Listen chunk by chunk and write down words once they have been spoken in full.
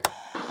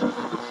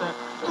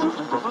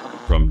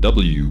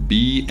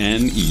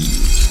WBNE.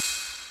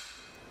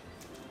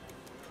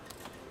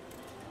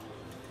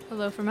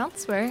 Hello from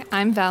elsewhere.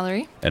 I'm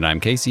Valerie. And I'm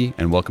Casey,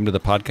 and welcome to the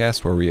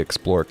podcast where we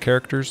explore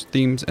characters,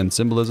 themes, and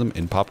symbolism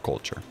in pop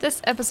culture.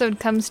 This episode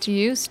comes to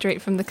you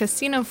straight from the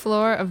casino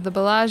floor of the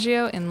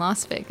Bellagio in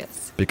Las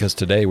Vegas. Because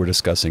today we're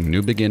discussing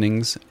new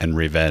beginnings and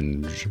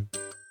revenge.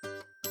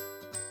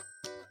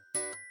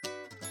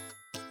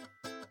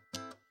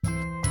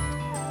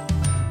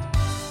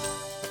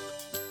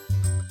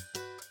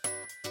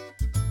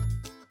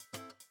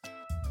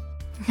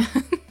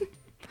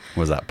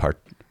 Was that part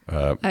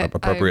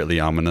appropriately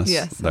ominous?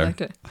 Yes, there? I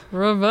liked it.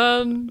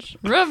 Revenge!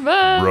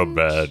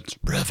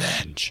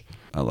 Revenge!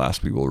 At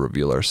last we will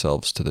reveal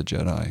ourselves to the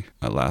Jedi.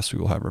 At last we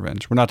will have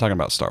revenge. We're not talking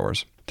about Star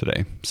Wars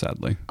today,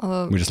 sadly.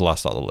 We just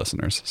lost all the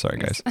listeners. Sorry,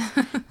 guys.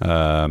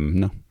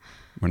 No,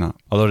 we're not.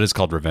 Although it is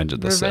called Revenge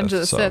of the Sith. Revenge of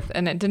the Sith,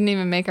 and it didn't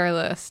even make our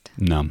list.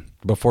 No.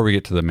 Before we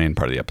get to the main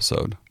part of the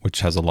episode,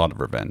 which has a lot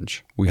of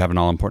revenge, we have an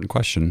all-important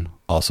question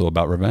also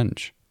about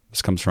revenge.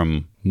 This comes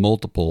from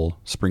multiple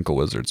sprinkle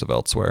wizards of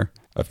elsewhere.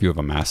 A few of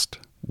them asked,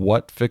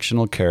 what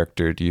fictional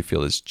character do you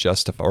feel is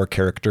justified, or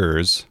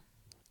characters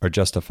are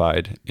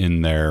justified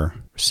in their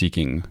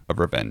seeking of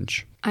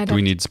revenge? Do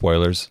we need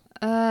spoilers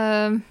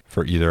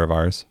for either of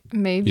ours?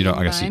 Maybe. You don't,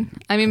 I guess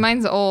I mean,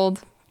 mine's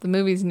old. The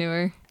movie's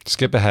newer.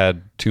 Skip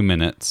ahead 2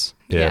 minutes.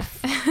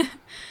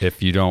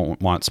 If you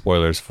don't want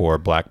spoilers for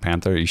Black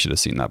Panther, you should have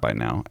seen that by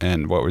now.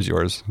 And what was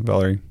yours,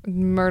 Valerie?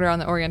 Murder on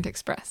the Orient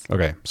Express.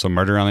 Okay, so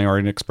Murder on the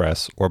Orient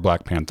Express or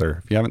Black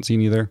Panther. If you haven't seen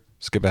either,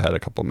 skip ahead a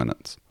couple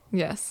minutes.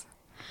 Yes.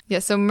 Yeah,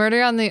 so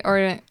Murder on the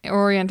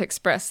Orient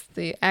Express,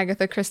 the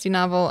Agatha Christie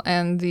novel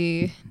and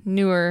the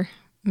newer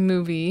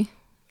movie,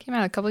 came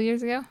out a couple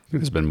years ago.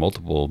 There's been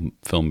multiple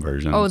film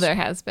versions. Oh, there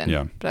has been.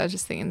 Yeah. But I was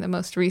just thinking the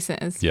most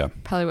recent is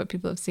probably what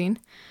people have seen,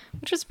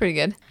 which was pretty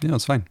good. Yeah,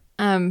 it's fine.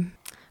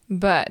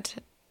 But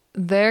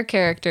their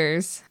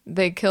characters,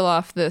 they kill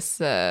off this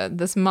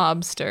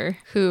mobster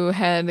who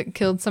had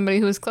killed somebody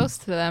who was close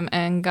to them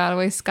and got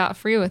away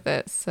scot-free with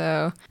it.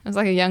 So it was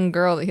like a young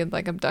girl that he had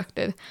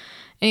abducted.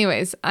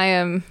 Anyways, I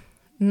am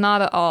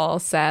not at all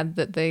sad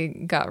that they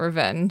got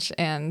revenge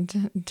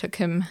and took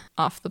him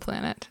off the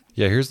planet.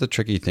 Yeah, here's the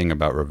tricky thing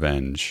about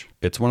revenge.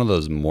 It's one of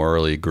those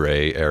morally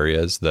gray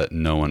areas that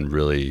no one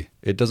really,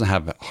 it doesn't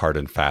have hard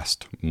and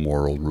fast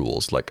moral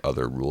rules like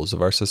other rules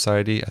of our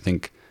society. I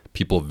think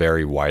people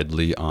vary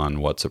widely on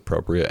what's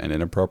appropriate and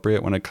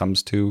inappropriate when it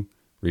comes to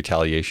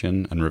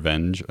retaliation and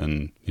revenge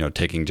and,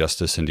 taking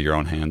justice into your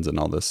own hands and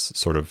all this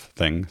sort of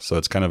thing. So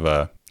it's kind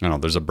of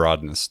there's a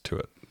broadness to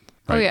it.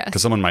 Right? Oh, yes.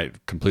 Because someone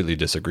might completely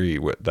disagree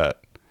with that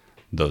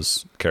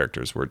those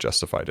characters were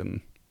justified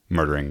in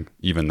murdering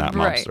even that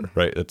mobster,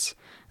 right? It's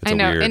I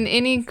know. weird... In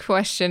any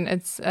question,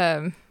 it's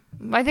I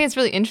think it's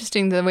really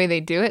interesting the way they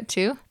do it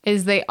too.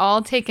 Is they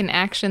all take an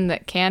action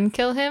that can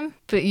kill him,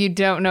 but you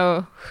don't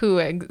know who.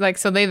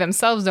 So they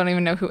themselves don't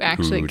even know who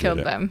actually killed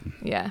them.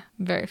 Yeah,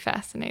 very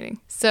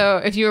fascinating. So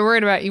if you were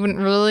worried about it, you wouldn't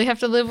really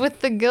have to live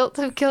with the guilt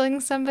of killing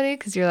somebody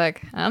because you're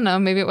like, I don't know,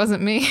 maybe it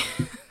wasn't me.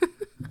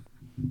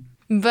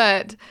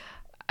 But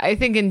I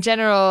think in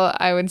general,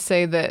 I would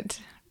say that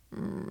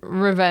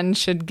revenge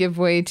should give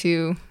way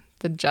to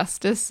the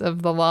justice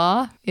of the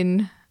law.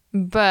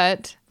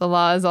 But the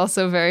law is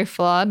also very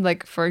flawed.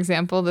 Like, for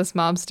example, this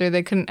mobster,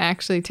 they couldn't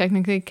actually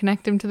technically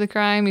connect him to the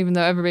crime, even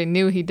though everybody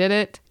knew he did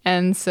it.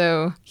 And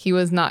so he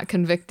was not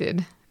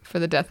convicted for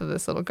the death of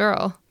this little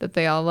girl that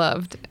they all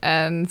loved.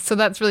 And so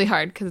that's really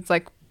hard because it's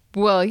like,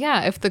 well,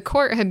 yeah, if the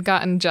court had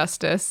gotten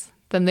justice,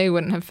 then they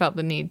wouldn't have felt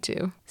the need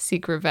to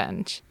seek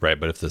revenge. Right,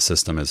 but if the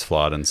system is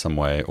flawed in some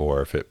way,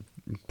 or if it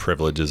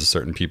privileges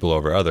certain people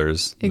over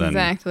others,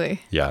 exactly. Then,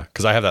 yeah,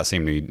 because I have that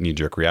same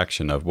knee-jerk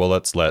reaction of, well,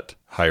 let's let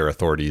higher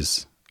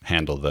authorities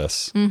handle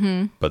this.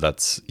 Mm-hmm. But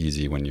that's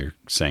easy when you're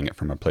saying it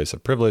from a place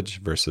of privilege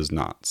versus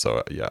not.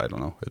 So, yeah, I don't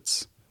know.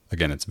 It's a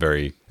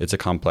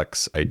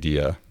complex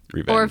idea,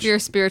 revenge. Or if you're a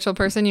spiritual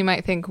person, you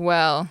might think,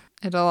 well,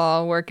 it'll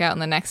all work out in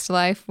the next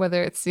life,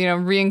 whether it's,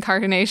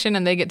 reincarnation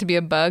and they get to be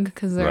a bug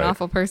because they're an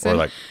awful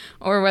person,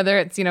 or whether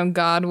it's,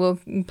 God will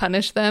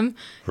punish them.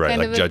 Right.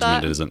 Like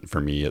judgment isn't for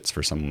me. It's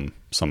for some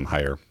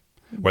higher,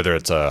 whether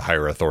it's a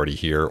higher authority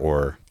here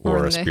or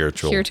a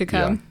spiritual. Here to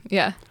come.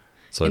 Yeah.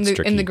 So it's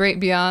tricky. In the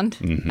great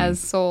beyond, as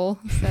Soul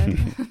said.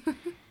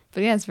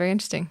 But yeah, it's very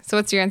interesting. So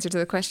what's your answer to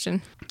the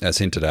question? As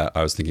hinted at,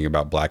 I was thinking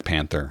about Black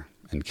Panther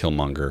and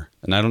Killmonger.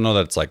 And I don't know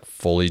that it's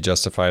fully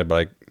justified,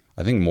 but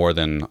I think more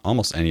than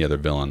almost any other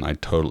villain, I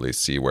totally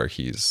see where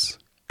he's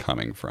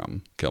coming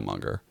from,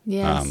 Killmonger.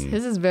 Yes,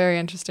 his is very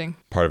interesting.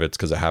 Part of it's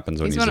because it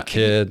happens when he's a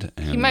kid.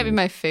 He might be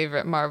my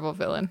favorite Marvel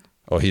villain.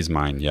 Oh, he's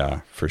mine,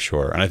 yeah, for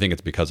sure. And I think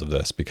it's because of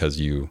this,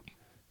 because you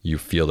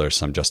feel there's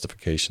some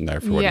justification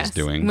there for what he's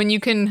doing. When you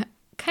can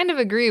kind of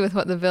agree with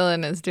what the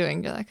villain is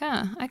doing, you're like,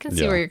 I can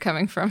see where you're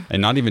coming from.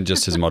 And not even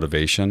just his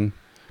motivation,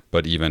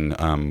 but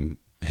even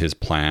his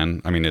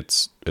plan. I mean,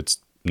 it's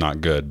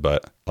not good,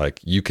 but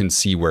you can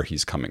see where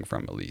he's coming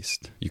from. At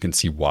least you can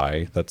see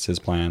why that's his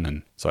plan.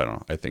 And so I don't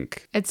know, I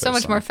think it's so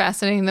much more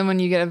fascinating than when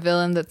you get a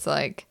villain that's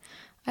like,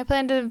 I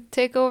plan to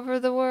take over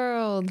the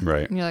world.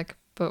 Right. And you're like,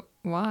 but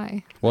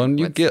why? Well, and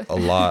you What's- get a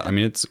lot. I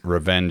mean,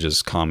 revenge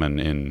is common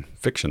in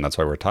fiction. That's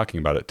why we're talking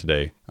about it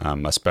today,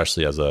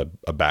 especially as a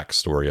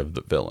backstory of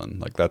the villain.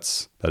 Like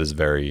that is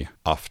very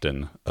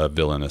often a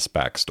villainous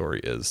backstory,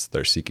 is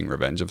they're seeking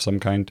revenge of some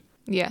kind.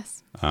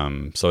 Yes.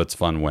 So it's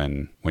fun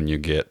when you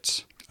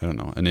get, I don't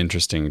know, an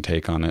interesting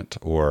take on it,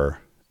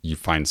 or you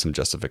find some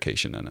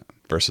justification in it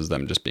versus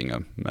them just being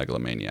a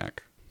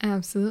megalomaniac.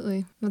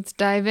 Absolutely. Let's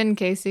dive in,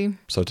 Casey.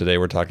 So today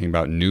we're talking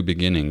about new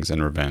beginnings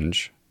and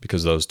revenge,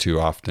 because those two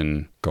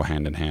often go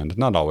hand in hand.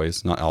 Not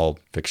always, not all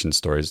fiction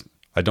stories.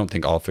 I don't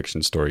think all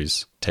fiction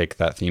stories take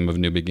that theme of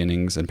new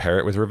beginnings and pair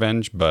it with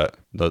revenge, but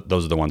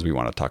those are the ones we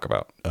want to talk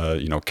about.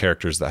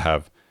 Characters that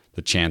have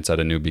the chance at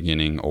a new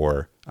beginning,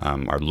 or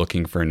are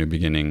looking for a new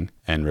beginning,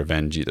 and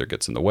revenge either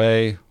gets in the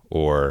way,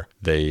 or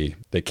they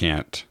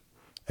can't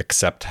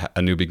accept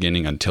a new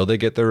beginning until they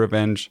get their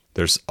revenge.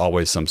 There's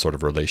always some sort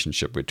of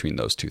relationship between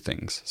those two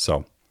things.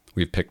 So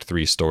we've picked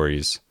 3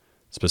 stories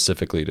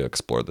specifically to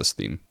explore this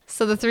theme.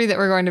 So the 3 that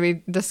we're going to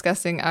be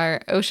discussing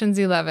are Ocean's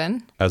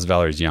 11. As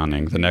Valerie's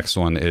yawning, the next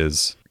one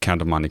is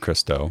Count of Monte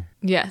Cristo.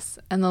 Yes.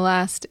 And the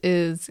last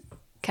is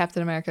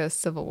Captain America: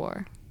 Civil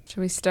War.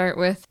 Should we start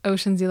with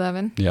Ocean's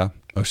 11? Yeah,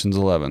 Ocean's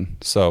 11.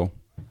 So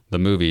the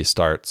movie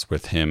starts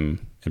with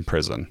him in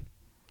prison,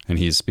 and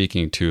he's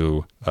speaking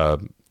to a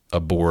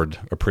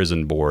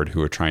prison board,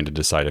 who are trying to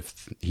decide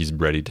if he's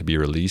ready to be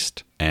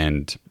released,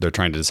 and they're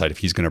trying to decide if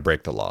he's going to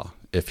break the law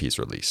if he's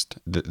released.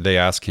 They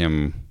ask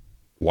him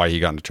why he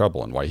got into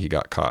trouble and why he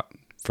got caught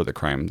for the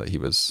crime that he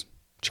was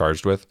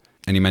charged with.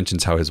 And he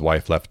mentions how his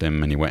wife left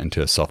him and he went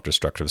into a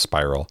self-destructive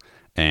spiral.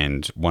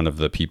 And one of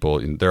the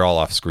people, they're all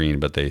off screen,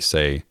 but they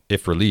say,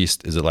 if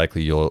released, is it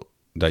likely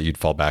that you'd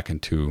fall back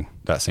into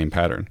that same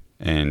pattern?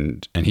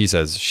 And he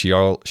says, she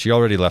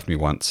already left me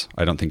once.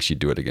 I don't think she'd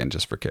do it again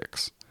just for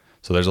kicks.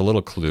 So there's a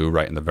little clue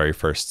right in the very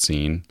first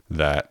scene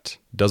that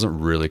doesn't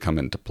really come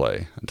into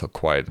play until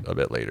quite a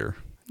bit later.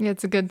 Yeah,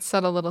 it's a good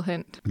subtle little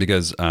hint.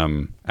 Because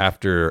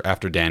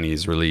after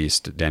Danny's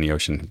released, Danny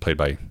Ocean, played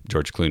by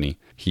George Clooney,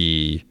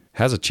 he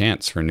has a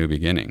chance for a new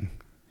beginning.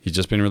 He's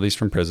just been released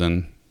from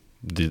prison.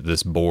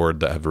 This board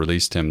that have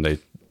released him,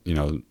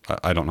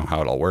 I don't know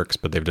how it all works,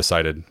 but they've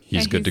decided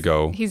he's good to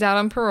go. He's out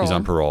on parole. He's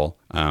on parole.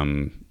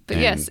 But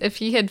yes, if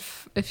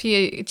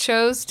he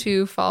chose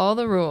to follow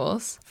the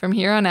rules from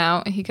here on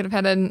out, he could have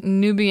had a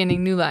new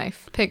beginning, new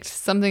life, picked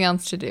something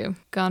else to do,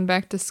 gone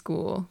back to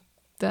school,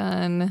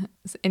 done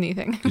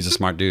anything. He's a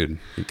smart dude.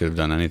 He could have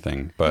done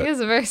anything, but he is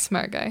a very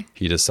smart guy.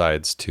 He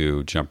decides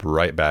to jump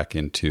right back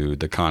into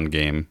the con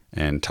game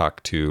and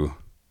talk to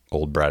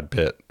old Brad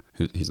Pitt.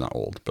 He's not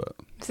old, but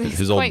He's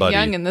his old quite buddy,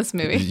 young in this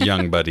movie. his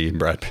young buddy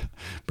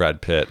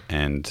Brad Pitt,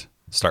 and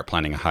start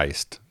planning a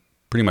heist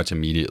pretty much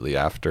immediately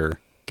after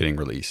getting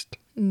released.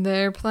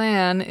 Their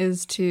plan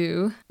is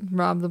to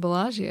rob the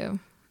Bellagio.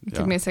 It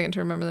took Yeah. me a second to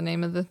remember the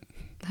name of the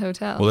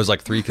hotel. Well, there's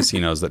like 3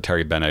 casinos that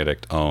Terry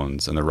Benedict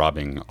owns, and they're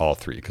robbing all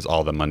 3 because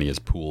all the money is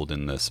pooled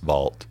in this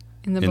vault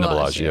in the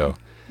Bellagio.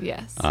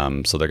 Yes.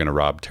 So they're going to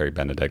rob Terry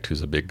Benedict,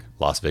 who's a big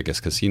Las Vegas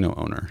casino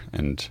owner.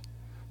 And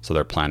so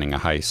they're planning a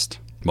heist.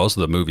 Most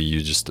of the movie,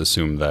 you just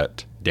assume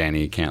that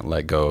Danny can't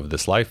let go of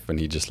this life, and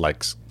he just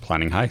likes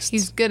planning heists.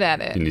 He's good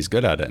at it. And he's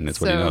good at it, and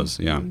it's what he knows.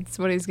 Yeah. It's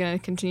what he's going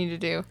to continue to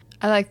do.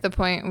 I like the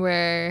point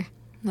where,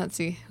 let's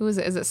see, who is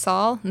it? Is it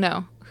Saul?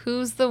 No.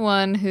 Who's the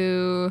one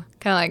who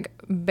kind of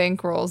like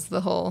bankrolls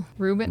the whole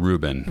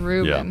Reuben?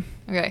 Yeah.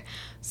 Okay.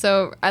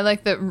 So I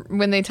like that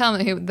when they tell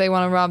him that they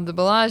want to rob the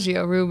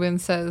Bellagio, Reuben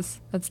says,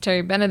 that's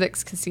Terry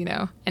Benedict's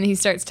casino. And he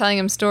starts telling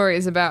him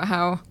stories about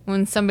how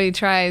when somebody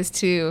tries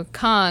to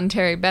con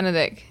Terry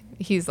Benedict,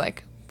 he's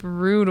like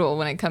brutal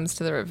when it comes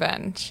to the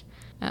revenge.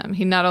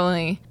 He not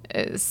only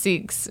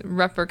seeks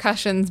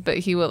repercussions, but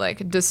he will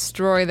like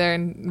destroy their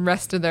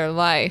rest of their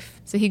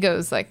life. So he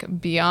goes like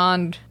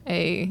beyond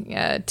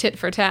a tit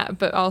for tat,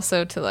 but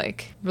also to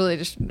like really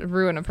just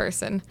ruin a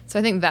person. So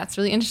I think that's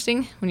really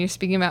interesting when you're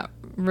speaking about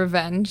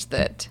revenge,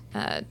 that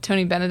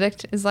Tony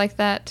Benedict is like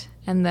that.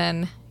 And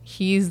then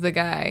he's the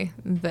guy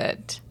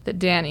that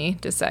Danny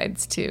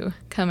decides to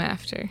come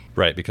after.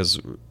 Right,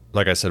 because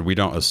like I said, we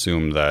don't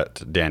assume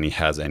that Danny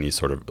has any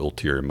sort of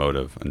ulterior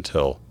motive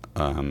until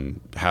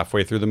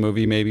halfway through the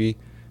movie, maybe.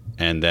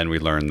 And then we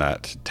learn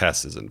that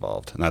Tess is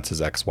involved, and that's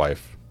his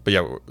ex-wife. But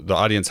yeah, the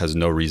audience has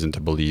no reason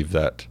to believe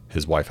that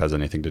his wife has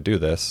anything to do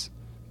with this.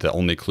 The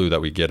only clue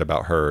that we get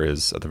about her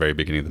is at the very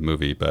beginning of the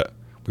movie, but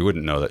we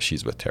wouldn't know that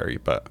she's with Terry.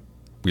 But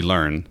we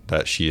learn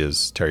that she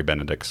is Terry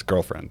Benedict's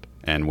girlfriend.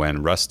 And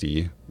when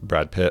Rusty,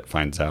 Brad Pitt,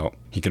 finds out,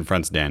 he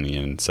confronts Danny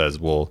and says,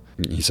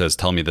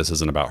 tell me this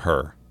isn't about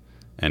her.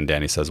 And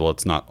Danny says, well,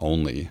 it's not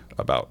only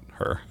about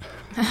her.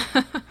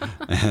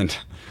 And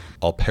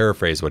I'll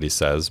paraphrase what he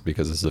says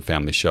because this is a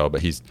family show,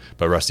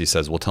 but Rusty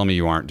says, well, tell me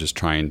you aren't just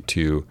trying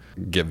to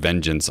get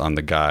vengeance on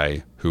the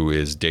guy who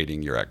is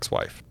dating your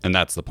ex-wife. And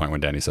that's the point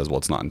when Danny says, well,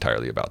 it's not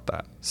entirely about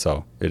that.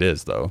 So it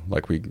is, though.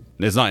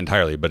 It's not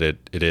entirely, but it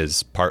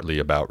is partly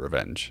about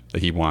revenge.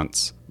 He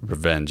wants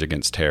revenge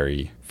against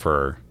Terry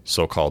for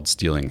so-called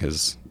stealing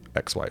his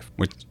ex-wife,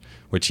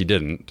 which he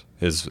didn't.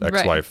 His Right.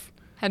 ex-wife,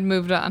 Had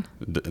moved on.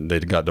 they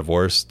got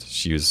divorced.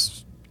 She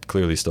was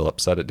clearly still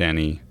upset at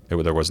Danny.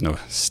 There was no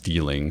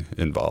stealing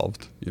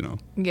involved, you know.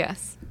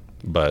 Yes.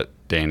 But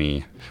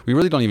Danny, we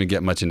really don't even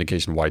get much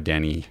indication why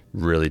Danny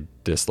really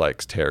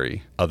dislikes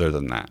Terry other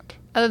than that.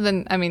 Other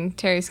than, I mean,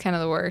 Terry's kind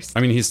of the worst.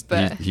 I mean,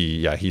 But-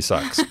 he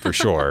sucks for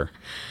sure.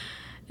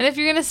 And if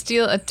you're going to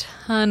steal a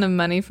ton of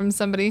money from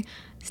somebody,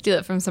 steal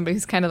it from somebody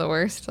who's kind of the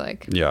worst.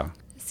 Like, Yeah.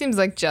 it seems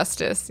like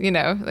justice, you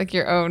know, like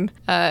your own.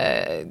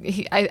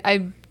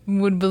 I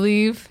would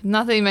believe,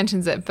 not that he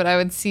mentions it, but I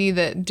would see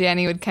that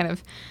Danny would kind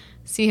of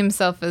see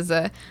himself as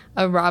a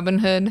Robin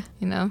Hood,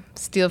 you know,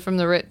 steal from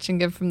the rich and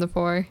give from the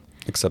poor.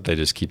 Except they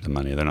just keep the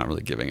money. They're not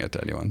really giving it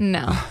to anyone.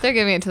 No, they're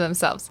giving it to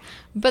themselves.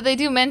 But they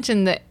do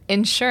mention that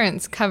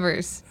insurance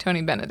covers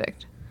Tony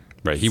Benedict.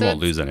 Right. He So won't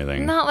it's lose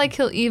anything. Not like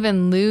he'll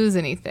even lose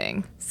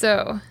anything.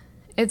 So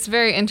it's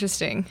very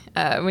interesting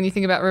when you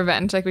think about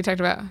revenge, like we talked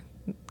about.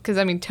 Because,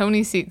 I mean,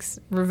 Tony seeks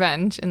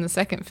revenge in the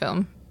second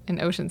film, in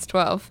Ocean's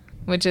 12,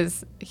 which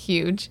is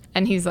huge.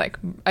 And he's like,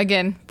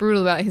 again,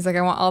 brutal about it. He's like,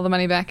 I want all the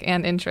money back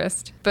and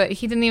interest. But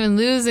he didn't even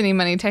lose any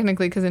money,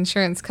 technically, because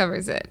insurance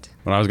covers it.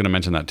 Well, I was going to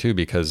mention that too,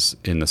 because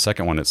in the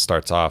second one, it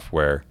starts off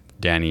where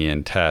Danny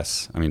and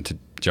Tess, I mean, to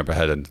jump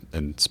ahead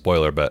and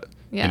spoiler, but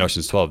Yeah. in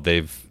Ocean's 12,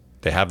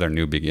 they have their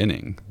new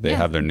beginning. They Yeah.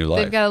 have their new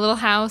life. They've got a little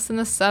house in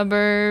the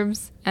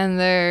suburbs, and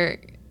they're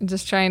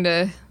just trying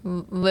to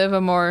live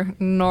a more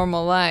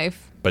normal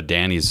life. But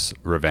Danny's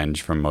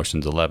revenge from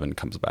Ocean's 11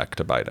 comes back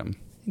to bite him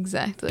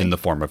Exactly. in the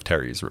form of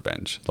Terry's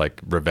revenge. Like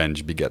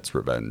revenge begets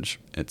revenge.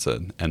 It's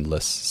an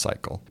endless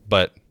cycle.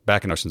 But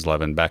back in Ocean's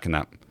 11, back in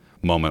that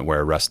moment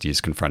where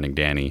Rusty's confronting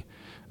Danny,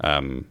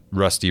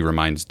 Rusty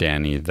reminds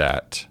Danny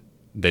that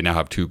they now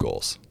have two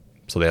goals.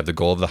 So they have the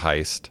goal of the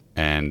heist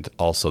and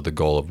also the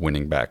goal of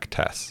winning back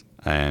Tess.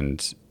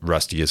 And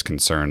Rusty is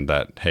concerned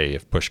that, hey,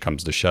 if push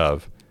comes to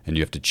shove and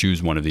you have to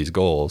choose one of these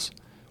goals,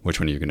 which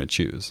one are you going to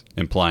choose?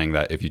 Implying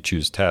that if you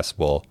choose Tess,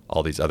 well,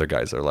 all these other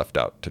guys are left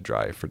out to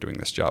dry for doing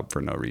this job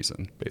for no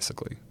reason,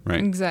 basically, right?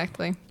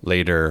 Exactly.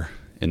 Later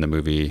in the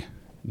movie,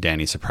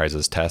 Danny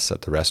surprises Tess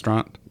at the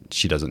restaurant.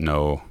 She doesn't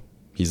know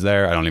he's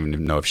there. I don't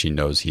even know if she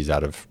knows he's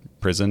out of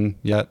prison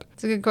yet.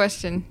 It's a good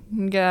question.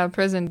 You get out of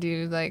prison, do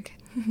you, like,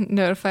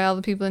 notify all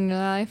the people in your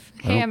life?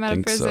 I Hey, don't I'm out of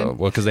think prison. so.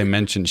 Well, because they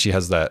mentioned she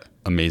has that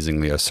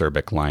amazingly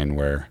acerbic line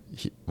where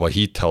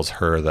he tells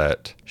her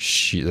that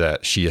she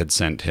had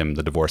sent him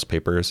the divorce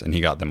papers and he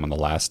got them on the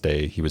last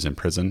day he was in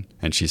prison,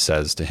 and she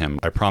says to him,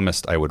 "I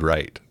promised I would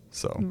write."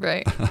 So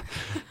Right.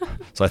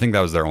 So I think that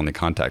was their only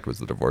contact, was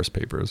the divorce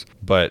papers.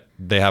 But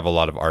they have a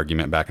lot of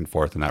argument back and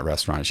forth in that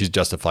restaurant. She's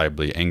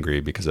justifiably angry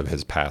because of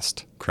his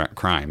past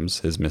crimes,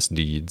 his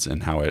misdeeds,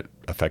 and how it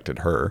affected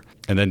her.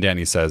 And then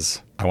Danny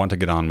says, "I want to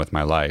get on with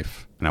my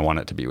life, and I want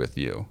it to be with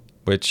you."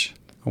 Which,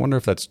 I wonder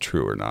if that's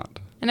true or not.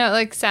 I know it,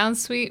 like,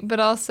 sounds sweet, but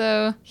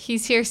also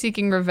he's here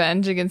seeking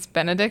revenge against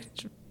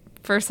Benedict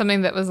for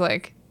something that was,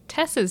 like,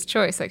 Tess's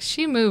choice. Like,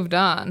 she moved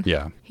on.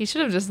 Yeah. He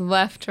should have just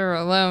left her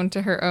alone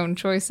to her own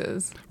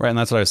choices. Right, and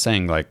that's what I was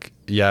saying. Like,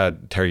 yeah,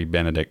 Terry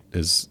Benedict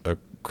is a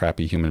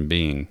crappy human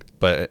being,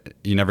 but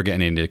you never get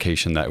any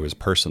indication that it was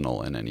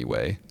personal in any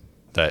way,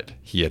 that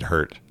he had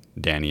hurt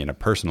Danny in a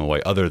personal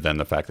way, other than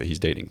the fact that he's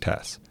dating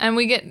Tess. And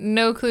we get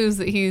no clues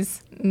that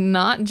he's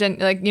not,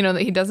 that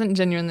he doesn't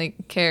genuinely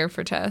care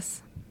for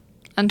Tess.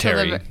 Until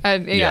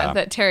Terry. yeah,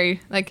 that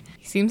Terry, like,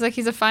 he seems like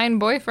he's a fine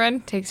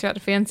boyfriend, takes her out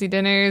to fancy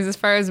dinners. As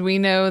far as we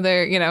know,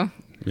 they're,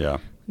 Yeah.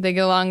 they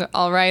get along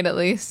all right, at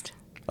least.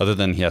 Other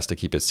than he has to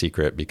keep it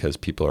secret because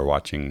people are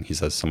watching. He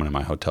says someone in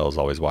my hotel is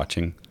always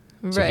watching.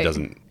 So Right. he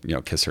doesn't,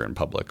 kiss her in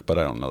public. But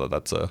I don't know that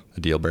that's a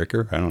deal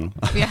breaker. I don't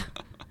know. Yeah.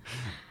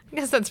 I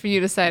guess that's for you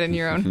to decide in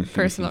your own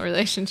personal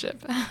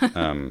relationship.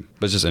 But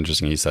it's just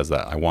interesting. He says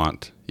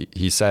that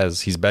he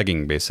says he's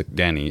begging,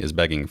 Danny is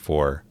begging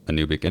for a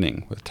new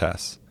beginning with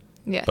Tess.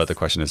 Yes. But the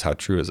question is, how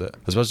true is it?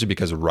 Especially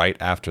because right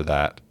after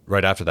that,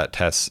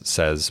 Tess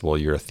says, "Well,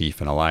 you're a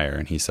thief and a liar,"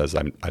 and he says,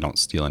 "I don't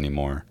steal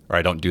anymore, or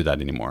I don't do that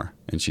anymore."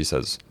 And she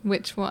says,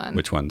 Which one?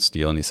 "Which one,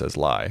 steal?" And he says,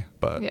 "Lie."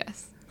 But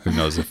Yes. who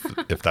knows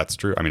if that's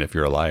true? I mean, if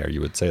you're a liar,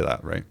 you would say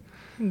that, right?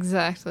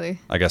 Exactly.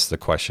 I guess the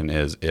question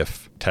is,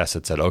 if Tess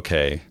had said,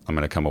 "Okay, I'm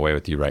going to come away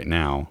with you right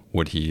now,"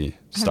 would he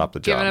stop the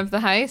job? Given up the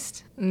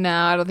heist? No,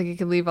 I don't think he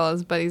could leave all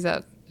his buddies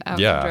out to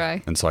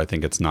dry. And so I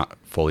think it's not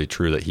fully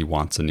true that he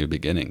wants a new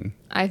beginning.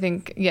 I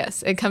think,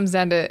 yes, it comes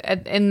down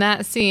to, in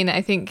that scene,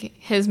 I think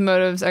his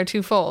motives are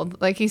twofold.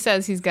 Like he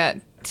says, he's got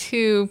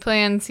two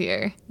plans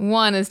here.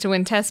 One is to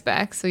win Tess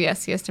back, so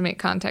yes, he has to make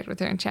contact with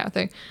her and chat with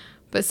her.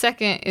 But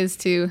second is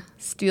to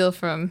steal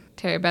from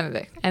Terry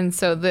Benedict. And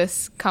so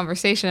this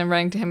conversation I'm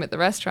running to him at the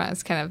restaurant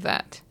is kind of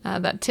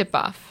that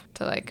tip-off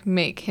to, like,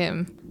 make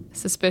him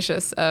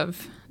suspicious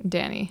of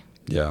Danny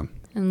Yeah.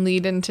 and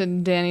lead into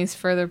Danny's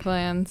further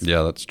plans.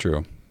 Yeah, that's true.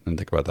 I didn't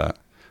think about that.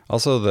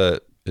 Also,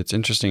 it's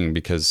interesting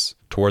because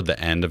toward the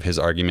end of his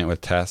argument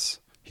with Tess,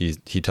 he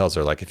tells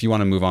her, like, if you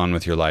want to move on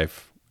with your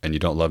life and you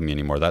don't love me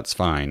anymore, that's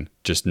fine,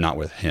 just not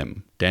with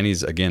him.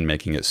 Danny's, again,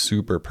 making it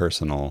super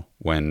personal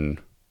when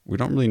we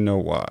don't really know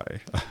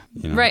why.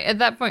 You know? Right. At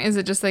that point, is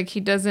it just like he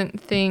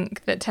doesn't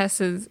think that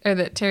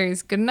that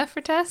Terry's good enough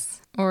for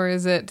Tess? Or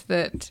is it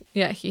that,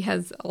 he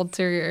has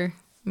ulterior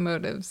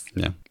motives?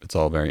 Yeah, it's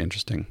all very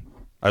interesting.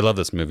 I love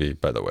this movie,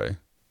 by the way.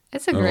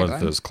 It's a I don't great know if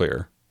one. it was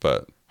clear,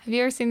 but Have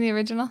you ever seen the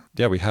original?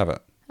 yeah, we have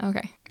it.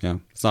 Okay. Yeah,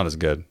 it's not as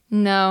good.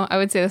 No, I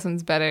would say this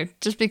one's better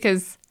just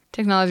because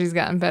technology's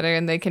gotten better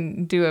and they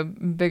can do a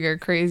bigger,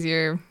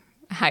 crazier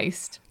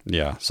heist.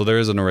 Yeah, so there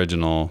is an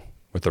original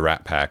with the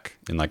Rat Pack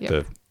in like Yep.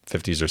 the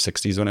 50s or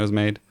 60s when it was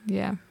made.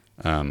 Yeah.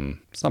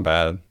 It's not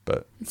bad,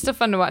 but It's still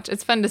fun to watch.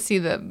 It's fun to see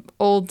the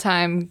old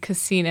time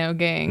casino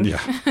gang.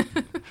 yeah,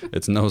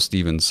 it's no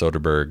Steven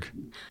Soderbergh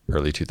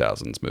early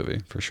 2000s movie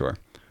for sure.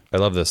 I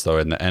love this though.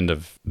 In the end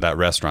of that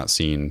restaurant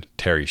scene,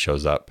 Terry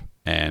shows up,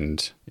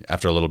 and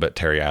after a little bit,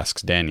 Terry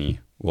asks Danny,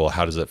 well,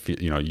 how does it feel?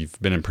 You know, you've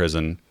been in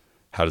prison.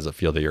 How does it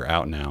feel that you're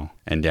out now?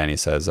 And Danny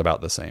says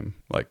about the same.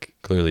 Like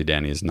clearly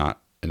Danny's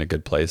not in a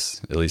good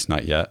place, at least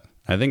not yet.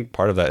 I think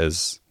part of that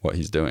is what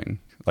he's doing.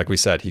 Like we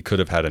said, he could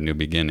have had a new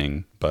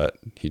beginning, but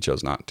he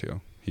chose not to.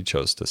 He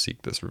chose to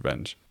seek this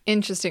revenge.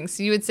 Interesting.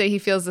 So you would say he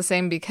feels the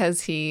same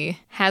because he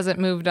hasn't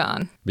moved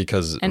on.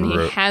 Because And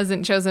he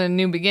hasn't chosen a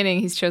new beginning.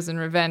 He's chosen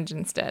revenge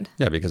instead.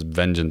 yeah, because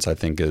vengeance, I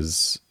think,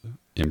 is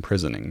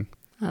imprisoning.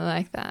 I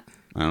like that.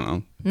 I don't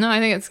know. No, I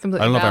think it's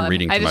completely I don't know if I'm valid.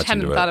 reading too I just much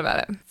hadn't into thought it.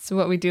 about it. So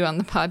what we do on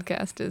the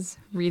podcast is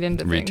read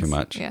into Read things. too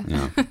much.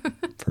 Yeah.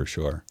 For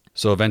sure.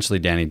 So eventually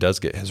Danny does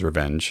get his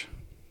revenge.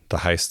 The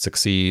heist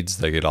succeeds.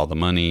 They get all the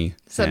money.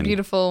 It's that and,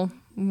 beautiful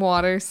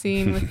water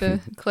scene with the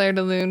Claire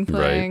de Lune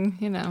playing,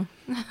 you know.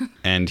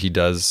 and he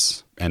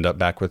does end up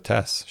back with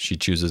Tess. She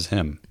chooses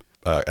him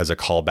as a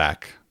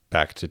callback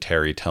back to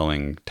Terry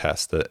telling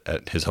Tess that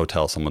at his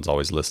hotel someone's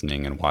always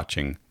listening and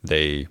watching.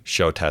 They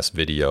show Tess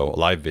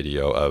live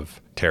video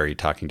of Terry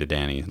talking to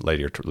Danny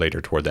later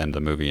toward the end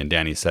of the movie. And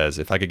Danny says,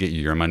 if I could get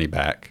you your money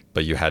back,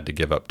 but you had to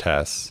give up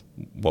Tess,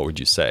 what would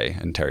you say?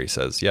 And Terry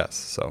says yes.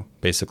 So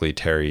basically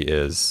Terry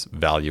is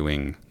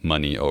valuing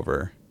money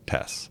over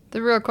Tess.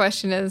 The real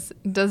question is,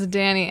 does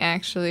Danny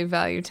actually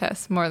value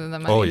Tess more than the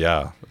money? Oh,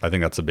 yeah. I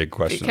think that's a big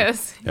question.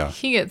 Because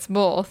he gets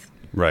both.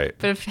 Right.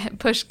 But if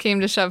push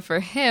came to shove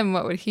for him,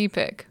 what would he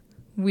pick?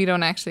 We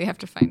don't actually have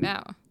to find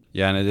out.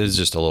 Yeah, and it is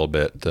just a little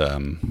bit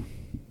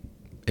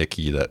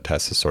icky that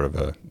Tess is sort of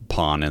a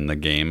pawn in the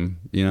game,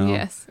 you know?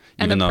 Yes.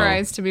 And Even a though-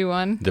 prize to be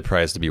won. The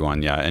prize to be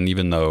won, yeah. And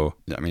even though,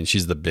 I mean,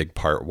 she's the big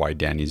part why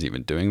Danny's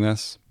even doing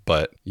this,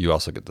 but you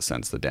also get the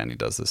sense that Danny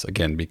does this,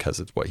 again, because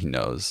it's what he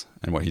knows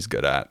and what he's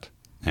good at,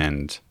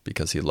 and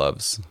because he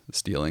loves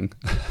stealing.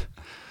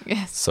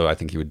 Yes. So I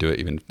think he would do it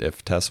even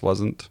if Tess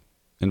wasn't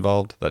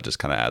involved. That just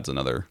kind of adds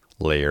another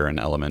layer and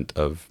element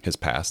of his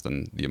past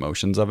and the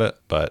emotions of it.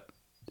 But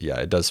yeah,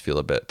 it does feel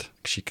a bit,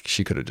 she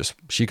could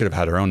have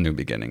had her own new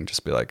beginning.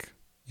 Just be like,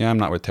 yeah, I'm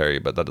not with Terry,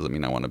 but that doesn't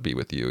mean I want to be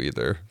with you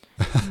either.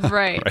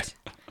 Right. Right.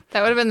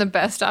 That would have been the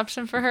best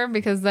option for her,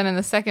 because then in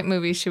the second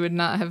movie, she would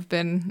not have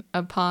been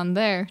a pawn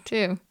there,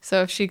 too.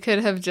 So if she could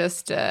have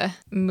just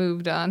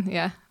moved on,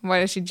 yeah. Why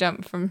does she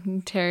jump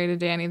from Terry to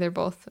Danny? They're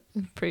both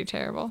pretty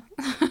terrible.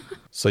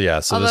 So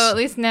yeah, Although at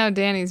least now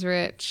Danny's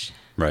rich.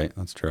 Right,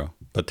 that's true.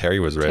 But Terry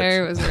was rich.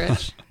 Terry was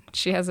rich.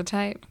 She has a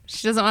type.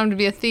 She doesn't want him to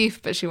be a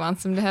thief, but she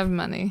wants him to have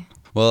money.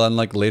 Well,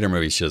 unlike later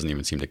movies, she doesn't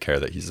even seem to care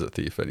that he's a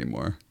thief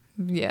anymore.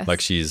 Yes. Like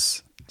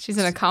she's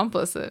an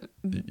accomplice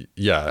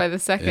yeah by the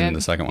second. in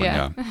the second one,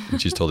 yeah. And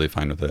she's totally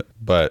fine with it.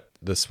 But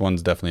this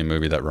one's definitely a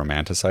movie that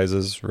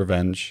romanticizes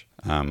revenge,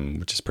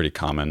 which is pretty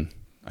common,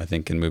 I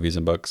think, in movies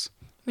and books.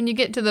 When you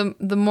get to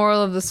the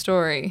moral of the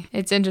story,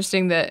 it's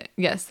interesting that,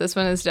 yes, this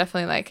one is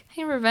definitely like,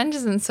 hey, revenge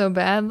isn't so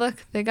bad.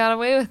 Look, they got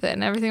away with it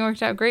and everything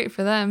worked out great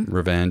for them.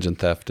 Revenge and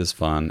theft is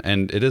fun,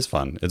 and it is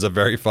fun. It's a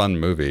very fun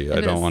movie.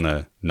 I don't want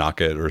to knock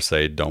it or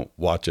say don't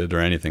watch it or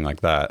anything like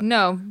that.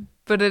 No,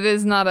 but it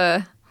is not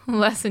a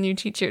lesson you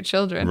teach your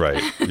children.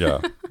 Right,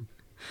 yeah.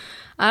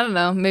 I don't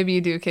know. Maybe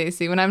you do,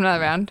 Casey. When I'm not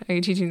around, are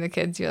you teaching the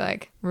kids? You're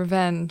like,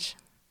 revenge.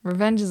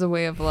 Revenge is a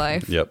way of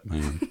life. Yep, I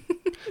am.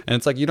 And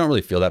it's like you don't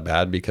really feel that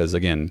bad because,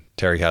 again,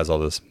 Terry has all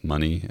this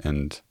money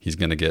and he's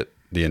going to get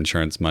the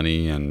insurance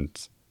money. And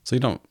so you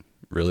don't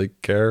really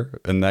care.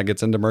 And that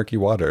gets into murky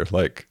water.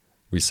 Like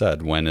we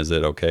said, when is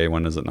it okay?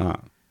 When is it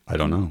not? I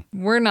don't know.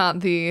 We're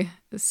not the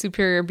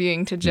superior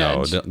being to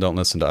judge. No, don't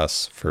listen to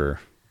us for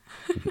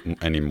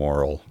any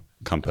moral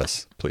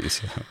compass,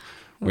 please.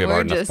 We have We're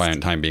hard enough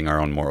just- time being our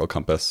own moral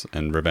compass.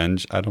 And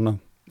revenge, I don't know.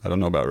 I don't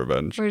know about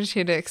revenge. We're just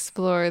here to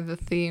explore the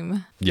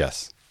theme.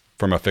 Yes.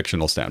 From a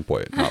fictional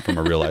standpoint, not from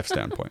a real life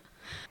standpoint.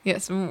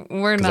 Yes, we're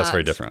Because not. that's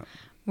very different.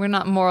 We're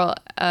not moral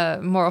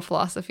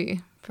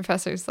philosophy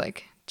professors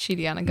like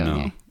Chidi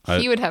Anagonye. No,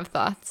 He would have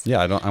thoughts. Yeah,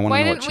 I want to know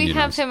Why what didn't we Chidi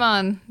have knows. him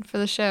on for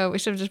the show? We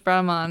should have just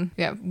brought him on.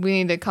 Yeah, we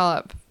need to call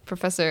up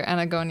Professor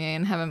Anagonye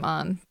and have him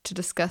on to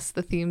discuss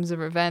the themes of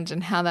revenge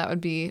and how that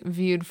would be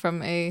viewed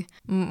from a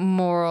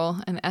moral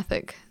and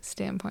ethic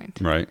standpoint.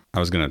 Right. I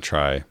was going to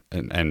try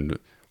and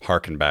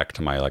harken back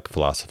to my like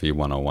philosophy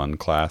 101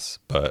 class,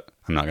 but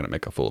I'm not going to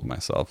make a fool of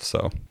myself.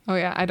 So Oh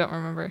yeah, I don't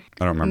remember.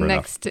 I don't remember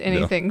next enough. to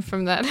anything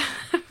from that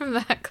from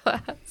that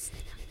class.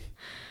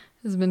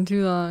 It's been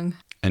too long.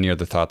 Any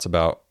other thoughts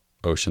about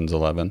Ocean's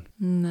 11?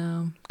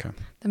 No. Okay.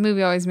 The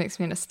movie always makes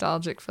me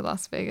nostalgic for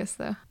Las Vegas,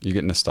 though. You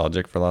get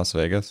nostalgic for Las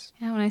Vegas?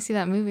 Yeah, when I see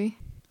that movie.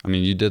 I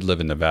mean, you did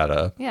live in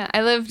Nevada. Yeah,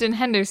 I lived in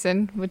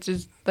Henderson, which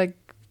is like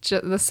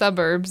the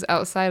suburbs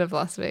outside of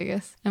Las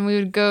Vegas. And we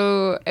would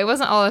go, it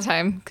wasn't all the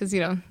time because,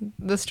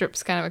 the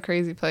Strip's kind of a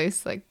crazy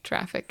place, like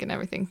traffic and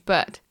everything.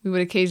 But we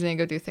would occasionally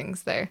go do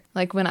things there.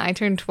 Like when I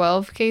turned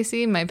 12,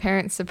 Casey, my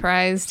parents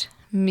surprised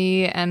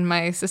me and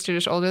my sister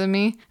just older than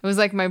me. It was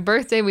like my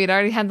birthday. We'd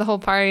already had the whole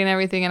party and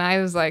everything. And I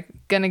was like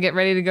going to get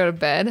ready to go to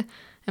bed.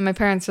 And my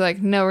parents were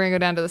like, no, we're going to go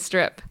down to the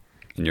Strip.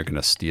 And you're going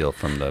to steal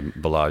from the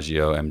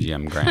Bellagio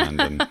MGM Grand.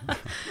 And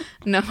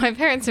No, my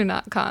parents are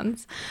not con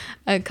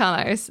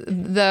artists,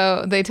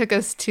 though they took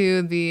us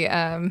to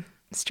the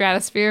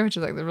Stratosphere, which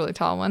is like the really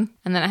tall one.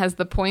 And then it has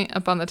the point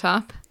up on the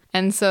top.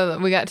 And so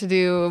we got to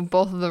do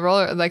both of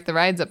the the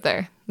rides up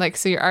there. Like,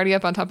 so you're already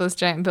up on top of this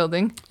giant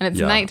building and it's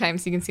nighttime,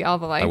 so you can see all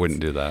the lights. I wouldn't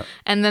do that.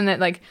 And then it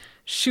like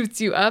shoots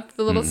you up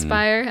the little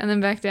spire and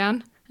then back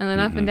down and then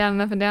up and down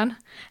and up and down.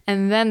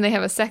 And then they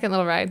have a second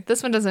little ride.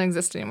 This one doesn't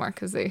exist anymore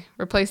because they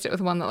replaced it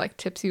with one that like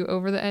tips you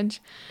over the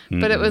edge.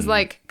 But it was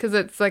like, because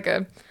it's like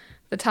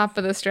the top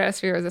of the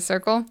Stratosphere is a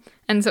circle.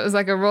 And so it was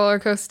like a roller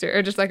coaster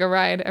or just like a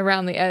ride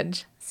around the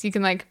edge. So you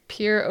can like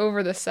peer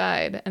over the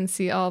side and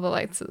see all the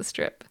lights of the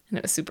Strip. And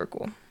it was super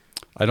cool.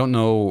 I don't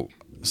know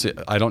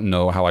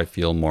how I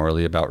feel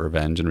morally about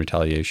revenge and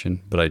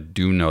retaliation, but I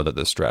do know that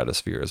the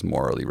Stratosphere is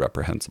morally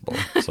reprehensible.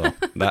 So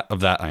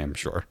that I am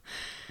sure.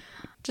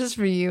 Just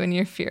for you and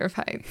your fear of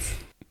heights.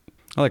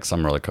 I like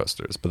some roller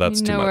coasters, but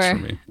that's too much for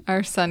me.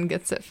 Our son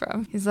gets it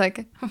from. He's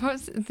like, what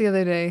was it the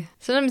other day?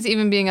 Sometimes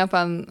even being up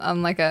on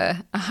like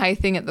a high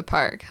thing at the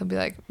park, he'll be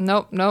like,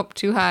 nope,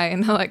 too high.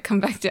 And he'll like come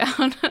back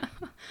down.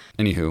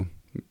 Anywho,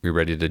 we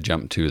ready to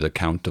jump to the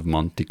Count of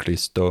Monte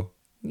Cristo?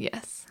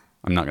 Yes.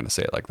 I'm not going to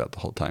say it like that the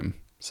whole time,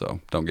 so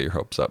don't get your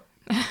hopes up.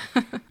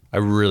 I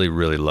really,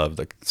 really love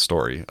the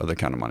story of the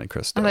Count of Monte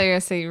Cristo. I thought you were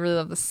going to say you really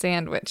love the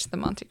sandwich, the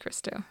Monte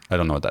Cristo. I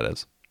don't know what that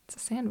is. It's a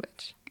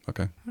sandwich.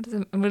 Okay.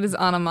 What is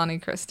on a Monte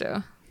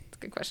Cristo? That's a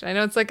good question. I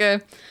know it's like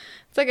a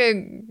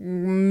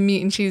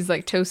meat and cheese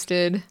like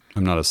toasted.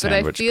 I'm not a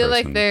sandwich But I feel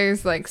person. like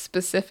there's like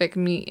specific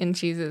meat and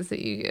cheeses that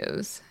you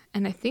use.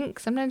 And I think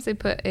sometimes they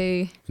put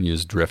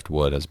Use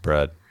driftwood as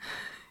bread.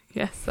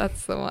 Yes,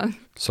 that's the one.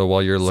 So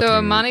while you're looking... So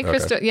a Monte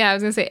Cristo... Okay. Yeah, I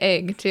was going to say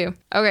egg, too.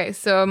 Okay,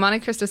 so a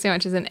Monte Cristo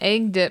sandwich is an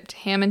egg-dipped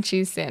ham and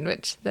cheese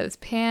sandwich that is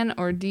pan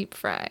or deep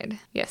fried.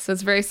 Yes, so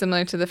it's very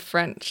similar to the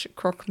French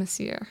croque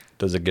monsieur.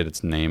 Does it get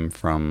its name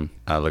from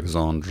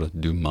Alexandre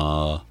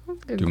Dumas?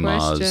 Good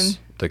question.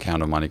 The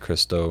Count of Monte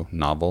Cristo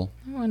novel?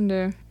 I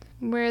wonder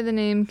where the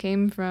name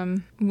came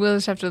from. We'll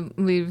just have to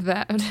leave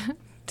that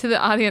to the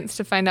audience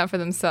to find out for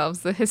themselves,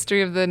 the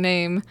history of the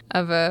name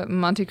of a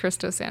Monte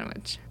Cristo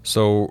sandwich.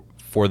 So...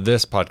 for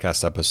this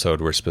podcast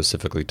episode, we're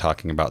specifically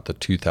talking about the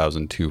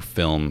 2002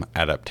 film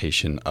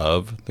adaptation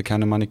of The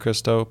Count of Monte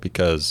Cristo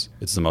because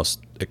it's the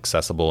most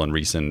accessible and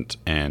recent,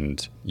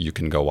 and you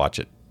can go watch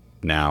it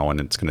now,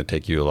 and it's going to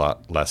take you a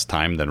lot less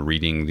time than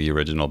reading the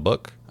original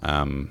book.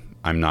 I'm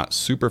not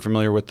super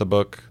familiar with the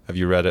book. Have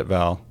you read it,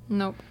 Val?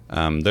 Nope.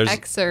 There's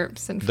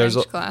excerpts in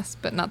French class,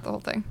 but not the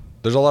whole thing.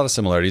 There's a lot of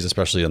similarities,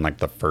 especially in like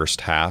the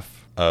first half.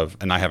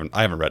 And I haven't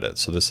read it,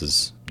 so this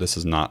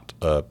is not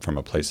from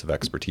a place of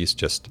expertise.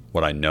 Just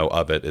what I know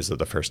of it is that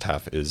the first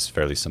half is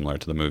fairly similar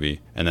to the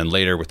movie, and then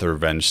later with the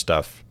revenge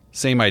stuff,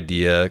 same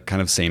idea,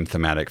 kind of same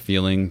thematic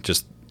feeling.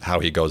 Just how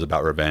he goes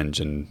about revenge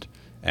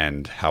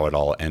and how it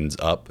all ends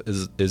up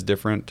is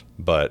different,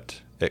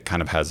 but it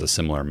kind of has a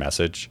similar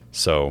message.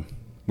 So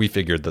we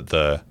figured that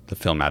the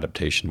film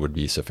adaptation would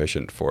be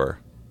sufficient for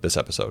this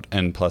episode,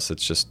 and plus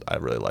I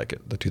really like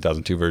it. The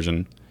 2002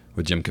 version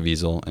with Jim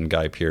Caviezel and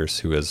Guy Pearce,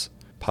 who is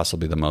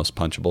possibly the most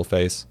punchable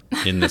face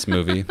in this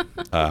movie.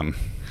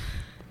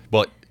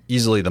 Well,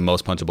 easily the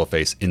most punchable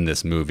face in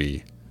this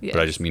movie. Yes.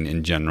 But I just mean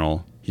in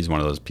general, he's one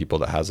of those people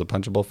that has a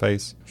punchable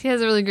face. He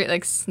has a really great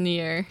like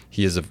sneer.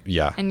 He is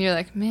yeah. And you're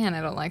like, man,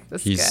 I don't like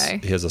this guy.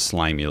 He has a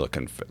slimy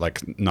looking,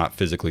 like not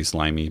physically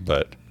slimy,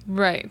 but...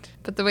 Right.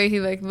 But the way he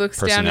like looks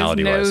down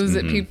his nose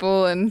at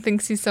people and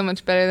thinks he's so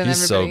much better than everybody.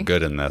 He's so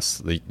good in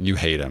this. You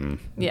hate him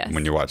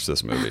when you watch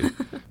this movie.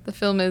 The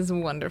film is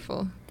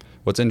wonderful.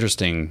 What's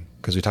interesting,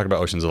 because we talked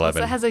about Ocean's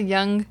 11. Also has a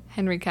young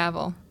Henry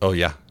Cavill. Oh,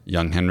 yeah.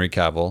 Young Henry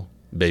Cavill.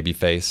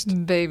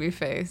 Baby-faced.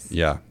 Baby-faced.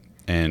 Yeah.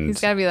 And he's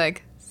got to be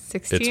like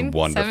 16, it's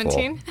wonderful.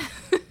 17?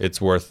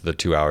 It's worth the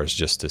 2 hours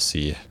just to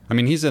see. I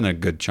mean, he's in a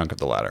good chunk of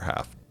the latter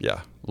half.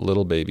 Yeah.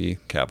 Little baby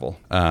Cavill.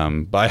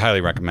 But I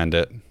highly recommend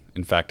it.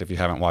 In fact, if you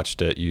haven't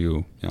watched it,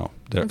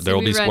 there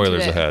will be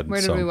spoilers ahead. Where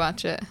did we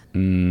watch it?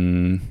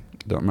 Don't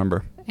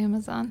remember.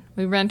 Amazon.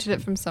 We rented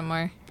it from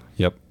somewhere.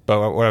 Yep.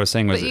 But what I was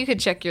saying was... But you could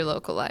check your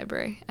local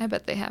library. I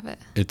bet they have it.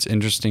 It's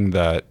interesting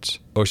that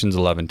Ocean's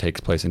 11 takes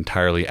place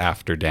entirely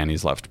after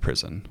Danny's left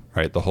prison,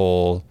 right? The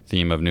whole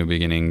theme of New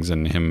Beginnings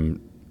and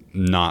him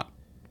not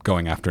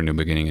going after a new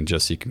beginning and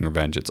just seeking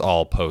revenge, it's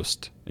all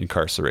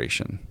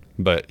post-incarceration.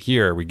 But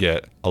here we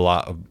get a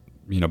lot of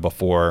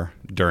before,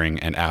 during,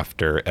 and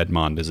after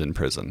Edmond is in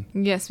prison.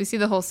 Yes, we see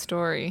the whole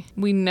story.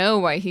 We know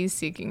why he's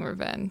seeking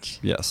revenge.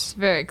 Yes. It's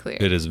very clear.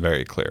 It is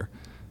very clear.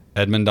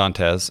 Edmond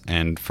Dantes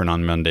and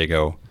Fernand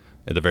Mondego,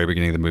 at the very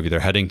beginning of the movie, they're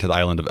heading to the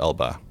island of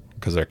Elba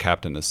because their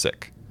captain is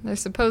sick. They're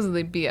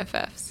supposedly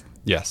BFFs.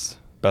 Yes.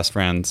 Best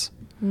friends.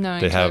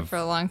 Knowing They each other have for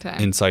a long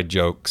time. inside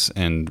jokes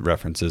and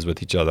references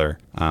with each other.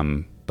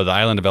 But the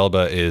island of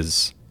Elba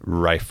is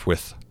rife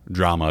with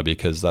drama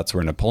because that's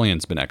where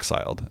Napoleon's been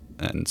exiled.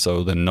 And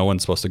so then no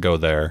one's supposed to go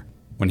there.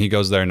 When he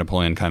goes there,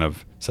 Napoleon kind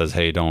of says,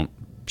 hey, don't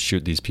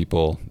shoot these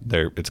people.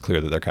 It's clear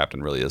that their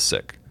captain really is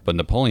sick. But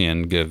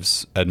Napoleon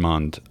gives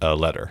Edmond a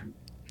letter.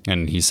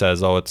 And he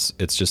says, oh, it's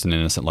just an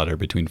innocent letter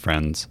between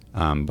friends,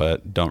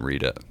 but don't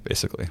read it,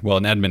 basically. Well,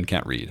 and Edmond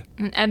can't read.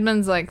 And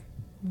Edmund's like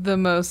the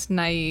most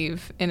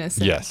naive,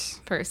 innocent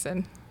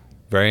person.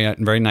 Very,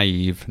 very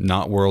naive,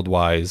 not world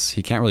wise.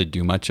 He can't really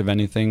do much of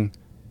anything,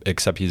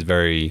 except he's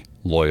very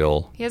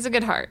loyal. He has a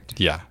good heart.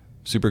 Yeah,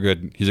 super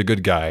good. He's a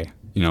good guy,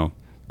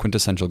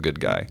 quintessential good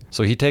guy.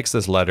 So he takes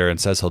this letter and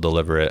says he'll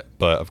deliver it,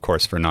 but of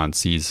course Fernand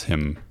sees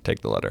him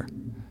take the letter.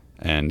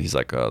 And he's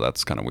like, oh,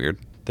 that's kind of weird.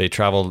 They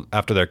travel,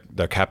 after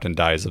their captain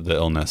dies of the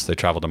illness, they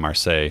travel to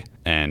Marseille,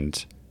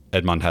 and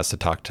Edmond has to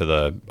talk to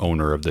the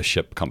owner of the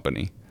ship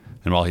company.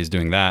 And while he's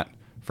doing that,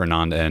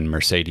 Fernand and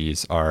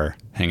Mercedes are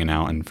hanging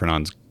out, and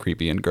Fernand's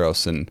creepy and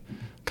gross and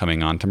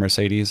coming on to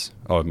Mercedes.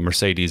 Oh,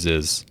 Mercedes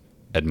is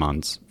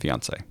Edmond's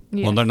fiance.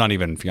 Yes. Well, they're not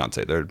even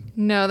fiance.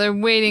 They're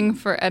waiting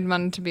for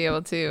Edmond to be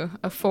able to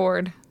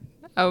afford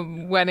a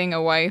wedding,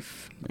 a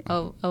wife,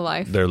 a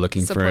life. They're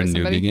looking for a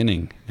new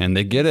beginning, and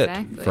they get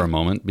it for a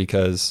moment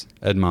because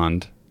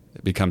Edmond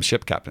becomes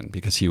ship captain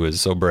because he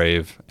was so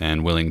brave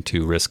and willing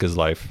to risk his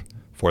life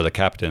for the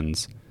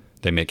captains.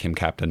 They make him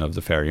captain of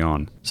the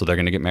Pharaon. So they're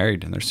going to get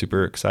married, and they're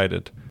super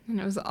excited. And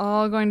it was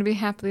all going to be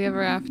happily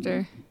ever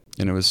after.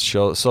 And it was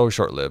so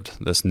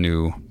short-lived, this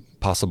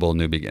possible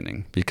new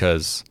beginning,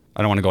 because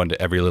I don't want to go into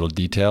every little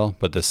detail,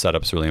 but this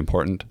setup's really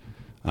important.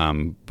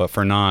 But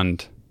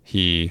Fernand,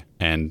 he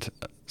and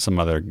some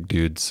other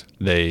dudes,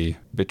 they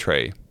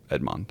betray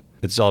Edmond.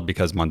 It's all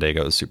because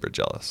Mondego is super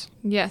jealous.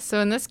 Yeah, so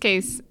in this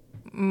case,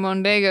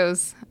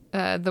 Mondego's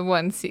the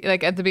one,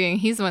 at the beginning,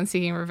 he's the one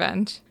seeking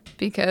revenge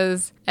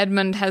because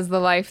Edmond has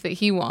the life that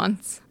he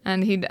wants.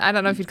 And I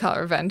don't know if you'd call it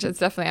revenge. It's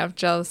definitely out of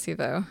jealousy,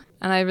 though.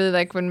 And I really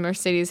like when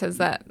Mercedes has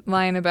that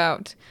line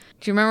about,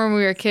 do you remember when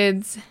we were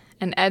kids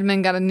and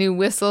Edmond got a new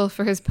whistle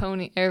for his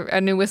pony, or a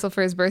new whistle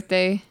for his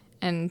birthday?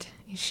 And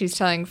she's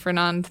telling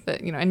Fernand that,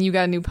 and you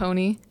got a new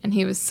pony. And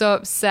he was so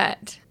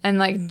upset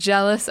and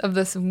jealous of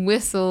this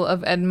whistle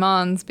of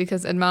Edmond's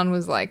because Edmond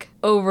was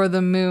over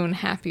the moon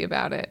happy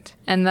about it.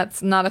 And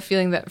that's not a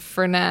feeling that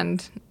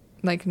Fernand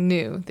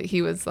knew, that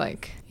he was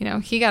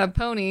he got a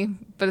pony,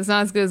 but it's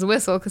not as good as a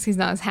whistle because he's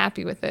not as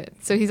happy with it.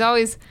 So he's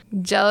always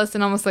jealous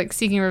and almost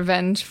seeking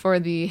revenge for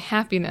the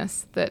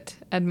happiness that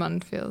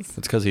Edmond feels.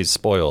 It's because he's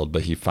spoiled,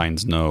 but he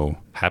finds no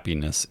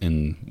happiness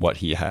in what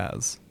he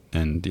has.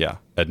 And yeah,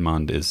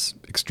 Edmond is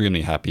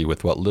extremely happy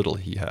with what little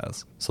he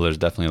has. So there's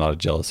definitely a lot of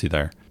jealousy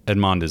there.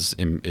 Edmond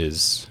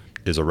is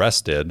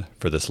arrested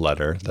for this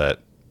letter that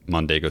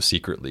Mondego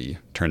secretly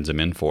turns him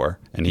in for.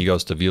 And he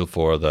goes to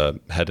Villefort, the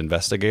head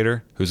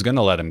investigator, who's going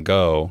to let him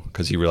go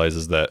because he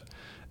realizes that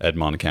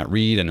Edmond can't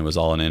read and it was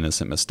all an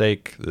innocent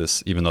mistake.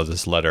 Even though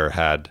this letter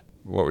had,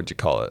 what would you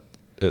call it?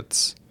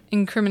 It's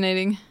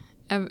incriminating.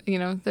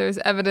 There's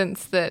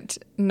evidence that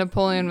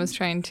Napoleon was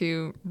trying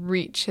to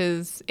reach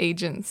his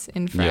agents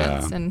in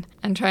France and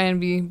try and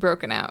be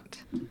broken out.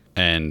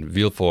 And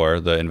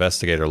Villefort, the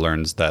investigator,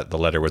 learns that the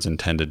letter was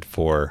intended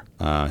for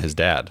his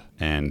dad.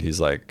 And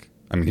he's like,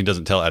 he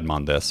doesn't tell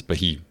Edmond this,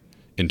 but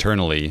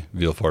internally,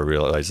 Villefort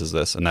realizes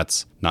this. And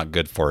that's not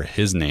good for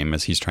his name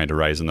as he's trying to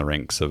rise in the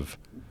ranks of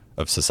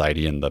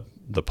society and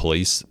the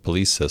police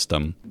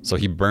system. So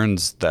he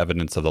burns the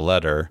evidence of the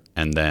letter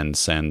and then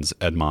sends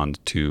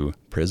Edmond to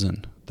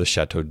prison, the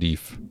Chateau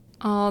d'If.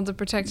 All to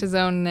protect his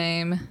own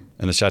name.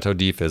 And the Chateau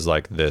d'If is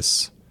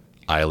this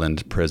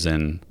island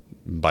prison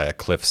by a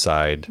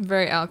cliffside.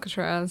 Very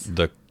Alcatraz.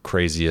 The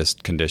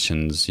craziest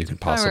conditions you can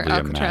possibly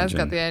imagine. Alcatraz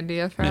got the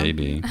idea from.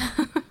 Maybe.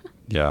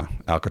 Yeah,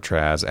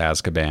 Alcatraz,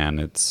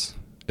 Azkaban,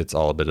 it's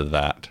all a bit of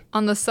that.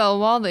 On the cell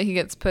wall that he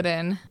gets put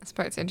in, this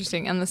part's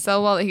interesting. On the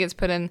cell wall that he gets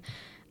put in,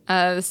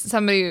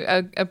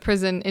 a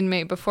prison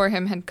inmate before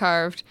him had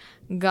carved,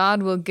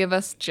 "God will give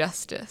us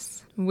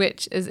justice,"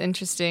 which is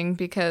interesting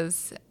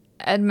because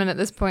Edmond at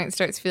this point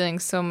starts feeling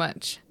so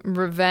much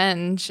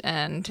revenge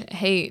and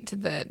hate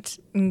that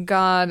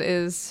God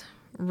is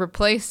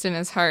replaced in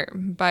his heart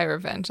by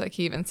revenge.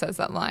 He even says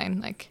that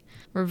line,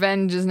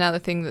 revenge is now the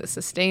thing that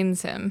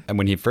sustains him. And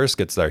when he first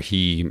gets there,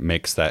 he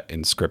makes that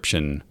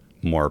inscription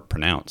more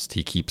pronounced.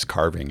 He keeps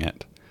carving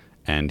it.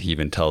 And he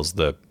even tells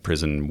the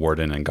prison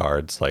warden and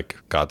guards,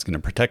 God's going to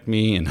protect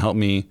me and help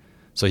me.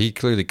 So he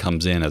clearly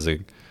comes in as a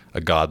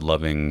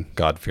God-loving,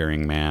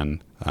 God-fearing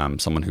man,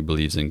 someone who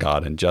believes in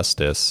God and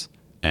justice.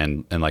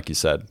 And like you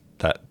said,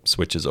 that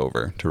switches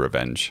over to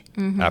revenge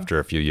after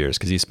a few years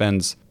because he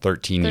spends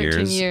 13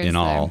 years in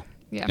all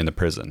in the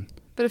prison.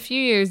 But a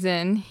few years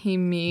in, he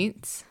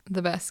meets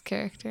the best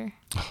character.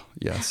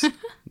 Yes.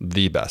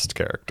 The best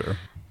character.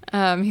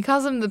 He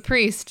calls him the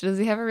priest. Does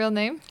he have a real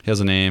name? He has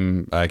a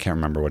name. I can't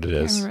remember what it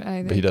is. remember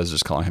either. But he does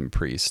just call him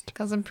Priest.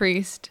 Calls him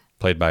priest.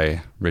 Played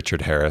by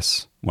Richard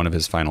Harris, one of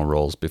his final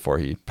roles before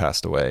he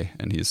passed away.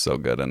 And he's so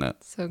good in it.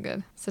 So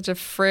good. Such a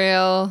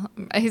frail.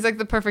 He's like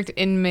the perfect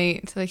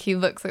inmate. Like he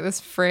looks like this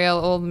frail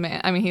old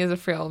man. I mean, he is a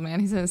frail old man.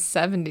 He's in his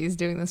 70s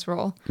doing this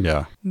role.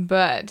 Yeah.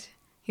 But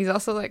he's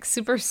also like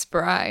super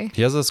spry.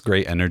 He has this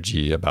great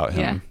energy about him.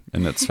 Yeah.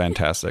 And it's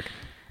fantastic.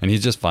 And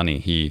he's just funny.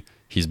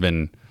 He'd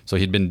been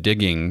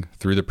digging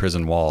through the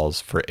prison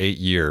walls for 8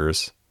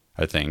 years,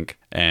 I think.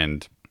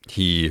 And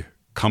he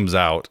comes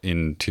out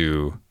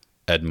into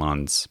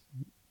Edmond's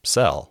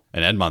cell.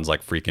 And Edmond's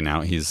like freaking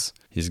out. He's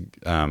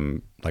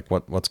like,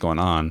 what's going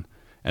on?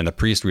 And the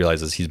priest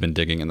realizes he's been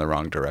digging in the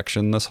wrong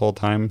direction this whole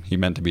time. He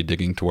meant to be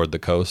digging toward the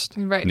coast.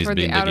 Right, and he's toward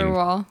the been outer digging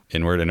wall.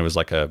 inward. And it was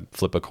like a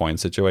flip a coin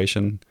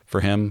situation for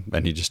him.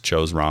 And he just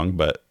chose wrong.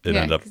 But it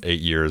Yeah, ended up 8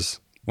 years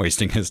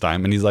wasting his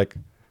time. And he's like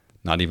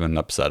not even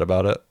upset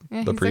about it.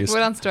 Yeah, The he's priest.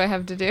 like, what else do I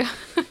have to do?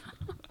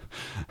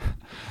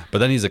 But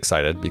then he's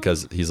excited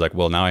because he's like,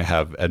 well, now I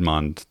have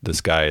Edmond,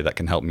 this guy that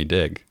can help me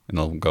dig, and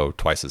he'll go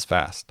twice as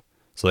fast.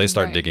 So they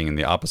start Right. digging in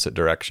the opposite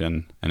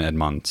direction, and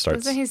Edmond starts.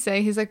 Doesn't he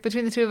say? He's like,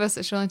 between the two of us,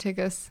 it should only take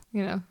us,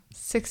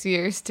 6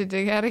 years to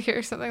dig out of here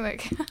or something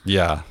like.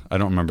 Yeah, I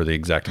don't remember the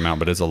exact amount,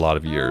 but it's a lot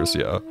of years.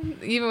 Yeah.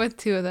 Even with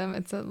two of them,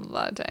 it's a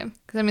lot of time.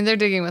 Because, I mean, they're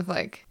digging with,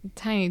 like,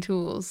 tiny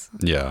tools.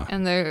 Yeah.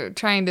 And they're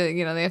trying to,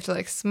 they have to,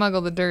 like,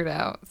 smuggle the dirt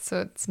out so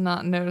it's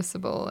not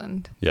noticeable.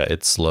 And Yeah,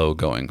 it's slow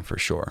going for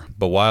sure.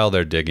 But while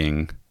they're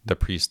digging, the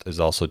priest is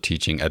also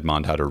teaching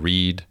Edmond how to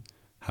read,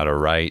 how to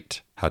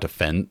write, how to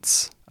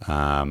fence.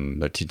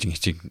 They're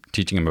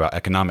teaching him about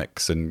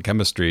economics and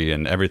chemistry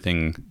and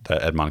everything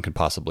that Edmond could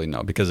possibly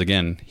know. Because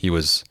again, he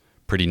was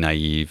pretty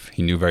naive.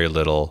 He knew very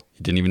little.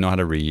 He didn't even know how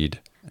to read.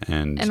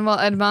 And while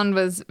Edmond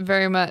was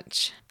very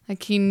much,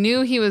 like, he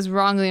knew he was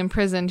wrongly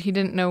imprisoned, he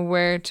didn't know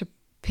where to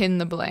pin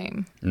the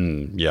blame.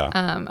 Yeah.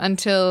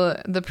 Until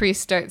the priest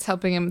starts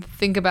helping him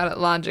think about it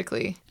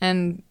logically.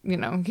 And,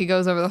 he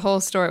goes over the whole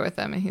story with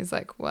them and he's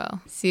like,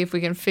 well, see if we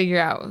can figure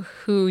out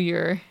who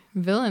your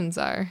villains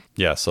are.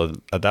 Yeah, so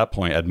at that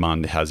point,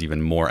 Edmond has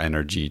even more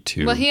energy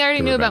to. Well, he already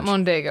to knew about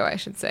revenge. Mondego, I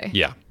should say.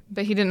 Yeah.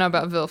 But he didn't know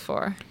about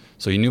Villefort.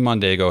 So he knew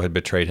Mondego had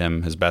betrayed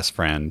him, his best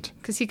friend.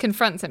 Because he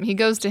confronts him. He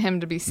goes to him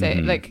to be safe,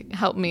 Mm-hmm. like,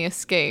 help me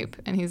escape.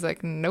 And he's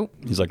like, nope.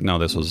 He's like,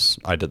 no,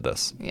 I did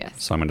this. Yes.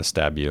 So I'm going to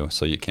stab you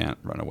so you can't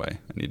run away.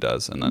 And he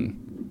does. And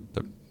then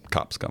the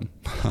cops come.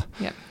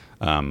 Yep.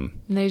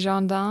 Les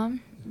gendarmes.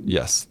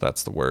 Yes,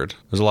 that's the word.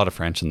 There's a lot of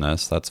French in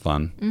this. That's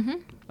fun.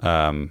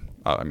 Mm-hmm.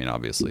 I mean,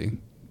 obviously,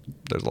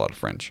 there's a lot of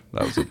French.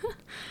 That was it.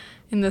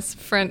 In this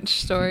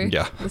French story.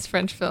 Yeah. This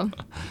French film.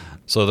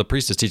 So the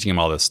priest is teaching him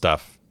all this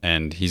stuff,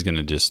 and he's going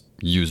to just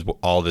use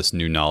all this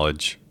new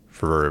knowledge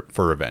for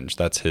revenge.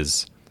 That's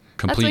his That's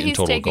complete what and he's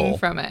total taking goal.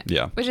 from it.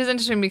 Yeah. Which is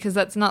interesting because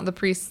that's not the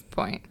priest's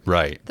point.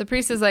 Right. The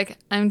priest is like,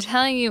 I'm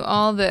telling you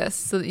all this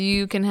so that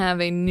you can have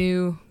a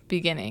new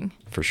beginning.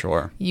 For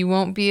sure. You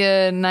won't be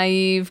a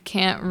naive,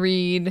 can't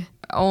read,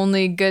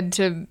 only good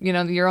to,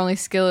 your only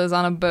skill is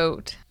on a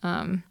boat.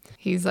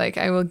 He's like,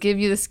 I will give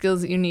you the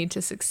skills that you need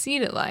to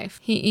succeed at life.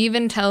 He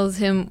even tells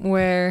him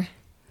where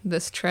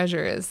this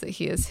treasure is that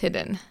he has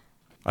hidden.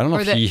 I don't know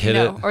Or if that he hid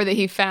it. or that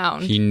he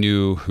found. He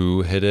knew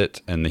who hid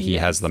it, and he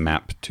Yes. has the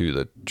map to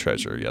the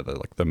treasure. Yeah,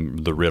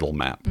 the riddle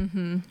map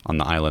on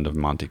the island of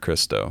Monte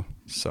Cristo.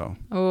 So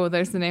Oh,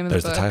 there's the name of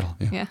there's the the book. title.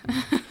 Yeah.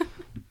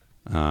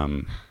 Yeah.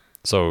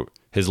 So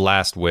his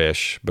last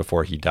wish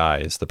before he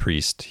dies, the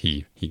priest,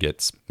 he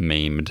gets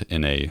maimed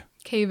in a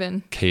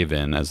Cave-in.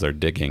 cave-in as they're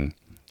digging.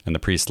 And the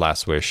priest's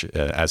last wish,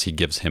 as he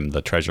gives him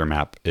the treasure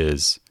map,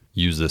 is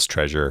use this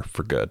treasure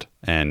for good.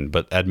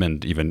 But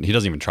Edmond he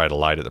doesn't even try to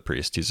lie to the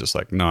priest. He's just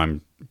like, no,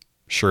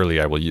 surely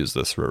I will use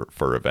this for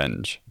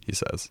revenge, he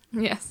says.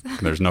 Yes.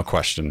 There's no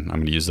question. I'm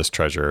going to use this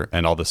treasure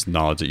and all this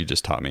knowledge that you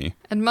just taught me.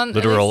 Edmond,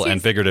 Literal at least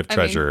and figurative I mean,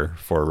 treasure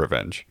for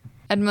revenge.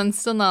 Edmund's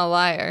still not a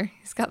liar.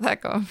 He's got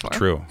that going for him.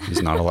 True.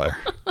 He's not a liar.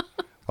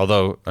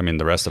 Although, I mean,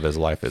 the rest of his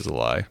life is a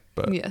lie.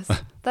 But Yes.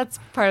 That's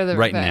part of the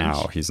right revenge.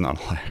 now, he's not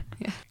a liar.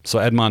 Yeah. So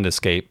Edmond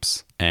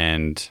escapes,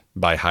 and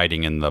by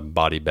hiding in the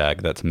body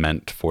bag that's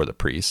meant for the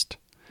priest.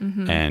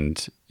 Mm-hmm.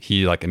 And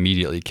he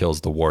immediately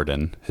kills the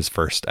warden, his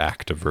first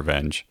act of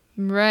revenge.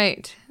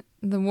 Right.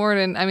 The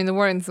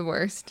warden's the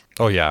worst.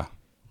 Oh, yeah.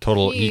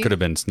 He He- could have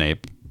been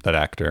Snape, that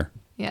actor.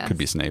 Yes. Could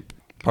be Snape.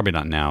 Probably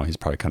not now. He's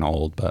probably kind of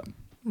old, but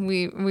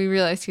We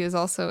realized he was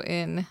also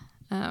in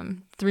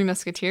Three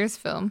Musketeers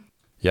film.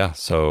 yeah.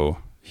 So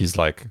he's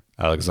like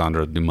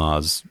Alexandre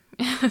Dumas.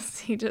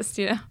 He just,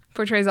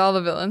 portrays all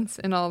the villains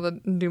in all the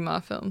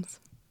Dumas films.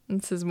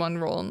 It's his one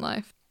role in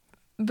life.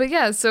 But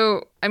yeah,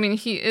 so, I mean,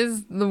 he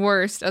is the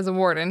worst as a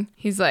warden.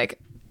 He's like,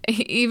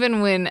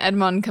 even when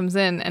Edmond comes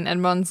in and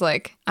Edmond's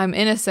like, I'm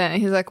innocent.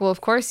 And he's like, well, of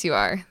course you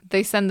are.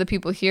 They send the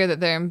people here that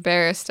they're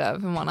embarrassed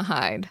of and want to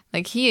hide.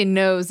 Like, he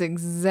knows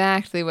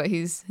exactly what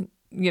he's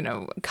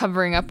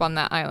covering up on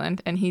that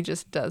island, and he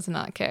just does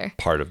not care.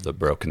 Part of the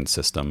broken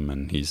system,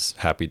 and he's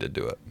happy to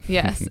do it.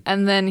 Yes.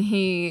 And then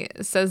he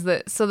says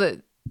that so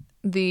that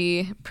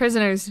the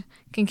prisoners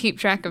can keep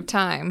track of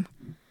time,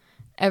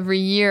 every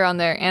year on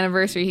their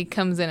anniversary, he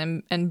comes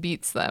in and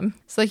beats them.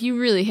 It's like, you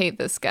really hate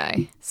this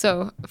guy.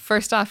 So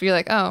first off, you're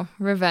like, oh,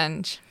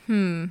 revenge.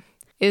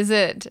 Is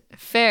it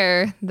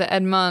fair that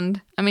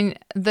Edmond,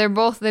 they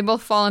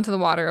both fall into the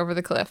water over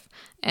the cliff,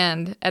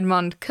 and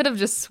Edmond could have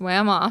just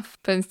swam off,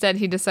 but instead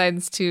he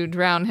decides to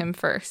drown him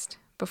first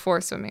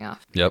before swimming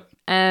off. Yep.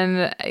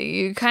 And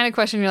you kind of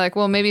question, you're like,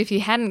 well, maybe if he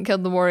hadn't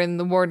killed the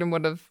warden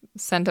would have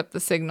sent up the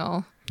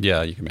signal.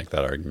 Yeah, you can make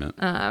that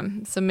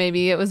argument. So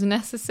maybe it was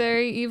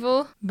necessary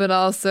evil, but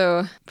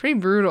also pretty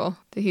brutal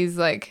that he's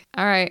like,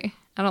 all right,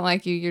 I don't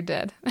like you, you're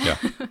dead. Yeah,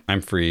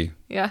 I'm free.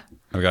 Yeah.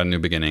 I've got a new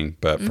beginning,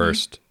 but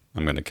first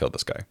I'm going to kill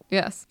this guy.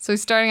 Yes. So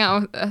he's starting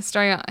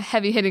out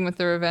heavy hitting with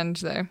the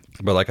revenge there.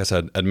 But like I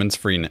said, Edmond's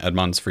free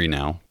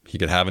now. He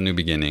could have a new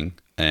beginning,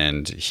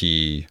 and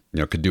he,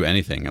 could do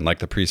anything. And like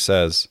the priest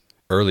says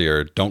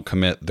earlier, don't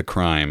commit the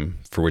crime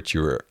for which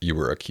you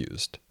were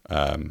accused.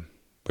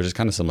 Which is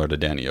kind of similar to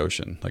Danny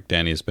Ocean. Like,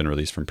 Danny has been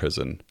released from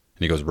prison, and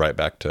he goes right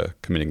back to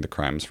committing the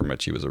crimes from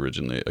which he was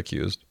originally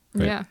accused.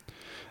 Right? Yeah.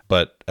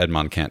 But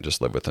Edmond can't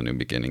just live with a new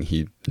beginning.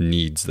 He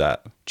needs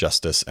that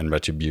justice and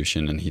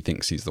retribution, and he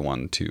thinks he's the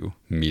one to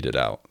mete it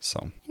out.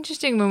 So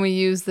interesting when we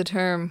use the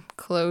term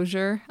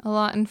closure a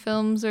lot in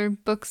films or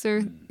books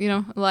or,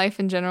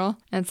 life in general.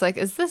 And it's like,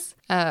 is this,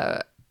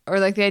 or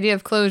like the idea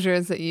of closure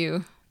is that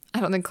I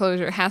don't think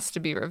closure has to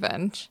be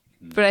revenge.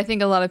 But I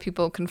think a lot of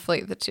people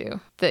conflate the two.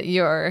 That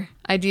your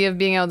idea of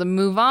being able to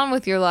move on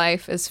with your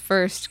life is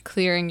first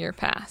clearing your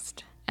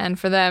past. And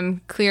for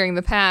them, clearing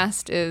the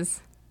past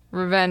is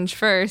revenge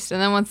first. And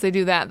then once they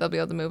do that, they'll be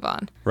able to move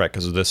on. Right,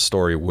 because this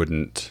story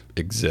wouldn't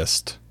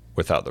exist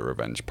without the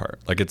revenge part.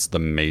 Like, it's the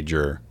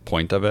major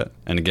point of it.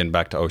 And again,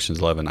 back to Ocean's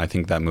 11, I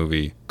think that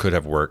movie could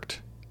have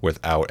worked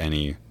without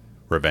any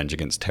revenge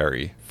against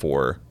Terry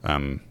for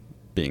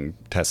being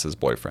Tess's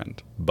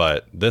boyfriend.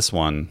 But this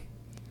one,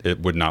 it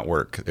would not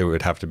work. It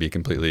would have to be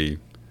completely,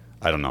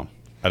 I don't know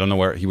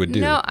what he would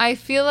do. No, I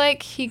feel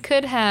like he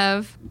could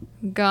have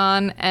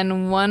gone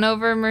and won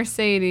over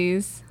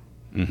Mercedes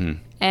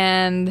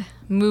and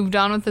moved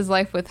on with his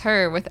life with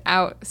her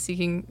without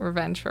seeking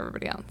revenge for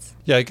everybody else.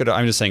 Yeah, he could.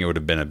 I'm just saying it would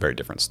have been a very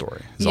different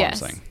story, is all I'm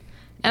saying.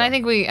 And I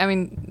think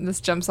this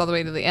jumps all the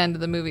way to the end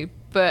of the movie,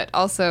 but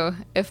also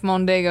if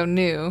Mondego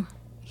knew,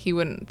 he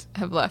wouldn't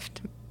have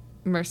left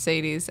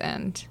Mercedes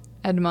and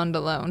Edmond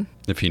alone.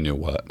 If he knew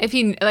what? If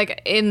he,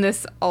 like, in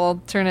this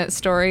alternate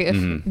story,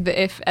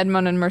 if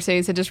Edmond and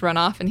Mercedes had just run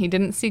off and he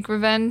didn't seek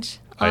revenge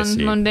on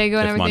Mondego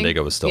and everything. If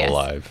Mondego was still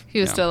alive. He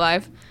was still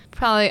alive.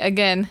 Probably,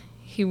 again,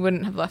 he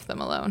wouldn't have left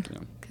them alone.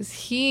 Because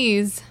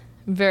he's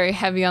very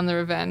heavy on the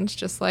revenge,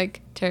 just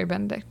like Terry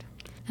Benedict.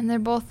 And they're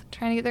both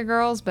trying to get their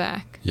girls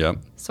back. Yep.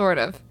 Sort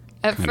of.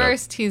 At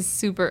first,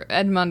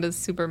 Edmond is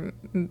super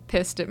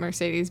pissed at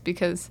Mercedes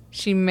because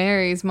she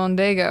marries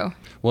Mondego.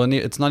 Well, and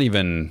it's not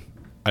even...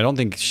 I don't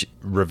think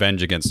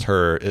revenge against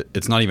her,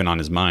 it's not even on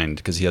his mind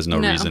because he has no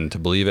reason to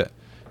believe it.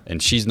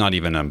 And she's not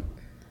even a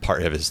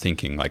part of his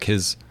thinking. Like,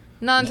 his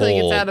not until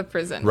he gets out of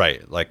prison.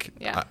 Right. Like,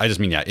 I just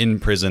mean, in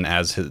prison,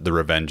 as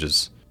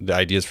the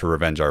ideas for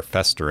revenge are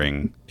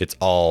festering, it's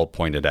all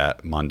pointed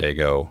at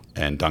Mondego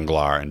and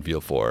Danglars and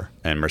Villefort.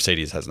 And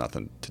Mercedes has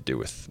nothing to do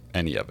with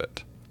any of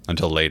it.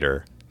 Until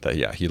later,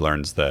 that he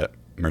learns that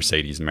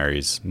Mercedes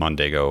marries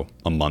Mondego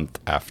a month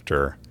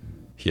after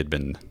he had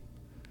been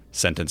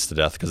sentenced to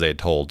death because they had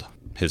told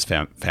his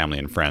family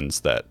and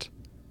friends that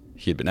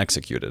he had been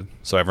executed.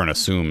 So everyone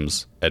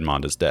assumes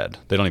Edmond is dead.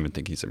 They don't even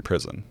think he's in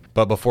prison.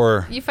 But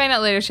before... You find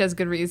out later she has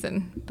good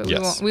reason, but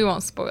we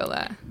won't spoil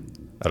that.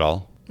 At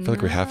all? I feel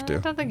like we have to. I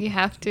don't think you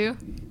have to.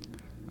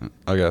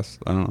 I guess.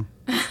 I don't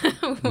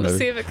know. We'll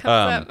see if it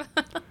comes up.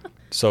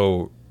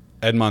 So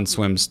Edmond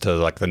swims to,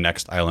 like, the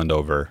next island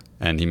over,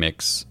 and he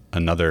makes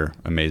another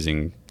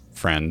amazing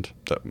friend,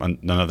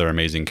 another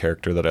amazing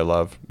character that I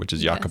love, which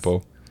is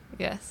Jacopo.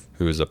 Yes.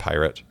 Who is a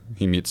pirate.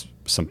 He meets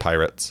some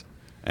pirates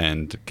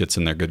and gets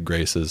in their good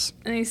graces.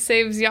 And he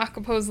saves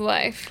Jacopo's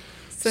life.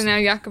 So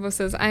now Jacopo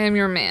says, I am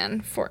your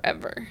man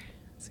forever.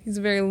 So he's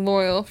a very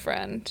loyal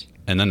friend.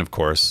 And then, of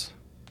course,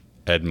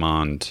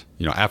 Edmond,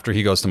 after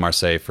he goes to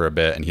Marseille for a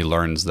bit and he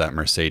learns that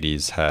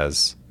Mercedes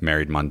has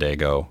married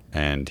Mondego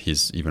and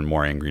he's even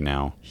more angry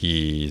now,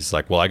 he's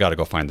like, well, I got to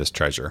go find this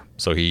treasure.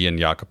 So he and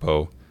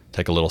Jacopo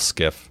take a little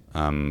skiff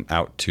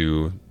out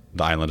to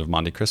the island of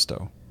Monte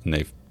Cristo. And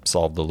they've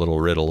solve the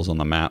little riddles on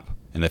the map,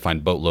 and they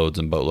find boatloads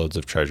and boatloads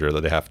of treasure that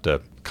they have to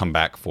come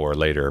back for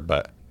later.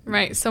 But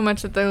right, so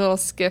much that their little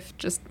skiff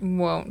just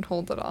won't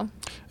hold it all.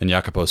 And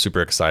Jacopo's super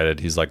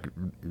excited. He's like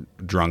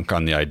drunk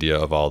on the idea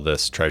of all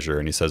this treasure,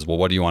 and he says, well,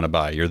 what do you want to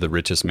buy? You're the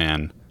richest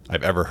man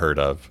I've ever heard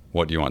of.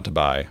 What do you want to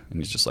buy? And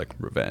he's just like,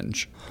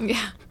 revenge.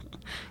 Yeah.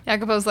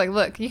 Jacopo's like,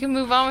 look, you can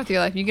move on with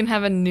your life. You can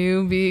have a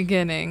new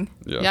beginning.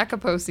 Yeah.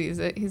 Jacopo sees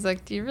it. He's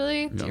like, do you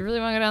really want to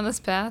go down this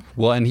path?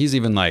 Well, and he's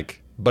even like,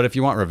 But if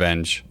you want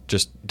revenge,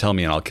 just tell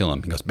me and I'll kill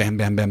him. He goes, bam,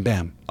 bam, bam,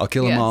 bam. I'll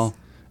kill them Yes. all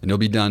and you'll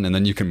be done. And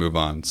then you can move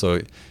on.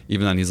 So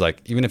even then he's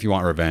like, even if you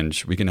want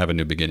revenge, we can have a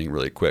new beginning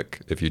really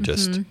quick if you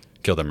just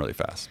kill them really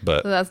fast.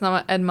 But So that's not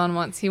what Edmond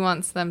wants. He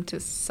wants them to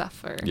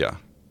suffer. yeah,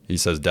 he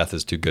says death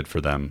is too good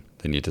for them.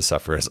 They need to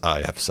suffer as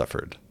I have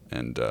suffered.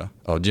 And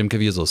Jim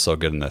Caviezel is so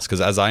good in this.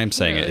 Because as I am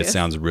saying really it is.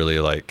 sounds really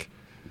like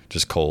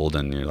just cold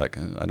and you're like,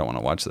 I don't want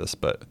to watch this.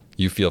 But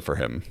you feel for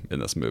him in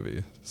this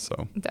movie.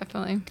 So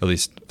Definitely. at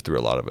least through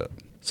a lot of it.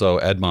 So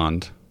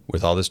Edmond,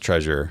 with all this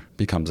treasure,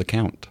 becomes a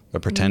count, a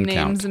pretend Names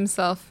count.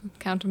 himself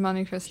Count of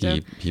Monte Cristo.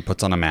 He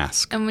puts on a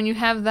mask. And when you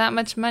have that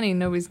much money,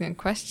 nobody's going to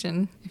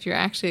question if you're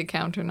actually a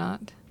count or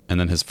not. And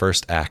then his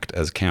first act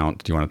as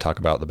count, do you want to talk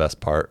about the best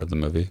part of the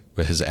movie?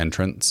 With his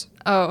entrance?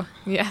 Oh,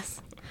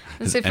 yes.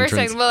 His So first,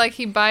 entrance- like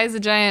he buys a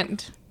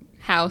giant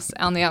house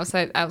on the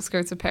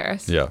outskirts of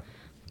Paris. Yeah.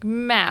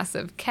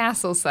 Massive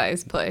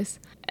castle-sized place.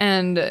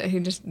 And he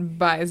just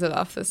buys it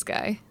off this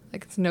guy.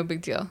 Like, it's no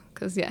big deal.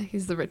 Because, yeah,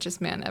 he's the richest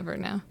man ever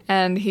now.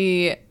 And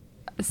he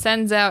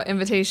sends out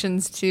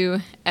invitations to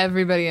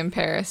everybody in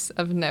Paris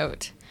of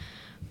note.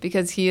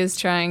 Because he is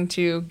trying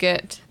to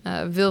get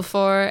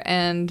Villefort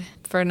and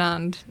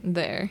Fernand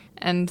there.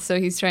 And so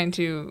he's trying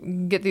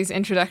to get these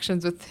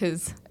introductions with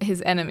his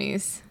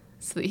enemies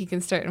so that he can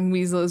start and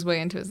weasel his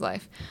way into his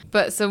life.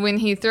 But so when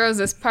he throws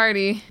this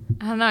party,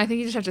 I don't know, I think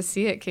you just have to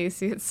see it,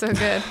 Casey. It's so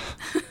good.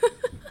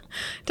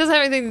 It doesn't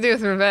have anything to do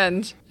with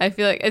revenge. I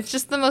feel like it's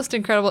just the most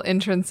incredible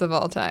entrance of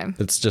all time.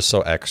 It's just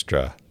so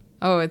extra.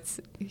 Oh, it's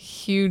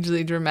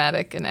hugely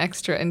dramatic and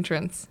extra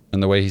entrance.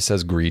 And the way he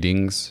says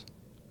greetings,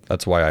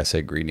 that's why I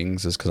say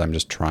greetings, is because I'm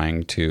just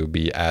trying to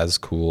be as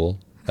cool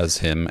as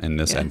him in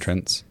this Yes.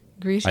 entrance.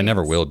 Greetings. I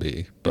never will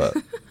be, but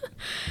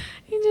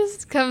He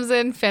just comes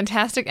in,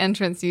 fantastic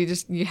entrance.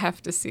 You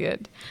have to see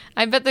it.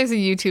 I bet there's a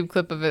YouTube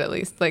clip of it at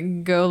least.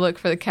 Like, go look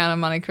for the Count of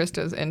Monte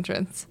Cristo's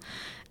entrance.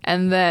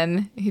 And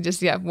then he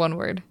just, one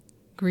word,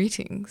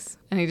 greetings.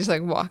 And he just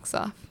like walks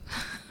off.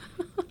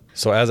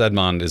 so as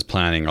Edmond is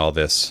planning all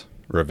this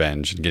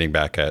revenge and getting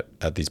back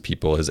at these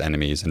people, his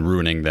enemies, and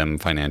ruining them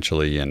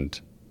financially and,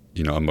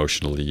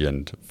 emotionally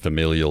and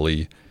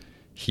familially,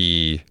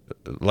 he,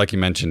 like you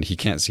mentioned, he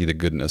can't see the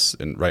goodness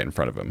right in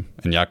front of him.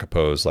 And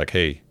Jacopo's like,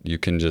 hey, you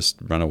can just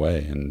run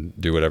away and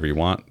do whatever you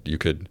want. You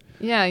could.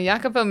 Yeah,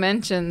 Jacopo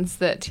mentions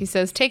that he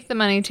says, take the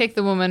money, take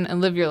the woman,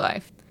 and live your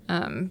life.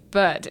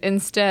 But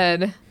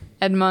instead,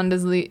 Edmond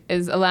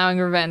is allowing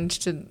revenge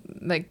to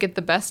like get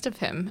the best of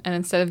him. And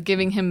instead of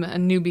giving him a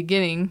new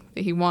beginning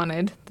that he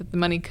wanted, that the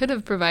money could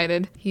have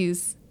provided,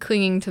 he's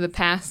clinging to the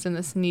past and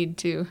this need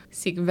to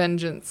seek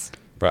vengeance.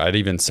 But I'd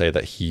even say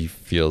that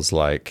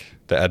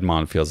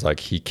Edmond feels like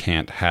he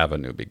can't have a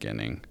new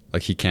beginning.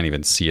 Like he can't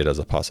even see it as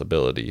a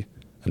possibility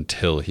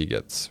until he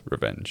gets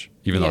revenge,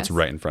 even though it's Yes.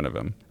 right in front of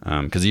him.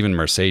 Because even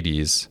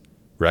Mercedes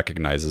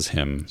recognizes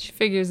him She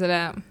figures it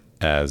out.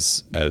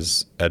 as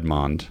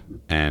Edmond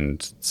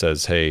and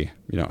says, hey,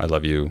 I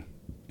love you.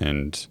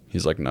 And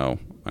he's like, no,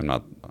 I'm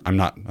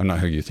not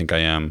who you think I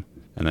am.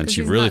 And then 'Cause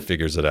she he's really not-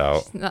 figures it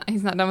out.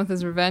 He's not done with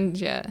his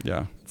revenge yet.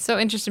 Yeah. It's so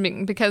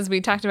interesting because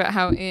we talked about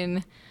how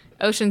in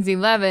Ocean's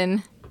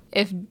 11,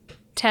 if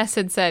Tess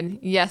had said,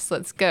 yes,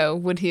 let's go,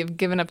 would he have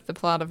given up the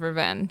plot of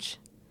revenge?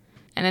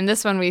 And in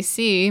this one, we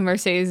see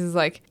Mercedes is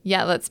like,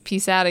 yeah, let's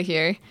peace out of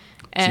here.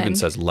 And She even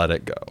says, let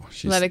it go.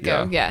 let it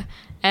go, yeah.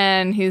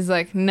 And he's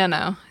like, no,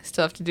 I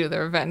still have to do the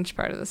revenge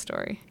part of the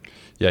story.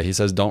 Yeah, he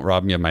says, don't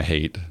rob me of my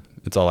hate.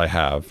 It's all I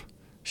have.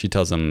 She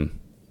tells him,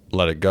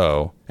 let it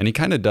go. And he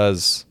kind of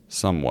does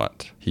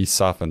somewhat. He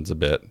softens a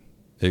bit.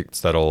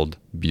 It's that old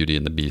Beauty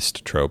and the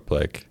Beast trope,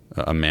 like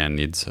a man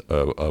needs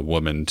a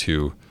woman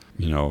to,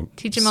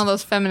 Teach him all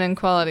those feminine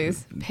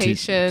qualities,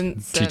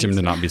 patience. teach him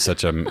to not be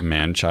such a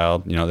man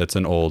child. That's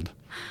an old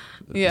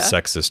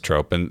sexist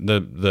trope. And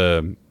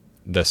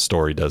the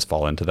story does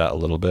fall into that a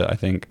little bit, I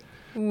think.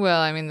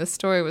 Well, I mean, the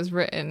story was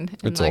written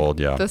in It's old,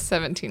 yeah. the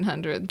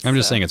 1700s. I'm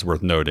just saying it's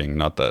worth noting,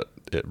 not that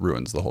it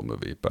ruins the whole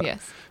movie. But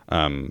Yes.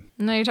 No,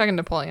 you're talking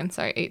Napoleon.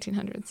 Sorry,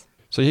 1800s.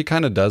 So he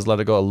kind of does let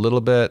it go a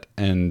little bit.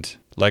 And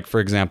like, for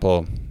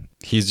example,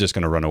 he's just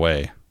going to run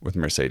away with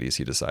Mercedes,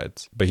 he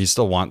decides. But he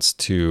still wants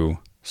to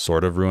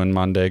sort of ruin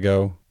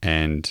Mondego.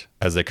 And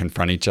as they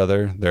confront each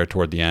other there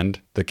toward the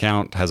end, the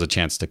Count has a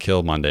chance to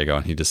kill Mondego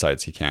and he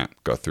decides he can't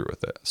go through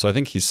with it. So I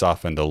think he's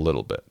softened a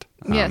little bit.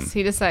 Yes,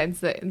 he decides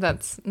that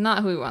that's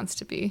not who he wants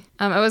to be.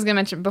 I was going to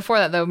mention before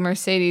that, though,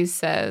 Mercedes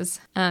says,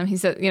 when he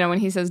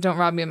says, don't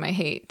rob me of my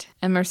hate.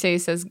 And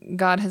Mercedes says,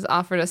 God has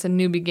offered us a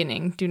new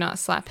beginning. Do not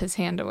slap his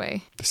hand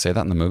away. They say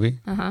that in the movie?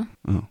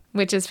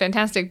 Which is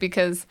fantastic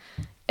because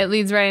it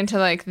leads right into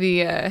like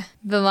the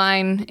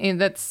line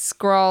that's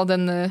scrawled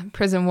in the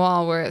prison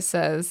wall where it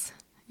says,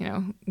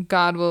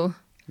 God will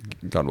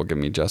give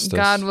me justice.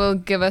 God will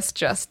give us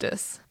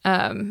justice.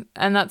 And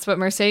that's what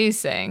Mercedes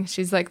is saying.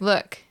 She's like,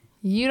 look,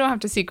 you don't have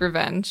to seek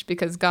revenge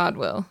because God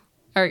will.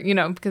 Or,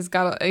 because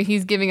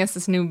he's giving us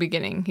this new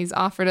beginning. He's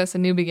offered us a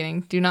new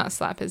beginning. Do not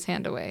slap his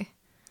hand away.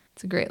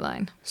 It's a great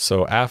line.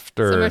 So So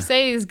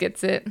Mercedes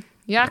gets it.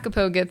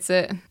 Jacopo gets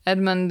it.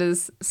 Edmund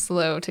is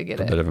slow to get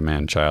A it. bit of a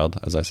man-child,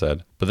 as I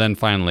said. But then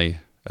finally,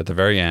 at the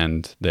very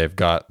end, they've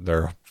got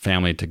their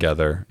family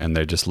together and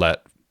they just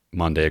let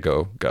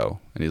Mondego go.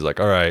 And he's like,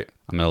 all right,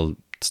 I'm going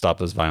to stop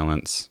this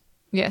violence.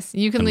 Yes,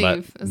 you can And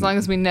leave as long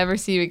as we never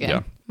see you again.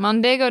 Yeah.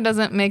 Mondego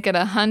doesn't make it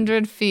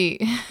 100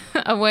 feet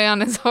away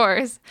on his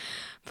horse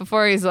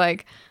before he's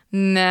like,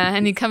 nah,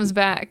 and he comes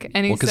back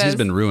and he Well, because says, he's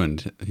been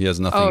ruined. He has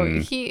 "Oh,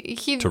 nothing he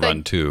to like,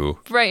 run to.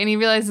 right?" And he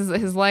realizes that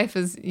his life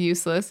is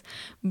useless.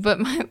 But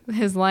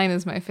his line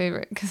is my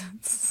favorite because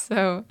it's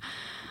so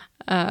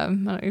I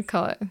don't know what you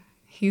call it.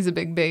 He's a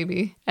big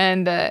baby,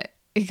 and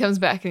he comes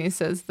back and he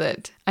says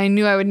that I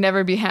knew I would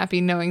never be happy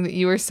knowing that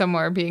you were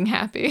somewhere being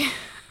happy.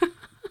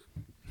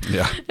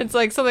 Yeah. It's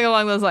like something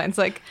along those lines,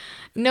 like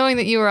knowing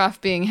that you were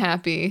off being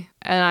happy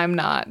and I'm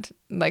not,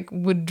 like,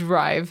 would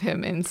drive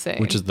him insane.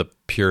 Which is the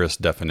purest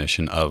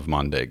definition of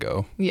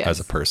Mondego Yes. as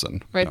a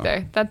person. right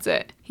there. That's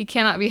it. He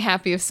cannot be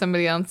happy if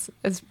somebody else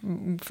is,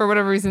 for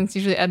whatever reason, it's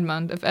usually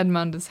Edmund. If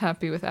Edmund is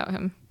happy without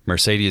him.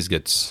 Mercedes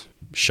gets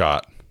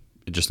shot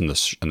just in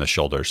the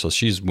shoulder. So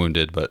she's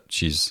wounded, but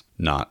she's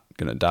not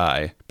going to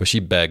die. But she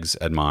begs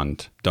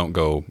Edmond, don't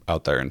go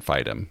out there and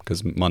fight him.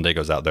 Because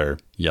Mondego's out there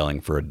yelling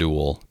for a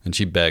duel. And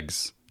she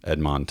begs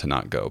Edmond to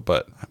not go.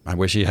 But I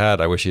wish he had.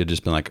 I wish he had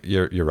just been like,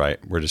 you're right.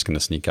 We're just going to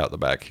sneak out the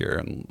back here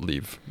and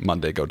leave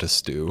Mondego to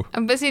stew.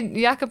 But see,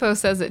 Jacopo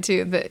says it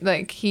too, that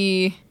like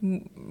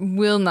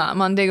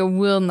Mondego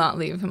will not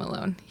leave him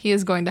alone. He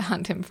is going to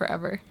hunt him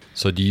forever.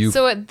 So do you...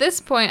 So at this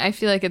point, I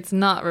feel like it's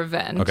not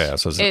revenge. Okay,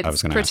 that's what I was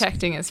It's gonna ask.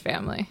 protecting his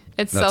family.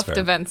 It's That's fair.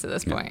 self-defense at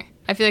this point.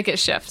 I feel like it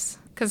shifts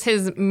because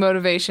his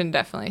motivation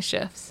definitely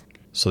shifts.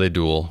 So they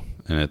duel,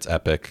 and it's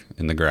epic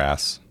in the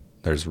grass.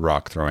 There's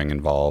rock throwing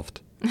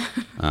involved,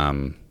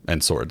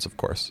 and swords, of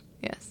course,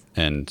 Yes.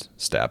 and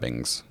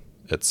stabbings,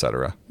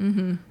 etc.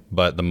 Mm-hmm.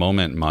 But the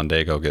moment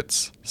Mondego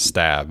gets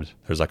stabbed,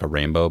 there's like a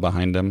rainbow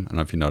behind him. I don't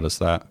know if you noticed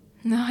that,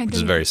 No, I which is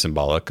didn't. very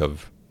symbolic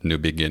of new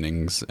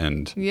beginnings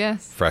and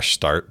Yes. fresh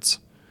starts,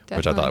 which I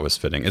Definitely. thought was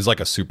fitting. It's like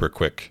a super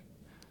quick.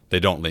 They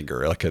don't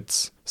linger. Like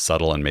it's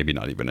subtle and maybe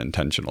not even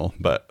intentional,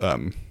 but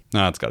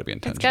no, it's got to be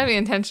intentional. It's got to be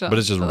intentional. But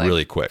it's just like,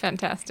 really quick.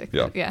 Fantastic.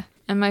 Yeah. Yeah.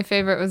 And my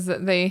favorite was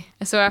that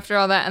so after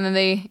all that, and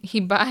then he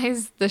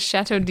buys the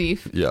Chateau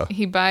d'If. Yeah.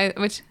 He buys,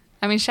 which,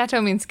 I mean,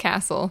 chateau means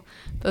castle.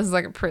 This is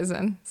like a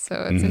prison. So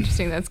Mm-hmm. it's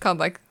interesting that it's called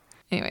like,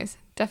 anyways,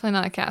 definitely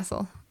not a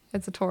castle.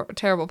 It's a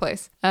terrible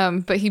place.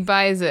 But he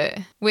buys it,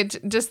 which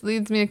just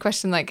leads me to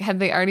question, like, had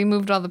they already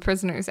moved all the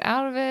prisoners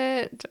out of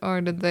it?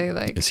 Or did they,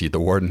 like, Is he the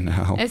warden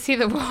now? is he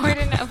the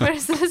warden now? What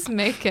does this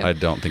make him? I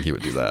don't think he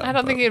would do that. I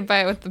don't think he'd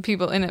buy it with the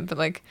people in it, but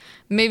like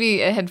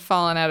maybe it had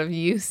fallen out of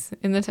use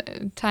in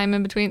the time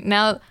in between.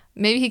 Now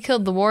maybe he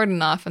killed the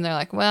warden off, and they're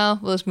like, "Well,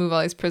 we'll just move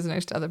all these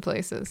prisoners to other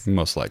places."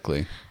 Most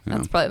likely. Yeah.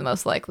 That's probably the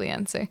most likely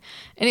answer.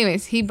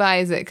 Anyways, he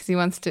buys it because he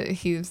wants to.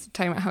 He's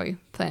talking about how he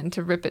planned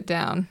to rip it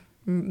down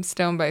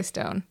stone by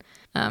stone,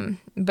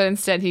 but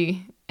instead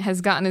he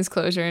has gotten his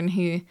closure, and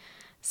he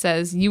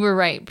says, "You were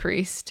right,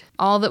 priest.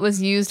 All that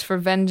was used for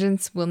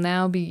vengeance will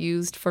now be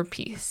used for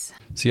peace."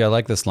 See, I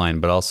like this line,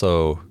 but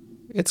also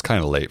it's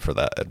kind of late for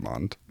that,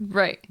 Edmond.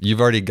 Right.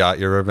 You've already got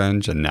your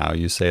revenge, and now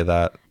you say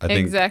that. I think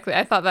Exactly.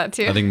 I thought that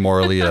too. I think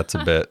morally that's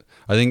a bit.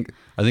 I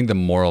think the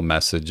moral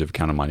message of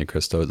Count of Monte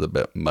Cristo is a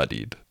bit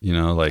muddied. You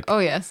know, like. Oh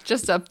yes,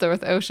 just up there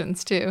with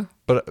Oceans too.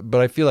 But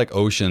I feel like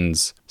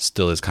Oceans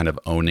still is kind of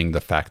owning the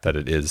fact that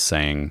it is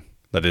saying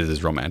that it is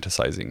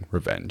romanticizing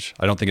revenge.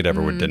 I don't think it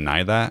ever would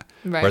deny that.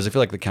 Right. Whereas I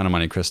feel like the Count of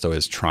Monte Cristo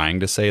is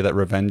trying to say that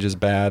revenge is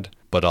bad,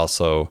 but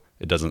also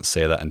it doesn't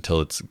say that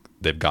until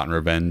they've gotten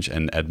revenge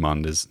and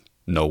Edmond is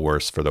no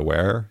worse for the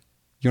wearer.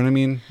 You know what I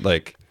mean?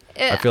 Like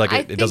I feel like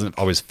it doesn't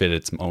always fit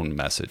its own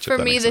message. For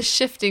me, the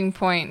shifting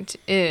point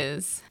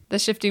is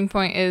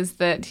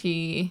that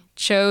he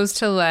chose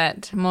to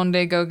let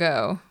Mondego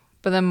go,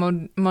 but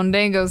then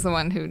Mondego's the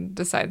one who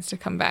decides to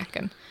come back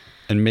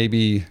And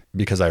maybe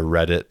because I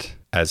read it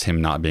as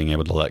him not being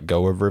able to let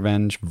go of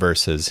revenge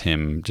versus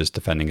him just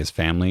defending his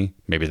family,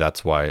 maybe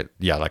that's why,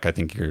 yeah, like I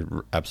think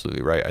you're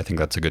absolutely right. I think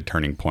that's a good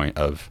turning point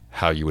of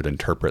how you would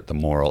interpret the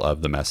moral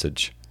of the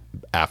message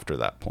after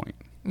that point.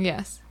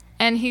 Yes.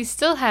 And he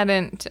still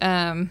hadn't,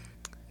 I'm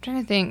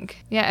trying to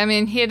think. Yeah, I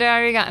mean, he had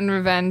already gotten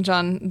revenge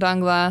on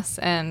Danglars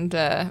and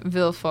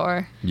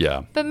Villefort.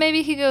 Yeah. But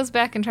maybe he goes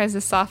back and tries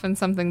to soften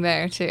something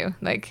there too.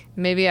 Like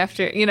maybe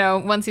after,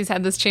 once he's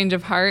had this change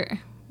of heart,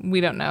 we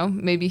don't know.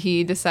 Maybe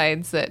he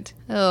decides that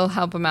it'll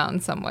help him out in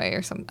some way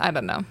or something. I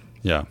don't know.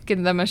 Yeah,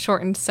 Give them a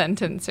shortened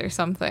sentence or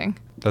something.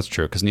 that's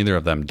true because neither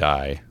of them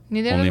die.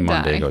 Neither of Only them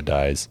die. Mondego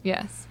dies.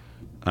 Yes.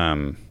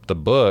 The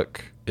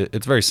book,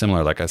 it's very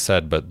similar, like I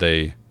said, but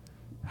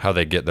how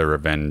they get their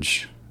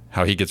revenge,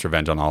 how he gets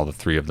revenge on all the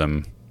three of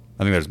them.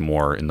 I think there's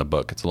more in the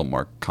book. It's a little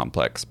more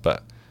complex,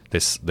 but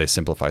they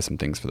simplify some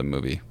things for the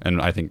movie,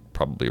 and I think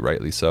probably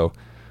rightly so.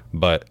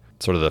 But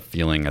sort of the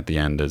feeling at the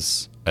end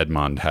is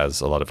Edmond has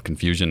a lot of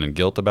confusion and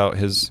guilt about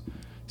his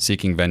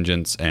seeking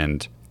vengeance,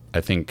 and I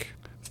think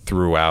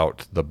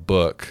throughout the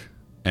book,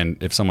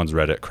 and if someone's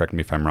read it, correct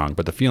me if I'm wrong,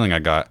 but the feeling I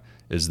got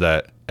is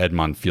that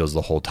Edmond feels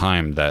the whole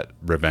time that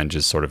revenge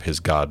is sort of his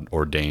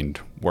God-ordained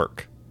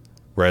work.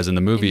 Whereas in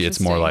the movie, it's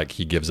more like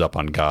he gives up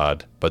on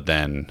God, but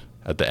then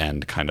at the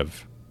end kind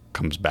of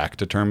comes back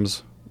to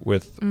terms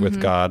with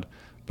God.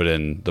 But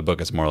in the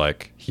book, it's more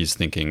like he's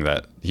thinking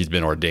that he's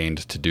been ordained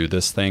to do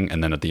this thing.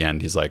 And then at the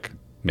end, he's like,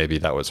 maybe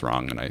that was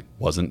wrong and I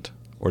wasn't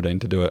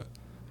ordained to do it.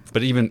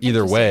 But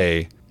either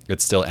way,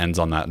 it still ends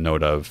on that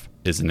note of,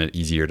 isn't it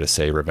easier to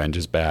say revenge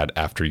is bad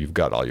after you've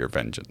got all your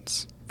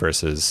vengeance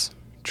versus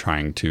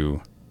trying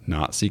to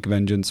not seek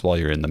vengeance while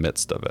you're in the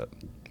midst of it?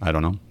 I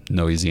don't know.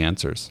 No easy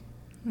answers.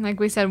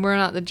 Like we said, we're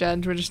not the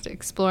judge. We're just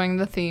exploring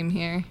the theme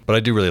here. But I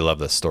do really love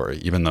this story,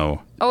 even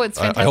though it's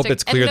fantastic. I hope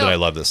it's clear that I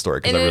love this story,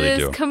 because I really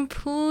do. It is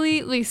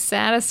completely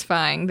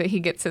satisfying that he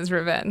gets his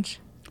revenge.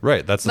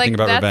 Right. That's the thing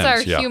about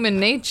revenge. That's our human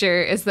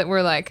nature, is that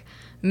we're like,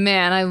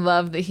 man, I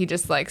love that he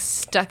just like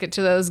stuck it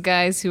to those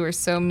guys who were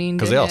so mean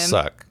to him. Because they all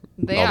suck.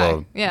 They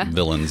all are, the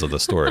villains of the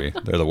story.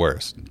 They're the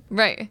worst.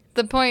 Right.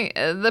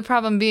 The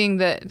problem being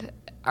that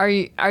are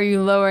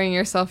you lowering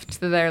yourself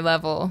to their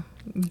level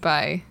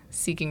by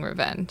seeking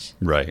revenge?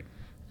 Right.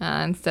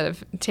 Instead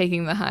of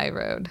taking the high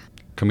road.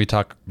 Can we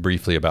talk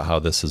briefly about how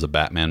this is a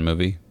Batman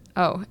movie?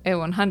 Oh, it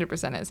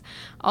 100% is.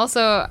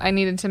 Also, I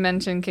needed to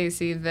mention,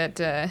 Casey,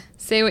 that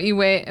say what you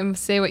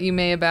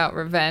may about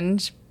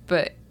revenge,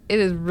 but it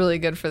is really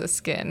good for the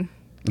skin.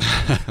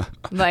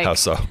 Like, how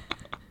so?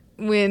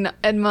 When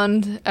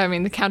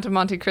the Count of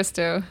Monte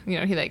Cristo,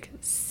 he like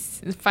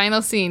the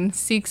final scene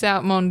seeks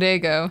out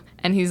Mondego,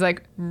 and he's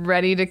like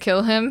ready to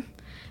kill him.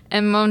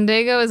 And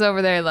Mondego is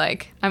over there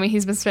like,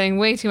 he's been spending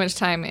way too much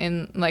time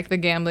in like the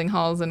gambling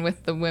halls and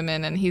with the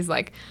women, and he's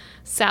like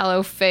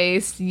sallow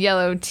faced,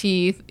 yellow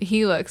teeth.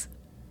 He looks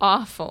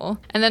awful.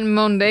 And then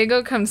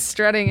Mondego comes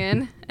strutting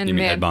in, and you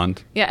mean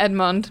Edmond? Yeah,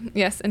 Edmond.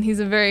 Yes, and he's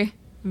a very,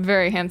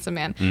 very handsome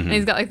man. Mm-hmm. And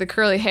he's got like the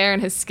curly hair,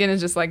 and his skin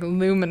is just like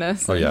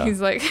luminous. Oh, yeah. He's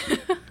like.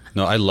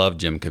 No, I love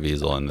Jim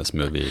Caviezel in this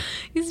movie.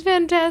 He's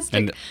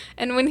fantastic.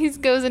 And when he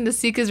goes in to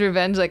seek his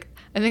revenge, like,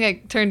 I think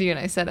I turned to you and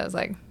I said, I was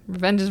like,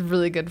 revenge is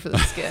really good for the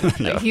skin.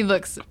 Yeah. Like, he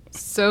looks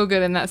so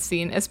good in that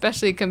scene,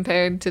 especially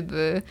compared to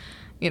the,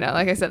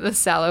 like I said, the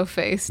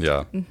sallow-faced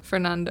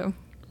Fernando.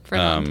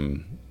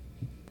 But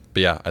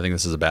yeah, I think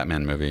this is a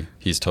Batman movie.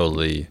 He's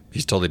totally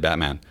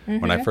Batman. Mm-hmm.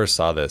 When I first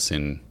saw this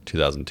in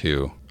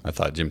 2002, I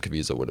thought Jim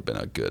Caviezel would have been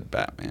a good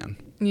Batman.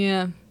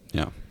 Yeah.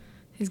 Yeah.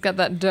 He's got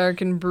that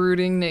dark and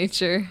brooding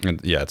nature.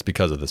 And yeah, it's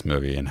because of this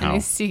movie and how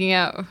he's seeking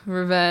out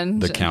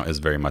revenge. The Count is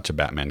very much a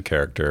Batman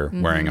character,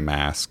 wearing a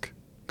mask,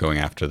 going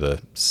after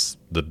the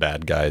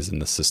bad guys in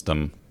the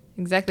system.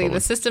 Exactly. Totally.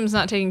 The system's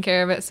not taking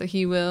care of it, so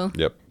he will.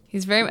 Yep.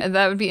 He's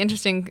that would be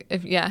interesting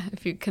if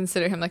you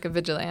consider him like a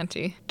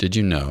vigilante. Did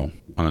you know,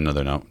 on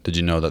another note,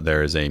 that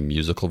there is a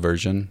musical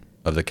version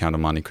of The Count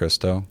of Monte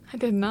Cristo? I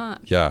did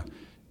not. Yeah.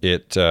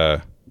 It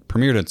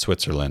premiered in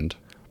Switzerland,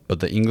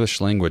 but the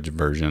English language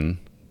version,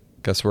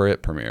 guess where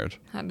it premiered?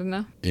 I don't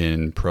know.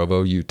 In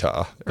Provo,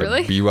 Utah.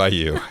 Really?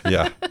 BYU.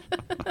 Yeah.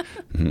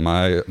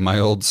 my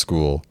old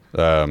school.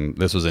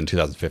 This was in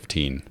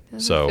 2015.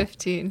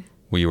 2015. So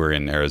we were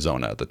in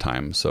Arizona at the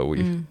time. So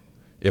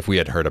if we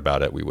had heard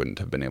about it, we wouldn't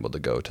have been able to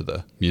go to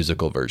the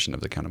musical version of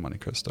The Count of Monte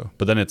Cristo.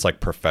 But then its like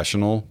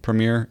professional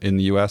premiere in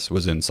the U.S.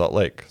 was in Salt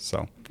Lake.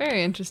 So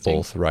very interesting.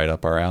 Both right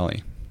up our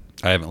alley.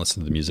 I haven't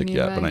listened to the music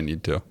yet, but I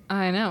need to.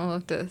 I know. We'll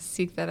have to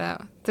seek that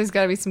out. There's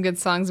got to be some good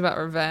songs about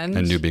revenge.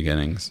 And new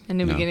beginnings.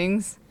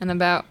 And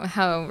about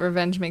how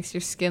revenge makes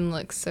your skin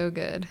look so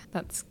good.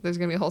 There's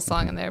going to be a whole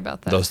song in there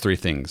about that. Those three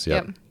things,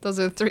 yep. Those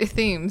are the three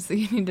themes that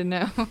you need to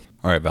know. All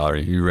right,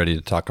 Valerie, you ready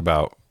to talk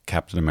about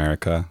Captain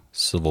America,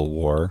 Civil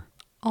War?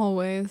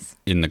 Always.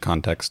 In the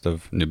context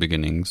of new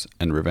beginnings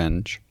and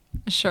revenge?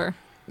 Sure.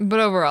 But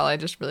overall, I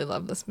just really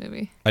love this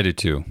movie. I do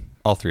too.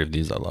 All three of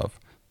these I love.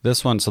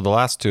 This one, so the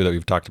last two that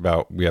we've talked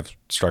about, we have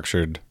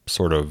structured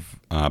sort of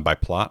by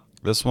plot.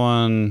 This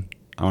one,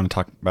 I want to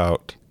talk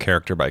about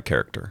character by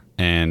character.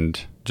 And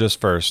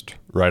just first,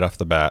 right off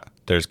the bat,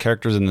 there's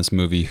characters in this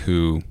movie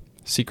who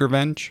seek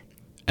revenge,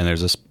 and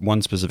there's this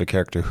one specific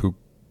character who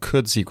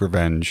could seek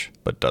revenge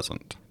but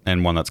doesn't,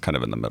 and one that's kind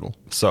of in the middle.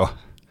 So,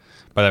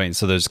 but I mean,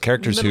 so there's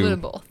characters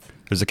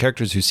there's the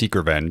characters who seek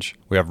revenge.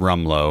 We have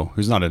Rumlow,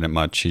 who's not in it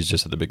much. He's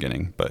just at the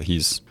beginning, but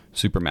he's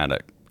super mad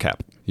at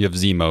Cap. You have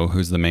Zemo,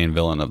 who's the main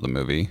villain of the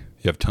movie.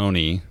 You have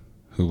Tony,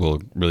 who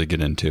we'll really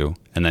get into.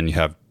 And then you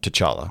have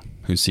T'Challa,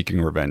 who's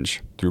seeking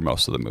revenge through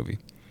most of the movie.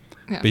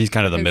 Yeah. But he's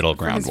kind of the middle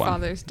ground one. His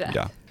father's death.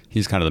 Yeah.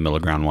 He's kind of the middle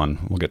ground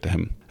one. We'll get to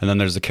him. And then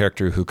there's the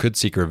character who could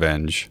seek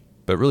revenge,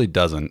 but really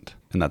doesn't.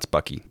 And that's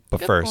Bucky. But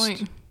Good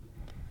point.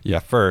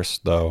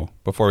 First, though,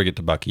 before we get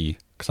to Bucky,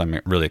 because I'm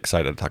really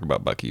excited to talk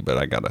about Bucky, but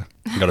I gotta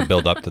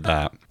build up to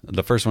that.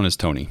 The first one is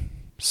Tony.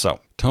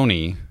 So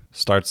Tony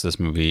starts this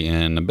movie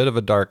in a bit of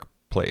a dark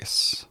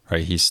place,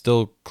 right? He's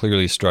still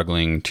clearly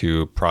struggling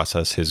to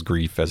process his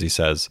grief, as he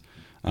says,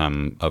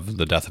 of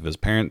the death of his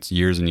parents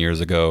years and years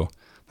ago.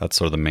 That's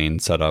sort of the main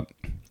setup.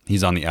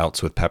 He's on the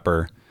outs with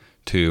Pepper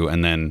too.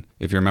 And then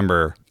if you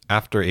remember,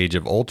 after Age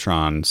of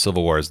Ultron,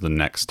 Civil War is the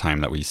next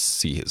time that we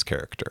see his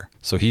character.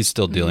 So he's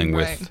still dealing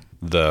with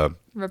the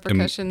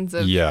repercussions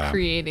of yeah.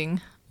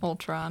 creating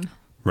Ultron.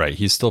 Right.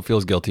 He still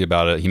feels guilty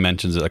about it. He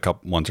mentions it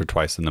once or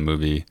twice in the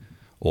movie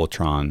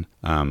Ultron.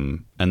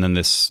 And then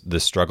this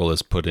struggle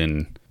is put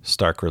in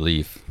stark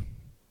relief.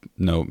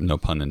 No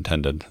pun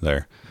intended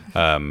there.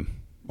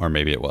 Or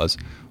maybe it was.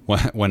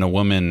 When a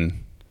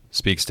woman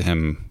speaks to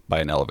him by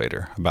an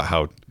elevator about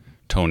how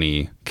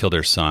Tony killed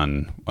her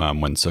son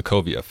when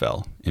Sokovia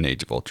fell in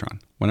Age of Ultron.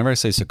 Whenever I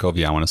say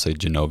Sokovia, I want to say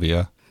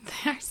Genovia.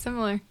 They are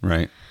similar.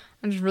 Right.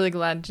 I'm just really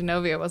glad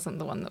Genovia wasn't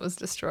the one that was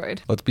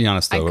destroyed. Let's be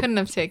honest, though. I couldn't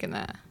have taken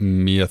that.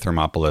 Mia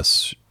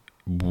Thermopolis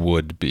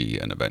would be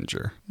an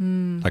Avenger.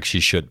 Like, she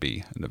should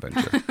be an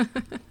Avenger.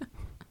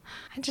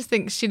 I just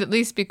think she'd at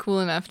least be cool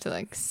enough to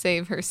like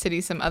save her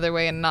city some other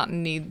way and not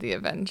need the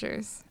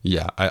Avengers.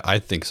 Yeah, I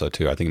think so,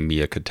 too. I think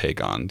Mia could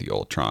take on the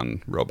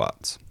Ultron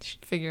robots.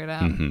 She'd figure it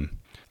out.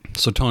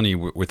 So Tony,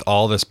 with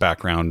all this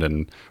background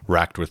and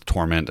racked with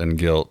torment and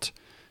guilt,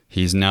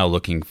 he's now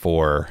looking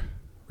for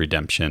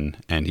redemption,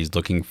 and he's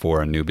looking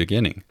for a new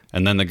beginning.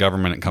 And then the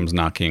government comes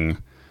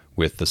knocking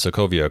with the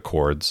Sokovia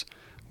Accords,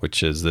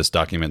 which is this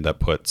document that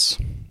puts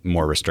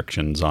more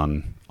restrictions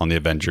on the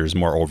Avengers,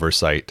 more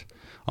oversight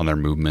on their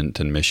movement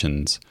and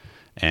missions.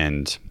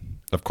 And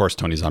of course,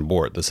 Tony's on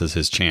board. This is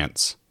his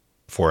chance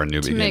for a new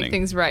beginning. To make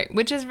things right,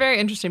 which is very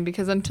interesting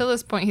because until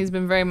this point, he's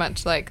been very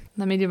much like,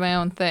 let me do my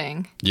own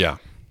thing. Yeah.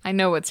 I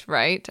know what's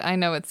right. I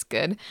know it's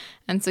good.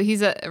 And so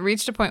he's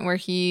reached a point where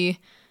he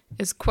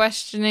is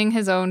questioning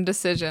his own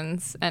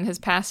decisions and his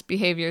past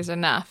behaviors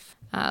enough.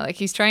 Like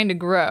he's trying to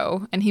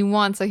grow and he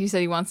wants, like you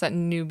said, he wants that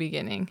new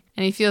beginning.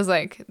 And he feels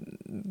like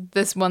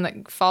this one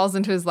that falls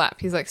into his lap.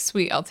 He's like,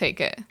 sweet, I'll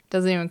take it.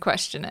 Doesn't even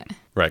question it.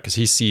 Right, because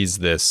he sees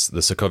the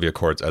Sokovia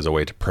Accords as a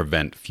way to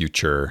prevent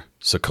future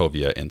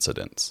Sokovia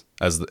incidents.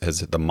 As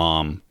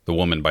the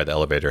woman by the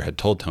elevator had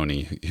told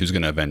Tony, who's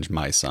going to avenge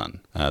my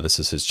son? This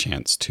is his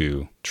chance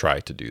to try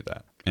to do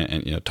that.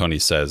 And Tony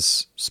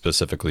says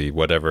specifically,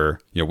 whatever,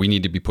 we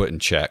need to be put in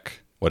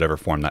check, whatever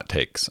form that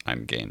takes,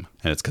 I'm game.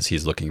 And it's because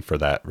he's looking for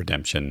that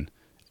redemption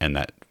and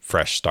that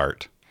fresh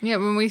start. Yeah,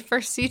 when we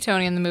first see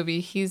Tony in the movie,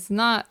 he's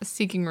not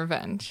seeking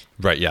revenge.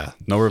 Right, yeah.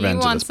 No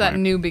revenge. He wants at this point. that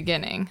new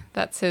beginning.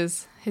 That's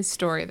his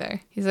story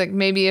there. He's like,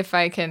 maybe if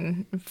I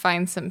can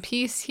find some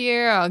peace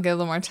here, I'll get a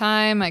little more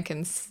time. I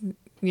can,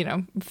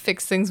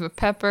 fix things with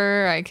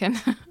Pepper. I can,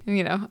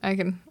 I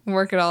can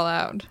work it all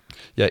out.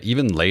 Yeah,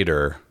 even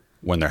later,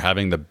 when they're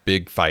having the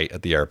big fight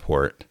at the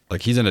airport,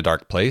 like he's in a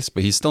dark place,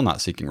 but he's still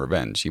not seeking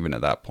revenge, even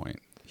at that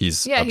point.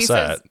 He's upset. He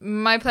says,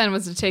 my plan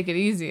was to take it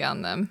easy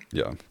on them.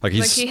 Yeah.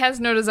 He has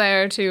no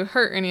desire to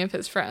hurt any of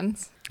his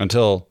friends.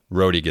 Until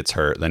Rhodey gets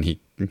hurt, then he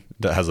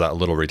has that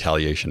little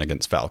retaliation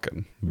against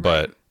Falcon.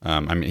 Right.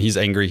 But, he's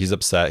angry, he's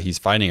upset, he's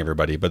fighting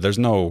everybody, but there's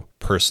no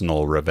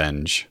personal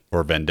revenge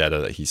or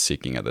vendetta that he's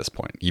seeking at this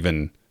point,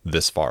 even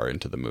this far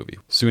into the movie.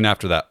 Soon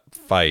after that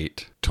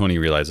fight, Tony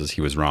realizes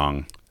he was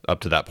wrong. Up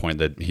to that point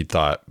that he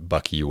thought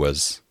Bucky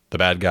was the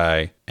bad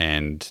guy,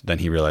 and then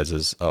he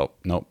realizes, oh,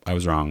 nope, I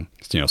was wrong.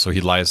 So he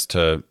lies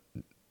to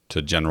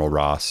General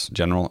Ross,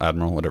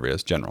 Admiral, whatever he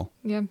is, General.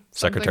 Yeah.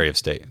 Secretary of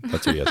State.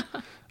 That's who he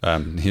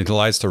is. He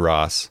lies to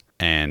Ross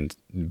and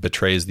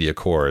betrays the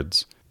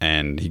Accords,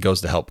 and he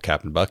goes to help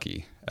Captain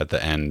Bucky at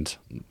the end,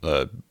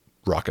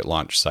 rocket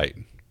launch site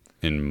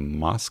in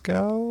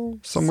Moscow?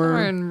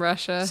 Somewhere in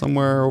Russia.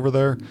 Somewhere over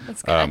there.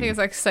 I think it's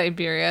like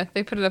Siberia.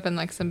 They put it up in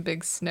like some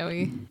big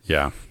snowy...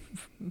 Yeah.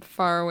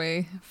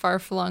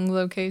 far-flung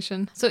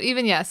location. So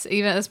even at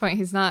this point,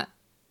 he's not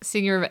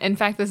seeking revenge. In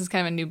fact, this is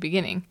kind of a new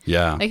beginning.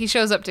 Yeah. Like he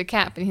shows up to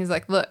Cap and he's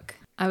like, look,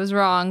 I was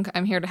wrong.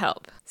 I'm here to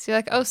help. So you're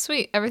like, oh,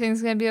 sweet.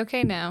 Everything's going to be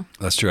okay now.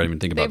 That's true. I didn't even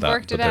think about that. They've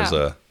worked it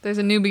out. There's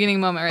a new beginning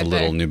moment right there.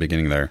 A little new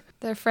beginning there.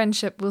 Their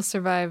friendship will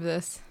survive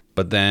this.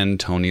 But then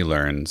Tony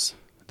learns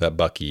that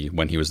Bucky,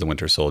 when he was the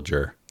Winter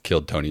Soldier,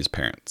 killed Tony's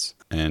parents.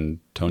 And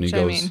Tony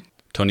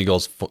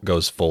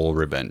goes full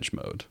revenge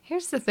mode.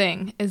 Here's the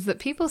thing, is that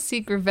people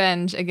seek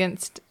revenge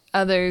against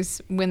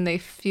others when they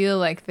feel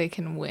like they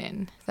can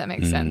win. If that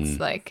makes sense.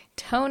 Like,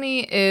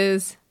 Tony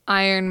is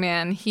Iron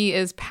Man. He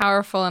is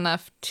powerful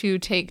enough to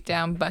take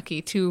down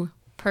Bucky, to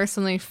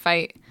personally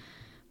fight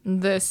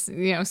this,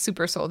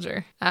 super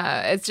soldier.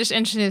 It's just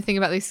interesting to think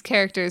about these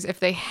characters. If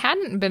they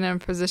hadn't been in a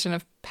position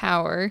of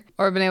power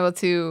or been able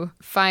to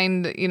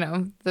find,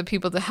 the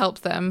people to help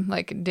them,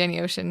 like Danny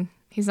Ocean,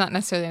 he's not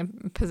necessarily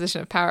in a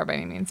position of power by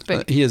any means,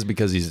 but he is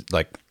because he's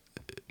like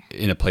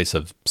in a place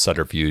of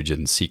subterfuge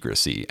and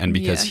secrecy, and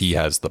because he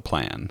has the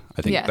plan.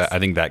 I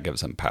think that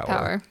gives him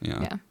power.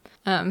 Yeah.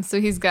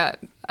 So he's got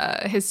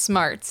his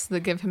smarts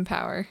that give him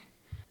power.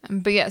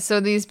 But yeah,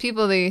 so these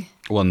people,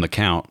 in the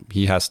Count,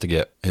 he has to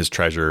get his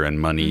treasure and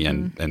money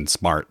and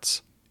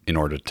smarts in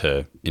order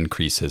to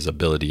increase his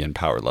ability and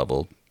power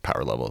level,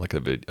 like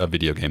a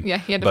video game. Yeah,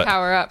 he had to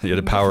power up. He had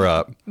to power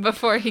up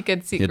before he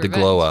could seek revenge. He had to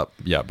glow up,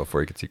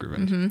 before he could seek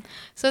revenge.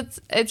 So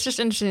it's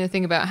just interesting to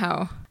think about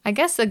how, I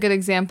guess a good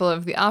example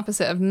of the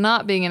opposite of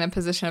not being in a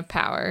position of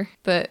power,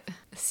 but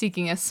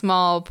seeking a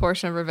small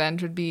portion of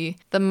revenge would be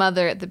the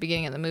mother at the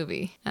beginning of the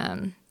movie.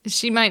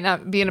 she might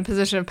not be in a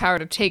position of power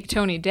to take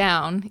Tony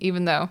down,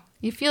 even though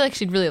you feel like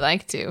she'd really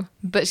like to.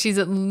 But she's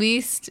at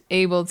least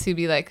able to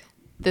be like,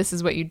 this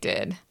is what you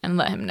did, and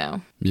let him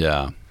know.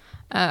 Yeah.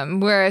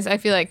 Whereas I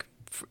feel like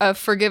a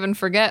forgive and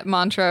forget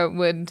mantra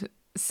would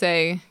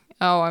say,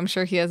 oh, I'm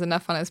sure he has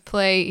enough on his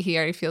plate. He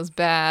already feels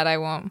bad. I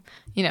won't,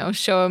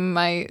 show him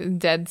my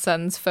dead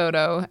son's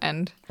photo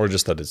or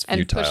just that it's futile.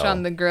 And push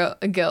on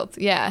the guilt.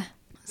 Yeah.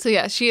 So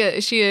yeah,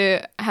 she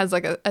has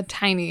like a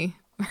tiny,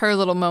 her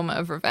little moment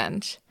of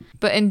revenge.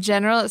 But in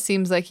general, it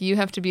seems like you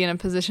have to be in a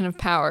position of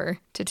power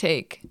to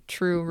take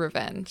true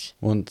revenge.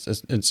 Well,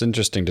 it's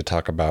interesting to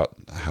talk about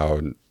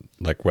how,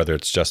 like, whether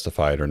it's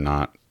justified or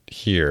not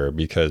here,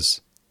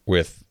 because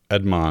with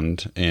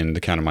Edmond in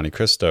The Count of Monte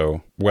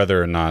Cristo,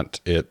 whether or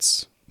not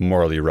it's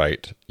morally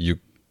right,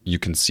 you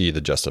can see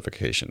the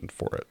justification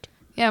for it.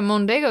 Yeah,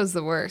 Mondego's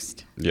the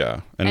worst.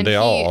 Yeah, and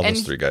all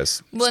those three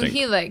guys Well, stink. and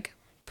he like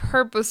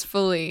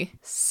purposefully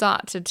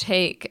sought to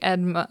take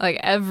Edmond, like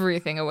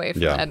everything away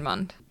from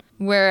Edmond,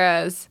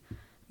 whereas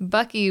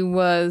Bucky he's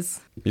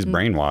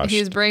brainwashed.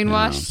 He's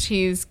brainwashed. Yeah.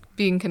 He's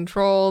being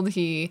controlled.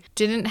 He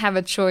didn't have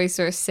a choice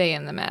or a say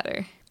in the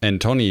matter. And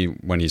Tony,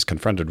 when he's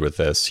confronted with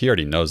this, he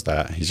already knows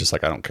that. He's just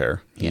like, I don't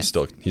care. He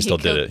still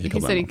did it. He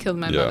said he killed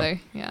my mother.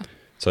 Yeah.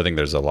 So I think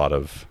there's a lot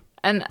of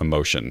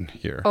emotion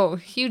here. Oh,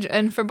 huge.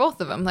 And for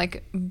both of them,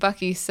 like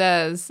Bucky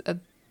says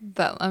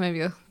that,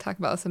 maybe I'll talk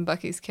about this in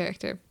Bucky's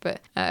character, but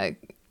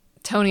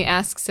Tony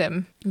asks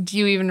him, do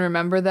you even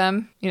remember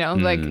them?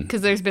 Like,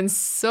 because there's been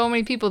so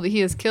many people that he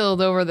has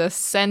killed over the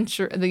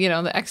century,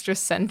 the extra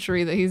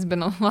century that he's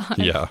been alive.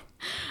 Yeah.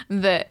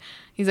 That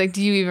he's like,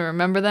 do you even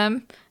remember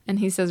them? And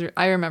he says,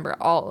 I remember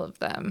all of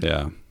them.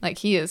 Yeah. Like,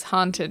 he is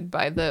haunted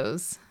by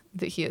those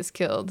that he has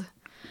killed.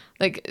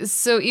 Like,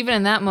 so even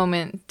in that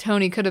moment,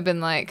 Tony could have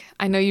been like,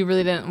 I know you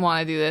really didn't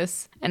want to do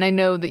this. And I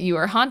know that you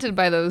are haunted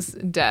by those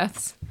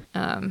deaths.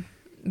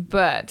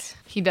 But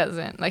he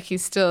doesn't. Like,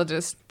 he's still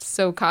just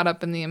so caught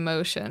up in the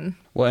emotion.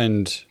 Well,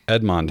 and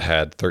Edmond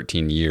had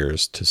 13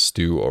 years to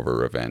stew over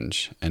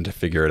revenge and to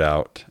figure it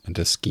out and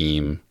to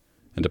scheme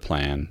and to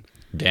plan.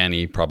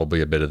 Danny, probably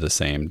a bit of the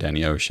same,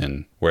 Danny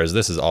Ocean, whereas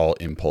this is all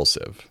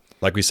impulsive.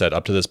 Like we said,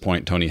 up to this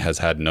point, Tony has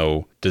had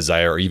no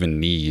desire or even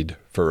need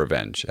for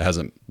revenge.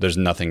 There's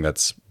nothing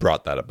that's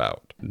brought that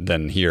about.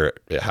 Then here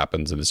it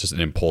happens, and it's just an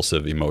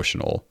impulsive,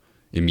 emotional,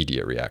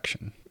 immediate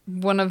reaction.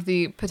 One of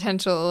the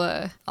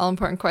potential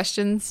all-important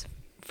questions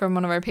from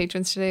one of our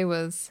patrons today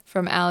was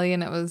from Allie,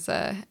 and it was,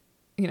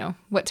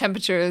 what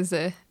temperature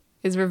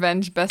is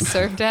revenge best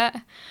served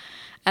at?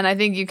 And I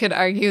think you could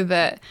argue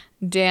that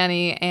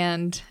Danny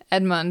and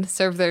Edmond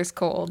serve theirs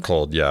cold.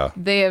 Cold, yeah.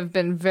 They have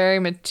been very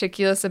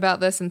meticulous about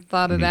this and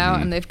thought it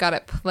out, and they've got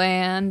it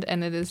planned,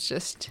 and it is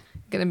just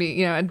going to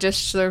be, a dish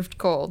served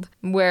cold.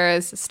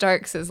 Whereas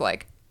Starks is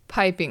like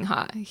piping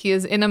hot. He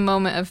is in a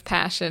moment of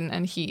passion,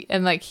 and he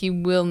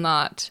will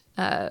not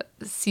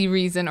see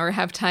reason or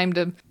have time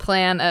to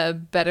plan a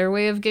better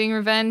way of getting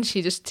revenge.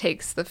 He just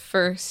takes the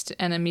first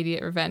and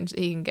immediate revenge that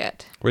he can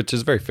get. Which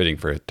is very fitting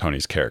for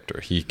Tony's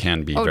character. He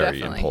can be very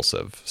definitely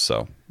impulsive.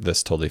 So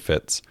this totally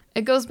fits.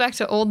 It goes back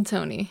to old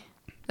Tony.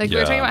 Like, we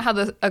were talking about how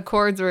the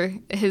Accords were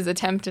his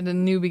attempt at a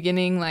new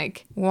beginning,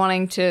 like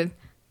wanting to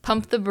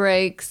pump the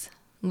brakes,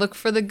 look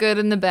for the good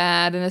and the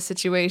bad in a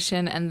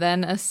situation, and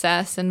then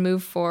assess and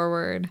move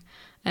forward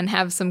and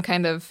have some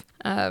kind of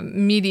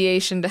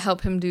mediation to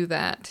help him do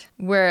that.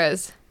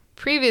 Whereas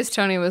previous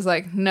Tony was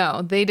like,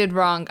 no, they did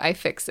wrong, I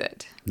fix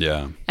it.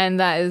 Yeah. And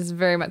that is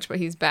very much what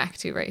he's back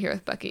to right here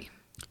with Bucky.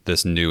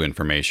 This new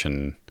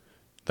information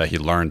that he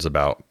learns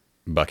about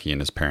Bucky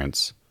and his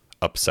parents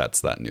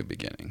upsets that new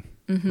beginning,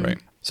 right?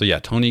 So yeah,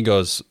 Tony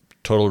goes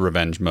total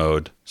revenge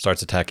mode,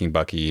 starts attacking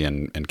Bucky,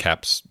 and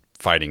Cap's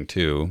fighting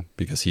too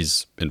because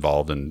he's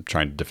involved in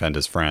trying to defend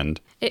his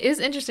friend. It is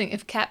interesting.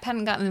 If Cap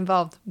hadn't gotten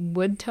involved,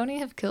 would Tony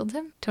have killed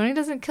him? Tony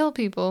doesn't kill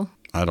people.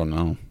 I don't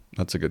know.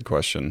 That's a good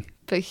question.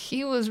 But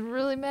he was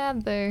really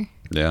mad there.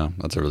 Yeah,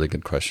 that's a really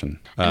good question.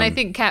 And I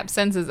think Cap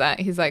senses that.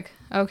 He's like,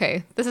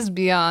 okay, this is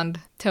beyond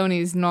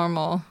Tony's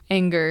normal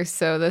anger.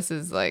 So this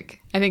is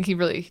like, I think he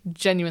really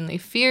genuinely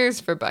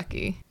fears for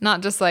Bucky.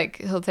 Not just like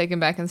he'll take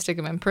him back and stick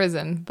him in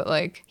prison, but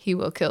like he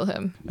will kill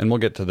him. And we'll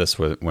get to this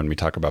when we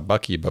talk about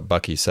Bucky, but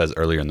Bucky says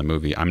earlier in the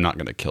movie, I'm not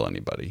going to kill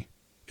anybody.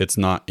 It's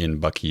not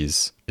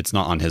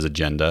on his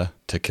agenda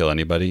to kill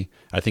anybody.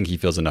 I think he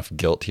feels enough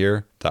guilt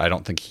here that I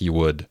don't think he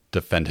would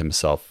defend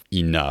himself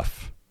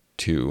enough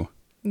to...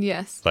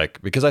 Yes.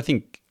 Because I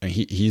think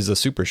he's a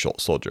super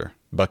soldier.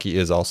 Bucky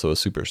is also a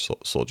super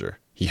soldier.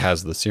 He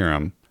has the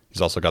serum.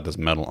 He's also got this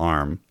metal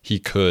arm. He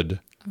could...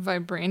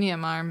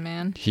 Vibranium arm,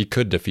 man. He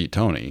could defeat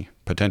Tony,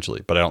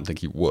 potentially, but I don't think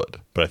he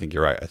would. But I think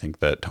you're right. I think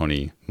that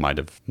Tony might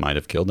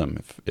have killed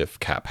him if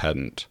Cap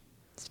hadn't...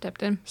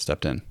 Stepped in.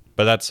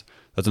 But that's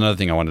another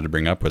thing I wanted to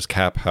bring up was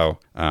Cap, how...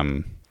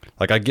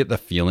 I get the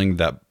feeling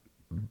that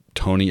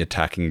Tony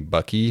attacking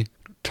Bucky,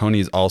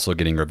 Tony's also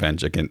getting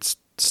revenge against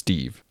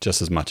Steve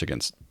just as much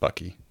against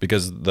Bucky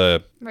because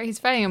right, he's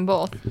fighting them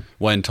both.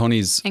 When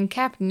Tony's and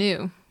Cap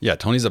knew. Yeah,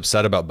 Tony's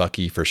upset about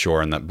Bucky for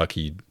sure, and that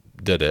Bucky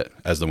did it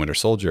as the Winter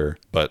Soldier,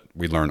 but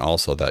we learn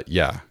also that,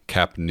 yeah,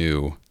 Cap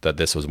knew that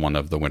this was one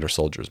of the Winter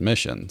Soldier's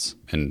missions,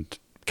 and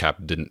Cap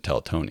didn't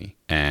tell Tony.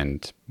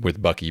 And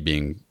with Bucky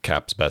being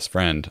Cap's best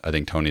friend, I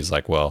think Tony's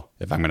like, well,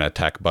 if I'm going to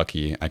attack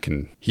Bucky,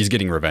 he's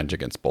getting revenge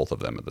against both of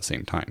them at the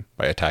same time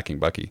by attacking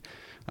Bucky.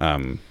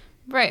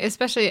 Right.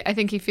 Especially, I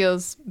think he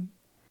feels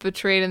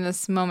betrayed in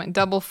this moment,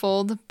 double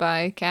fold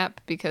by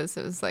Cap, because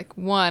it was like,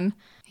 one,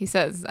 he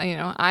says,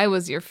 I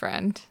was your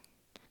friend,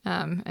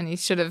 and he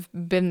should have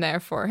been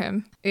there for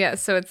him. Yeah.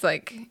 So it's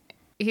like,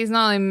 he's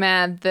not only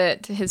mad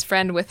that his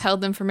friend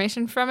withheld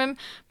information from him,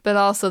 but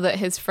also that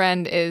his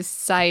friend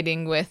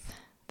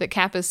that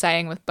Cap is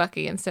siding with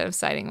Bucky instead of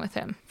siding with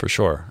him. For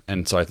sure.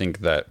 And so I think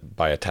that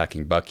by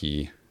attacking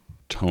Bucky,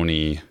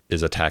 Tony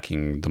is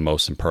attacking the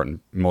most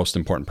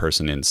important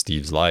person in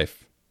Steve's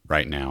life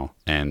right now.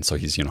 And so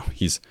he's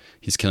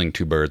killing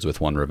two birds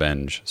with one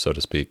revenge, so to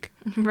speak.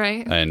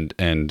 Right. And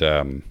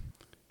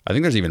I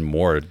think there's even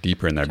more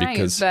deeper in there Trying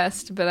because his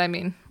best, but I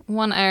mean,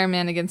 one Iron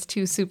Man against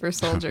two super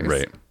soldiers.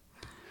 Right.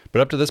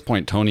 But up to this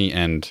point, Tony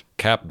and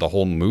Cap, the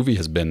whole movie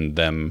has been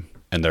them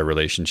and their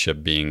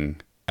relationship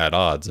being at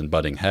odds and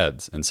butting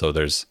heads. And so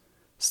there's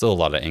still a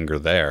lot of anger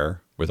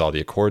there with all the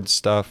Accords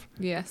stuff.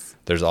 Yes.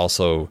 There's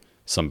also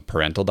some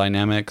parental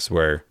dynamics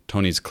where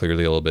Tony's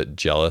clearly a little bit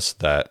jealous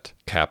that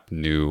Cap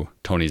knew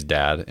Tony's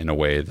dad in a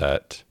way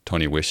that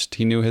Tony wished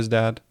he knew his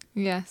dad.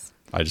 Yes.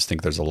 I just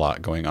think there's a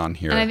lot going on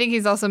here. And I think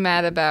he's also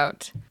mad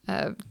about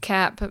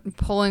Cap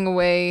pulling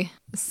away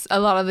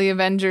a lot of the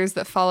Avengers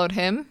that followed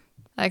him.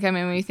 Like, I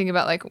mean, when you think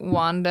about like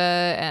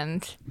Wanda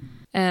and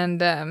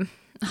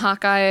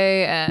Hawkeye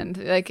and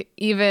like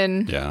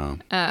even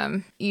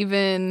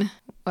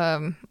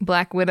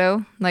Black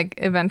Widow, like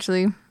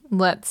eventually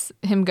lets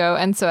him go.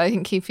 And so I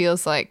think he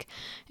feels like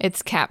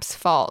it's Cap's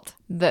fault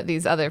that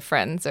these other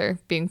friends are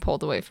being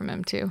pulled away from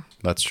him too.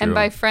 That's true. And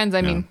by friends,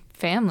 I mean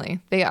family.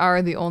 They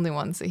are the only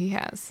ones that he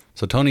has.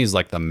 So Tony's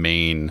like the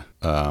main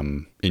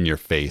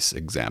in-your-face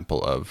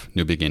example of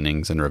new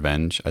beginnings and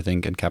revenge, I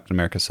think, in Captain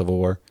America Civil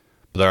War.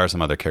 But there are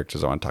some other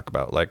characters I want to talk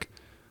about. Like,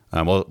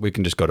 we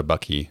can just go to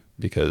Bucky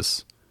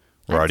because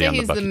we're already on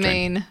the Bucky train.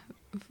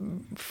 He's the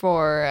main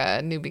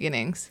for New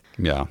Beginnings.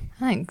 Yeah.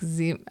 I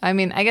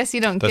think I guess you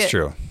don't That's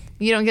true.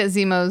 You don't get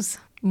Zemo's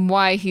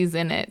why he's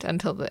in it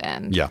until the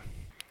end. Yeah.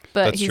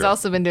 But he's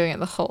also been doing it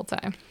the whole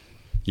time.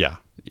 Yeah.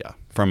 Yeah.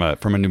 From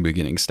a new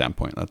beginning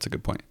standpoint, that's a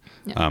good point.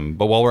 Yeah.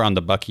 But while we're on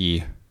the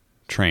Bucky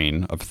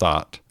train of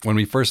thought, when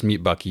we first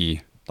meet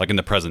Bucky, like in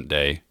the present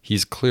day,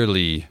 he's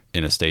clearly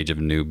in a stage of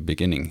new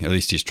beginning. At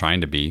least he's trying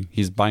to be.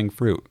 He's buying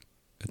fruit.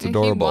 It's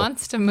adorable. He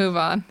wants to move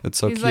on. It's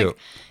so cute. Cute.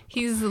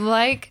 He's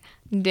like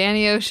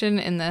Danny Ocean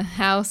in the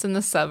house in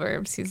the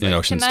suburbs. He's in like,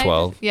 Ocean's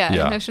 12.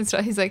 In Ocean's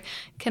 12. He's like,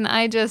 can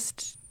I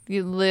just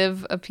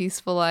live a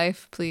peaceful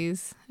life,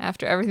 please?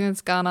 After everything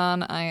that's gone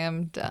on, I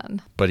am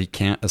done. But he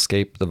can't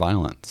escape the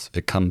violence.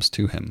 It comes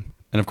to him.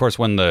 And of course,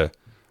 when the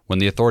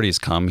authorities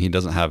come, he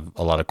doesn't have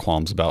a lot of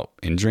qualms about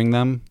injuring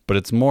them. But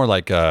it's more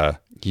like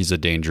he's a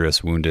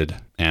dangerous, wounded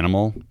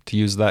animal, to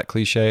use that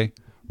cliche,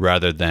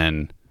 rather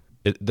than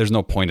there's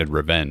no pointed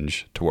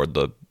revenge toward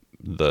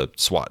the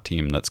SWAT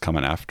team that's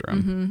coming after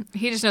him. Mm-hmm.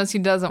 He just knows he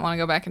doesn't want to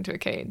go back into a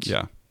cage.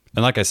 Yeah.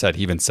 And like I said,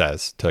 he even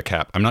says to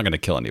Cap, I'm not going to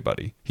kill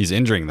anybody. He's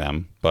injuring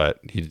them, but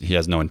he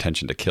has no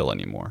intention to kill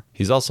anymore.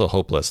 He's also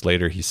hopeless.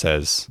 Later he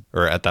says,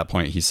 or at that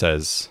point he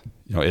says,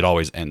 it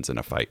always ends in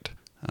a fight,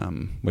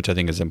 which I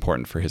think is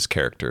important for his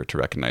character to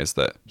recognize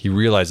that he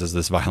realizes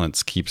this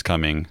violence keeps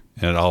coming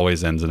and it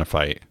always ends in a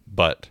fight,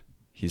 but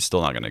he's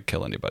still not going to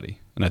kill anybody.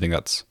 And I think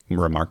that's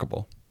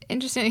remarkable.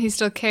 Interesting that he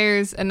still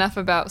cares enough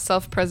about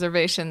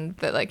self-preservation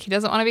that like he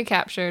doesn't want to be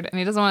captured and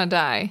he doesn't want to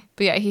die.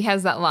 But yeah, he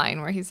has that line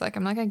where he's like,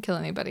 I'm not going to kill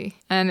anybody.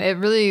 And it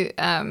really,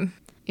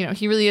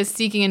 he really is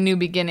seeking a new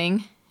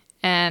beginning.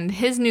 And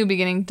his new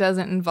beginning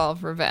doesn't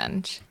involve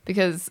revenge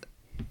because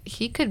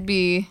he could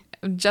be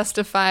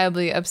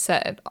justifiably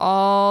upset at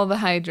all the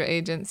Hydra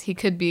agents. He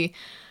could be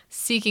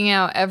seeking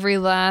out every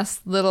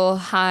last little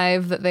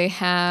hive that they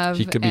have.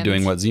 He could be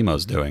doing what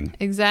Zemo's doing.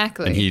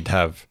 Exactly. And he'd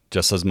have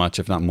just as much,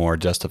 if not more,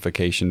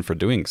 justification for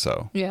doing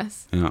so.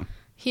 Yes. Yeah.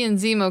 He and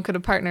Zemo could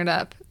have partnered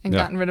up and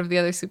gotten rid of the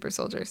other super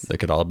soldiers. They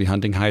could all be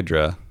hunting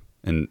Hydra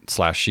and /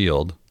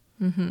 S.H.I.E.L.D.,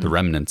 the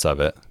remnants of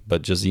it,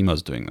 but just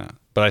Zemo's doing that.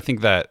 But I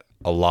think that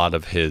a lot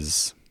of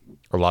his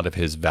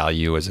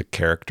value as a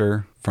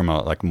character from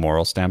a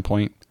moral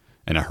standpoint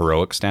and a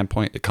heroic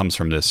standpoint, it comes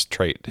from this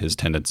trait, his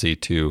tendency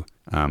to,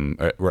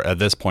 at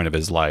this point of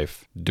his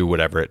life, do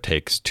whatever it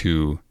takes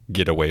to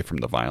get away from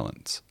the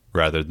violence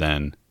rather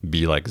than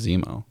be like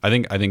Zemo. I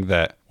think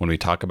that when we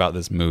talk about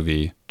this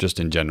movie, just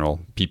in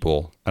general,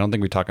 people, I don't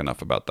think we talk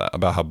enough about that,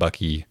 about how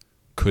Bucky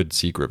could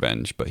seek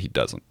revenge, but he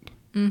doesn't.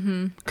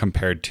 Mm-hmm.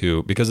 Compared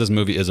to, because this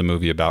movie is a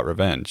movie about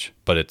revenge,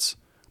 but it's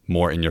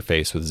more in your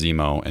face with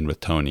Zemo and with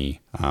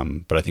Tony.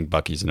 But I think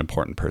Bucky's an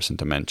important person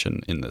to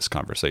mention in this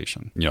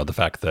conversation. The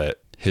fact that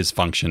his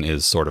function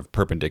is sort of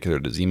perpendicular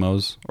to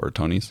Zemo's or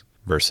Tony's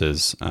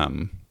versus,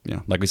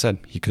 like we said,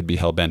 he could be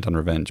hell-bent on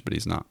revenge, but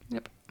he's not.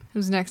 Yep.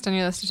 Who's next on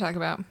your list to talk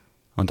about? I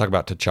want to talk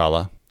about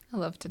T'Challa. I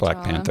love T'Challa.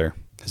 Black Panther.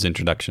 His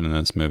introduction in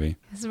this movie.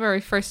 This is where we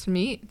first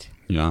meet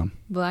Yeah.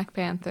 Black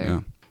Panther. Yeah.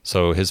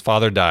 So his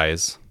father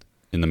dies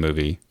in the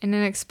movie. In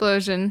an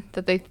explosion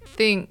that they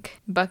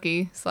think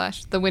Bucky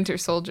 / the Winter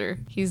Soldier,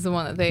 he's the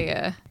one that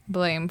they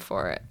blame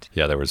for it.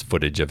 Yeah, there was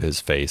footage of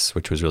his face,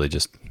 which was really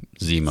just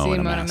Zemo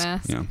in a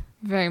mask. Yeah.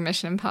 Very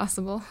Mission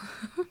Impossible.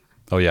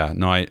 Oh yeah,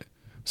 no,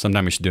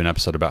 sometime we should do an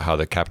episode about how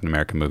the Captain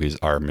America movies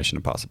are Mission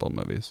Impossible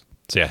movies.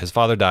 So yeah, his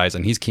father dies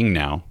and he's king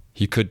now.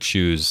 He could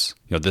choose,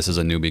 this is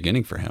a new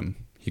beginning for him.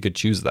 He could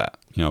choose that,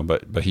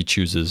 but he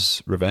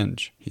chooses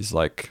revenge. He's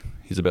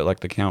a bit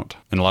like the Count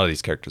and a lot of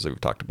these characters that we've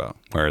talked about,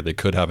 where they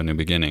could have a new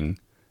beginning.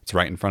 It's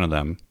right in front of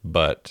them,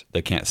 but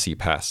they can't see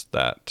past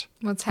that.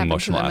 What's happened to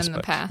emotional them aspect.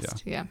 in the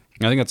past? Yeah.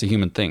 I think that's a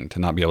human thing to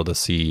not be able to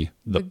see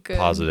the good.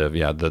 positive,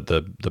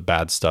 the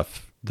bad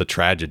stuff, the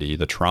tragedy,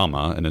 the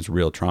trauma, and it's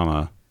real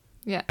trauma.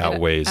 Yeah,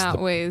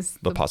 outweighs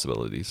the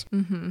possibilities.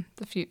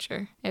 The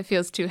future. It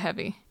feels too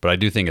heavy. But I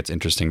do think it's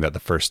interesting that the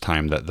first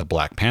time that the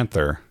Black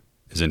Panther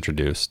is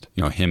introduced,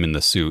 him in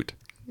the suit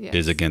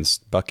is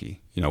against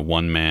Bucky.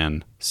 One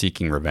man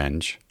seeking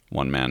revenge,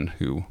 one man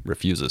who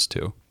refuses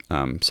to.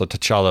 So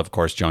T'Challa, of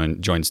course,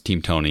 joins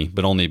Team Tony,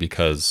 but only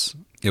because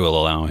it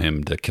will allow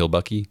him to kill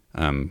Bucky.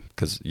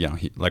 Because,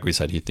 like we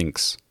said, he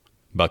thinks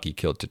Bucky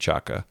killed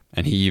T'Chaka.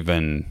 And he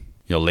even,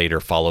 later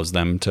follows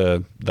them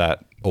to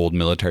that old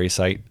military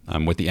site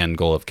with the end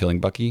goal of killing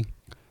Bucky.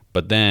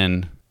 But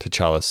then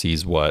T'Challa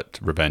sees what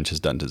revenge has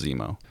done to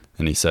Zemo.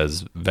 And he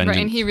says, vengeance.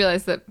 Right, and he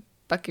realized that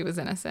Bucky was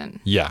innocent.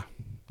 Yeah.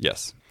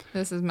 Yes.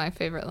 This is my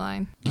favorite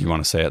line. You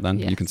want to say it then?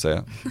 Yes. You can say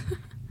it.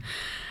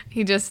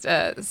 He just,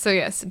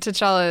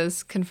 T'Challa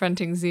is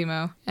confronting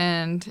Zemo,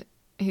 and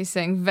he's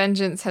saying,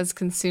 vengeance has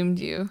consumed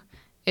you.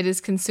 It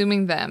is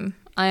consuming them.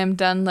 I am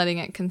done letting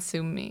it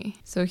consume me.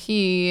 So I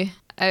feel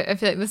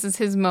like this is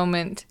his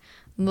moment,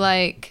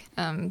 like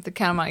the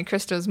Count of Monte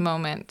Cristo's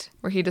moment,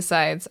 where he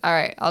decides, all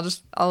right,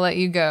 I'll let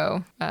you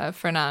go,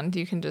 Fernand.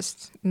 You can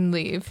just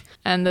leave.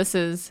 And this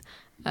is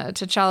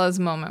T'Challa's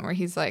moment where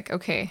he's like,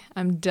 okay,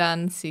 I'm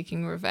done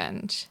seeking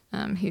revenge.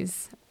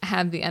 He's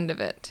had the end of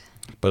it.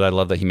 But I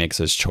love that he makes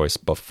his choice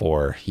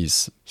before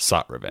he's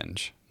sought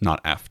revenge,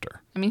 not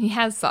after. I mean, he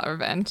has sought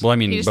revenge. Well, I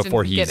mean,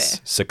 before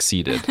he's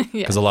succeeded.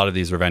 Because a lot of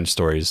these revenge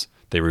stories,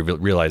 they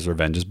realize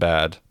revenge is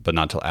bad, but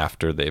not until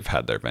after they've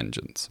had their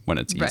vengeance, when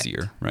it's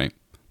easier, right?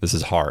 This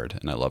is hard,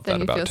 and I love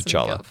that about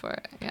T'Challa. Guilt for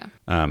it, yeah.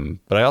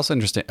 But I also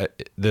understand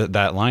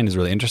that line is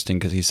really interesting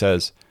because he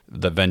says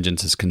the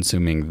vengeance is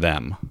consuming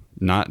them,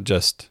 not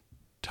just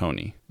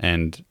Tony.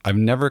 And I've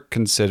never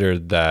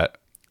considered that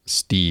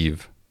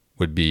Steve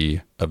would be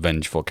a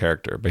vengeful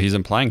character, but he's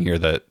implying here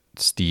that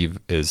Steve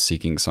is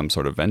seeking some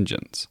sort of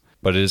vengeance.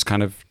 But it is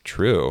kind of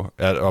true.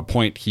 At a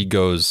point, he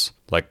goes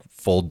like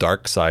full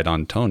dark side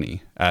on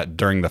Tony.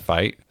 During the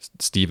fight,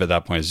 Steve at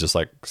that point is just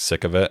like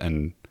sick of it,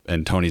 and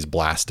Tony's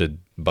blasted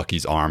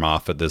Bucky's arm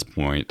off at this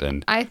point.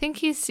 And I think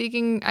he's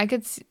seeking. I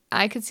could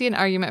see an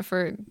argument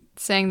for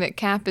saying that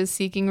Cap is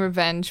seeking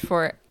revenge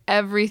for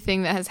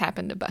everything that has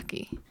happened to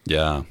Bucky.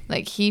 Yeah.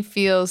 Like, he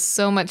feels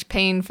so much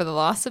pain for the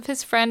loss of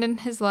his friend in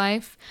his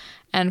life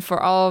and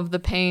for all of the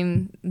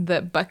pain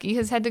that Bucky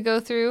has had to go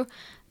through,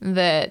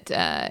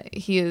 that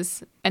he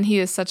is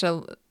such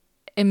a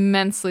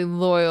immensely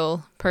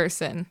loyal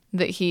person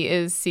that he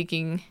is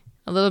seeking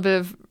a little bit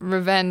of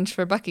revenge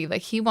for Bucky.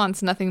 Like, he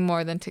wants nothing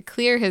more than to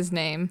clear his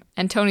name,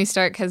 and Tony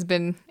Stark has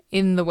been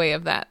in the way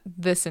of that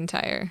this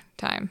entire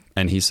time.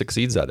 And he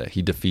succeeds at it.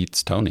 He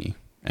defeats Tony.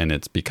 And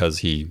it's because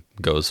he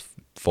goes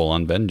full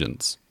on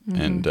vengeance.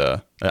 And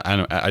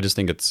I just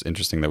think it's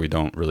interesting that we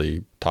don't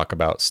really talk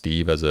about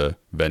Steve as a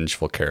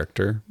vengeful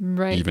character,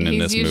 right? Even in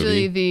this movie. He's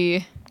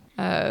usually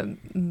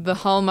the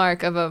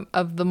hallmark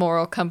of the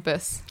moral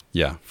compass.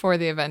 Yeah. For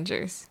the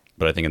Avengers.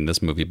 But I think in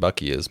this movie,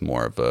 Bucky is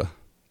more of a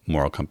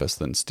moral compass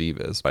than Steve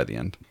is by the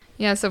end.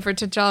 Yeah. So for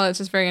T'Challa, it's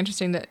just very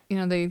interesting that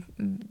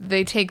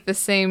they take the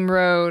same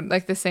road,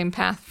 like the same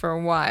path for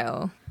a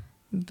while.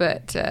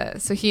 But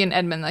so he and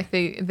Edmund, like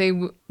they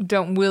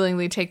don't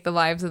willingly take the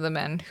lives of the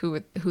men who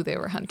they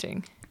were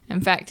hunting.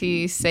 In fact,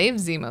 he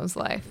saves Zemo's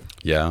life.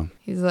 Yeah.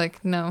 He's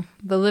like, no,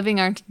 the living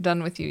aren't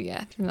done with you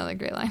yet. Another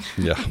great line.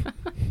 Yeah.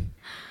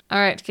 All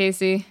right,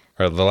 Casey.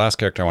 All right, the last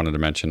character I wanted to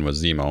mention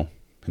was Zemo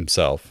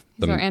himself.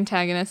 He's our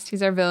antagonist.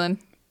 He's our villain.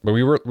 But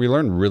we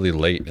learned really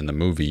late in the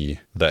movie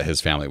that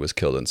his family was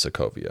killed in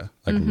Sokovia.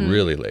 Like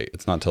really late.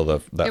 It's not until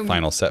that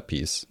final set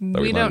piece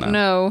that we learn that. We don't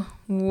know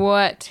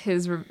what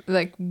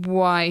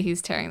why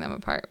he's tearing them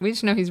apart. We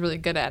just know he's really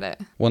good at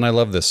it. Well, and I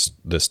love this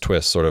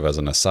twist sort of as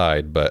an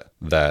aside, but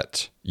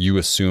that you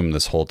assume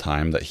this whole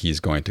time that he's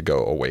going to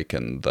go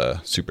awaken the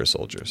super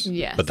soldiers.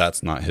 Yes. But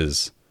that's not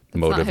his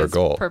motive or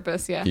goal.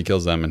 Purpose, yeah. He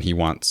kills them and he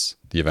wants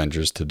the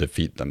Avengers to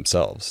defeat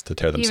themselves, to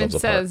tear themselves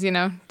apart. He even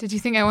says, did you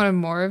think I wanted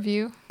more of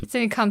you? If it's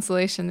any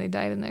consolation, they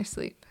died in their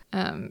sleep.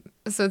 So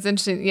it's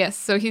interesting. Yes,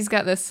 so he's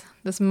got this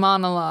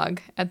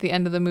monologue at the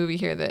end of the movie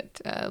here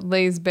that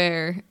lays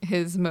bare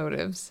his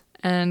motives.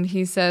 And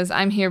he says,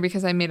 I'm here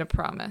because I made a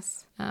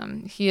promise.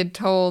 He had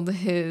told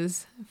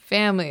his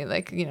family,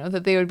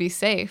 that they would be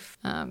safe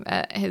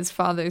at his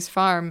father's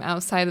farm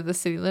outside of the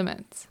city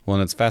limits. Well,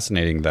 and it's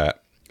fascinating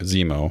that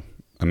Zemo,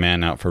 a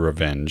man out for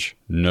revenge,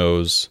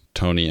 knows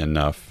Tony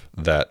enough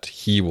that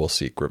he will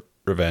seek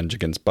revenge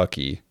against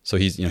Bucky. So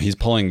he's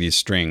pulling these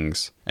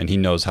strings, and he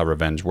knows how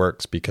revenge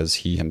works because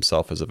he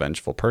himself is a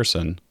vengeful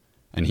person,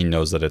 and he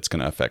knows that it's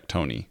going to affect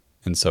Tony.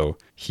 And so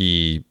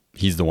he's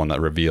the one that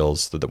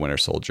reveals that the Winter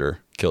Soldier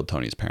killed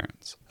Tony's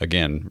parents.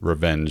 Again,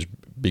 revenge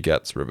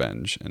begets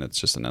revenge, and it's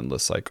just an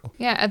endless cycle.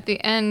 Yeah, at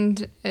the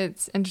end,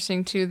 it's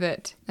interesting too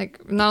that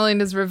not only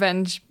does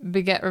revenge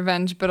beget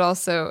revenge, but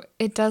also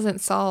it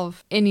doesn't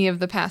solve any of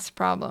the past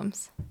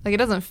problems. It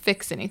doesn't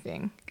fix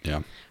anything.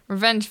 Yeah.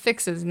 Revenge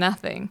fixes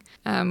nothing.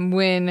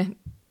 When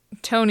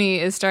Tony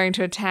is starting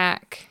to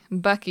attack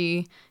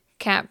Bucky,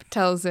 Cap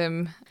tells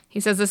him, he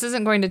says, this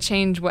isn't going to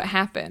change what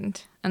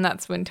happened. And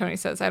that's when Tony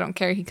says, I don't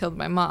care, he killed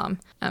my mom.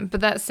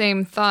 But that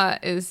same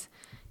thought is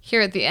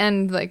here at the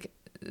end,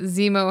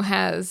 Zemo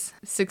has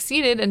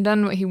succeeded and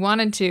done what he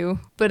wanted to,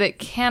 but it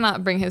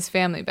cannot bring his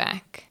family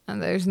back. And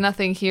there's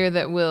nothing here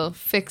that will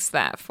fix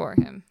that for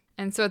him.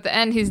 And so at the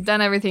end, he's done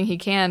everything he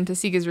can to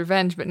seek his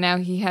revenge, but now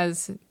he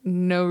has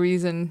no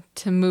reason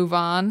to move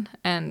on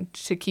and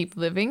to keep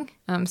living.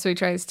 So he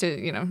tries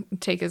to,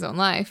 take his own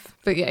life.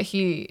 But yeah,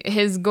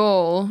 his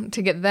goal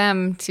to get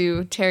them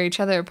to tear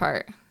each other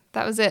apart,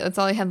 that was it. That's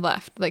all he had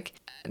left.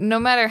 No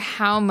matter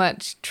how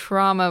much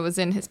trauma was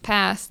in his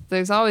past,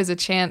 there's always a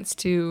chance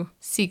to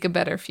seek a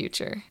better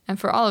future. And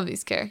for all of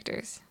these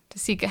characters, to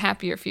seek a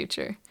happier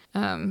future,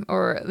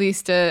 or at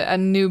least a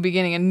new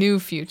beginning, a new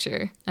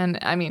future. And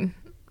I mean,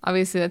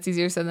 obviously that's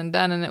easier said than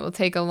done, and it will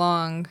take a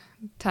long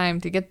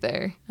time to get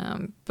there.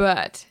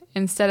 But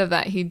instead of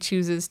that, he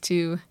chooses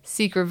to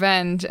seek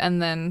revenge and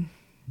then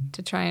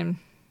to try and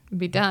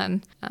be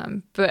done.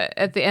 But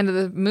at the end of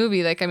the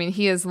movie,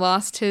 he has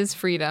lost his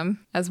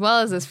freedom as well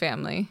as his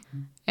family,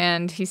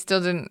 and he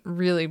still didn't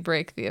really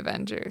break the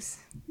Avengers.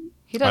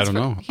 He does. I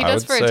don't know. He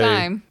does for a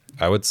time.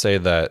 I would say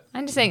that.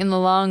 I'm just saying, in the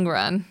long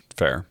run.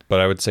 Fair, but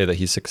I would say that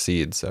he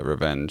succeeds at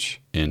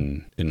revenge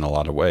in a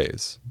lot of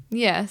ways.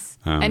 Yes,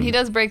 and he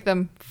does break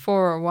them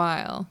for a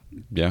while.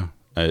 Yeah,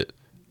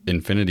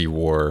 Infinity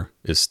War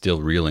is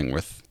still reeling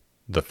with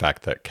the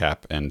fact that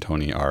Cap and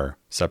Tony are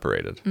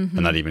separated. Mm-hmm.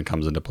 And that even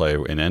comes into play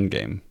in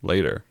Endgame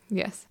later.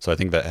 Yes. So I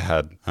think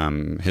that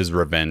his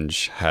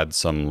revenge had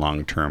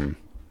some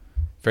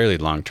fairly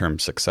long-term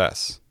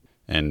success.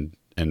 And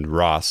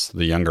Ross,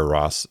 the younger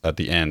Ross, at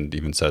the end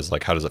even says,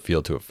 how does it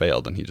feel to have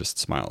failed? And he just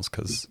smiles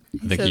because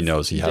I think he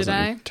knows he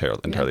hasn't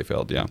entirely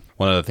failed. Yeah.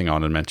 One other thing I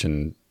wanted to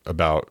mention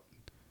about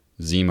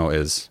Zemo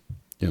is,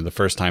 the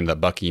first time that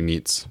Bucky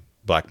meets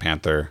Black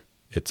Panther,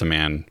 it's a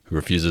man who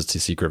refuses to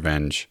seek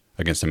revenge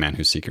against a man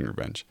who's seeking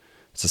revenge.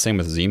 It's the same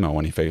with Zemo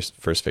when he first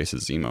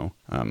faces Zemo.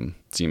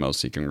 Zemo's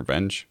seeking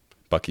revenge.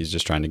 Bucky's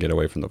just trying to get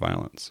away from the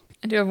violence.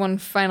 I do have one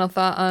final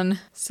thought on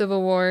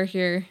Civil War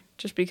here,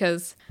 just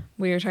because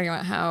we were talking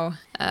about how,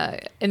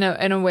 in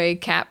a way,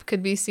 Cap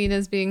could be seen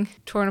as being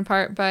torn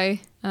apart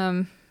by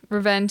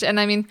revenge. And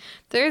I mean,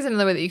 there is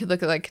another way that you could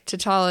look at,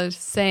 T'Challa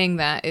saying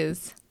that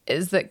is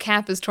that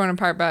Cap is torn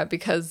apart by it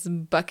because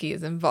Bucky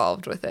is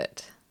involved with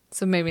it.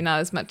 So maybe not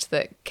as much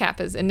that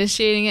Cap is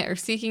initiating it or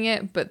seeking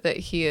it, but that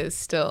he is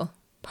still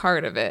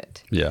part of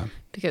it. Yeah.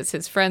 Because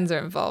his friends are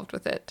involved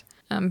with it.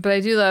 But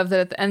I do love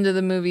that at the end of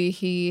the movie,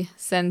 he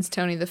sends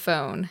Tony the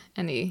phone,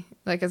 and he,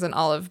 as an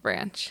olive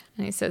branch.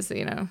 And he says that,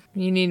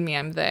 you need me,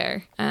 I'm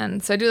there.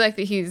 And so I do like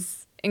that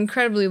he's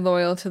incredibly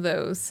loyal to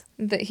those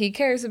that he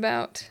cares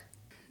about.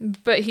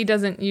 But he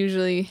doesn't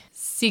usually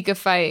seek a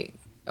fight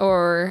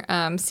or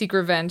seek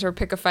revenge or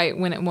pick a fight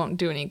when it won't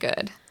do any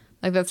good.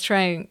 That's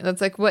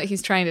what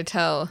he's trying to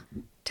tell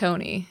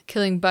Tony.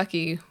 Killing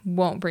Bucky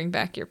won't bring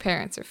back your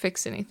parents or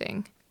fix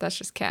anything. That's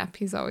just Cap.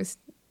 He's always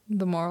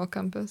the moral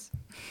compass.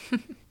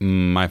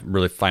 My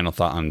really final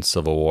thought on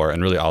Civil War,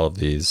 and really all of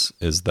these,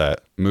 is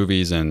that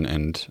movies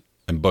and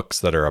books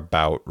that are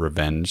about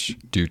revenge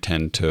do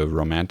tend to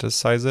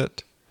romanticize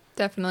it.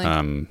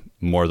 Definitely.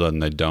 More than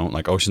they don't.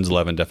 Ocean's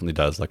 11 definitely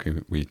does, like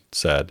we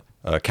said.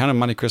 Count of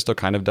Monte Cristo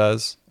kind of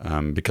does,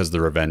 because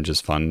the revenge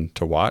is fun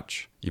to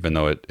watch, even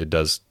though it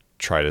does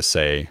try to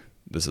say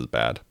this is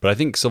bad. But I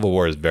think Civil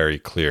War is very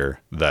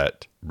clear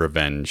that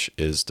revenge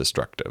is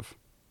destructive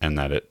and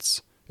that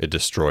it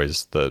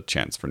destroys the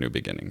chance for new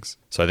beginnings.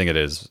 So I think it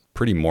is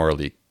pretty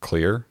morally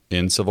clear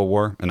in Civil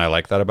War, and I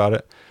like that about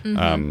it.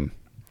 Mm-hmm.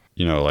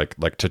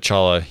 Like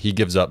T'Challa, he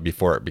gives up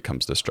before it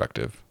becomes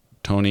destructive.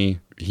 Tony,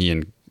 he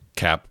and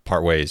Cap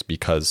part ways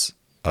because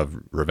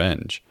of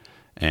revenge.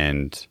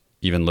 And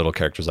even little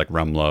characters like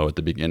Rumlow at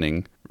the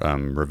beginning,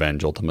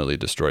 revenge ultimately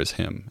destroys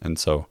him. And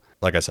so,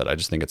 like I said, I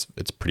just think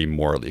it's pretty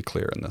morally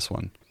clear in this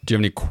one. Do you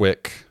have any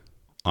quick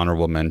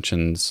honorable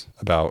mentions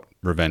about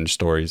revenge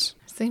stories?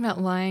 I was thinking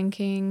about Lion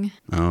King.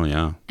 Oh,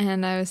 yeah.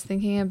 And I was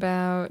thinking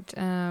about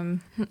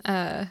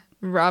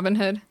Robin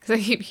Hood, because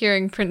I keep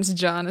hearing Prince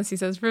John as he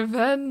says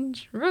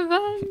 "revenge,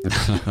 revenge"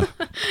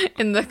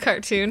 in the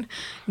cartoon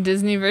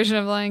Disney version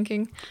of Lion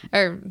King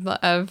or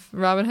of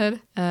Robin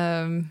Hood.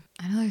 I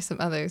know there's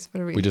some others.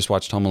 What are we? We just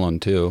watched Home Alone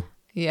 2.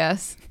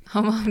 Yes,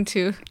 Home Alone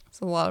 2.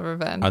 It's a lot of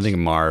revenge. I think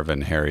Marv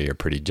and Harry are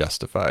pretty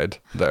justified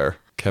there.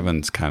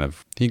 Kevin's kind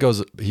of he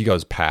goes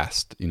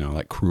past,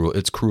 like cruel.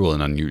 It's cruel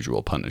and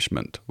unusual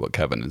punishment what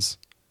Kevin is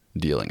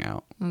dealing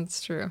out.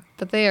 That's true.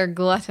 But they are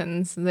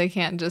gluttons. They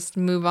can't just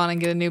move on and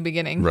get a new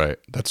beginning. Right.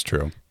 That's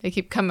true. They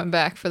keep coming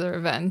back for the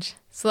revenge.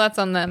 So that's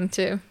on them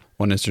too.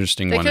 One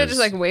interesting They one could have is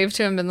just waved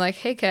to him and been like,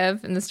 "Hey,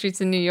 Kev," in the streets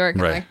of New York,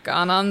 and Right.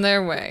 gone on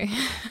their way.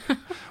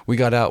 we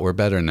got out. We're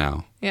better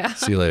now. Yeah.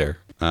 See you later.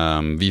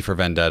 V for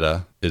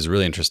Vendetta is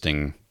really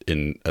interesting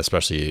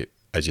especially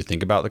as you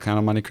think about the Count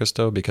of Monte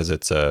Cristo, because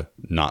it's a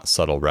not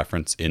subtle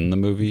reference in the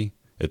movie.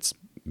 It's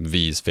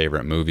V's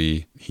favorite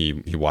movie. He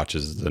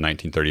watches the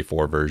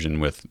 1934 version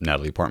with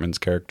Natalie Portman's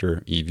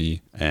character,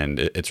 Evie. And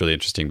it's really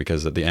interesting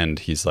because at the end,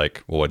 he's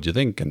like, well, what'd you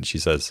think? And she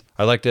says,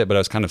 I liked it, but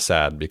I was kind of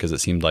sad because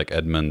it seemed like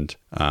Edmund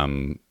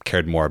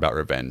cared more about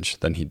revenge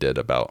than he did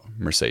about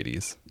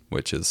Mercedes,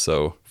 which is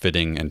so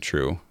fitting and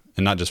true.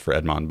 And not just for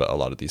Edmond, but a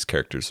lot of these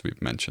characters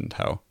we've mentioned,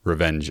 how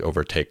revenge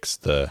overtakes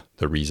the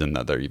reason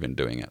that they're even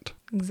doing it.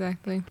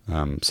 Exactly.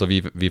 So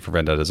V for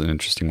Vendetta is an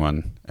interesting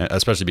one,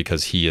 especially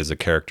because he is a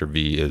character.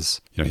 V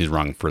is, he's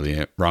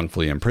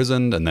wrongfully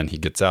imprisoned, and then he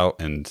gets out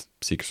and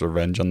seeks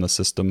revenge on the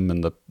system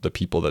and the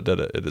people that did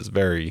it. It is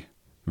very,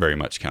 very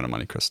much Count of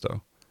Monte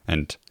Cristo.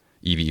 And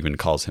Evie even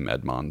calls him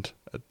Edmond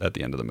at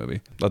the end of the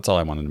movie. That's all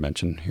I wanted to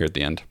mention here at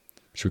the end.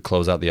 Should we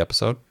close out the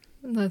episode?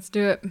 Let's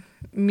do it.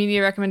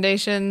 Media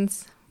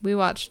recommendations. We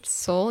watched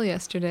Soul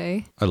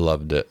yesterday. I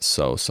loved it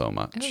so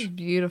much. It was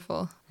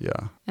beautiful.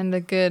 Yeah. And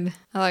I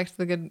liked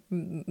the good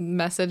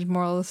message,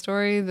 moral of the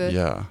story.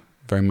 Yeah.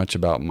 Very much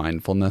about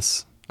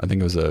mindfulness. I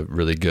think it was a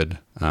really good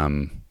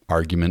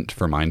argument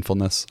for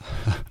mindfulness.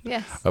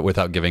 Yes. But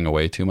without giving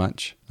away too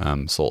much.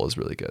 Soul is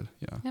really good.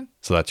 Yeah. Yep.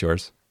 So that's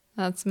yours?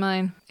 That's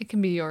mine. It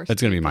can be yours.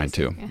 It's going to be mine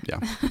too.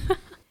 Yeah.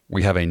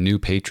 We have a new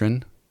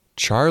patron,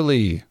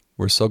 Charlie.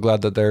 We're so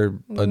glad that they're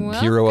a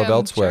hero of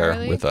Elsewhere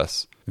Charlie. with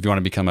us. If you want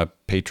to become a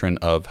patron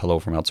of Hello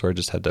from Elsewhere,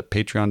 just head to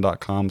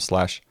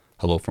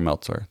patreon.com/Hello from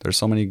Elsewhere. There's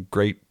so many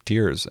great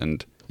tiers,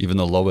 and even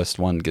the lowest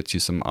one gets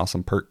you some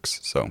awesome perks.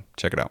 So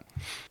check it out.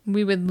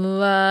 We would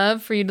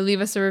love for you to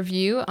leave us a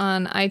review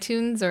on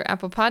iTunes or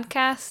Apple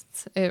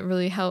Podcasts. It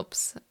really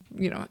helps.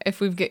 If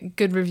we get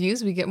good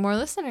reviews, we get more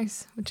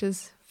listeners, which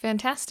is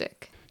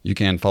fantastic. You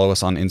can follow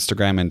us on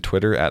Instagram and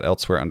Twitter at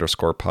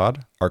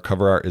elsewhere_pod. Our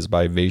cover art is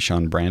by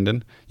Vaishon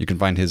Brandon. You can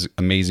find his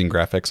amazing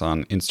graphics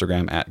on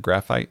Instagram at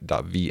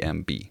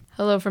graphite.vmb.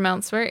 Hello from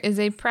Elsewhere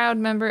is a proud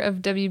member of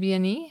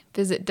WBNE.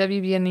 Visit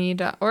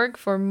WBNE.org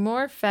for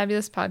more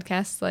fabulous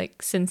podcasts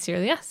like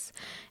Sincerely Us,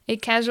 a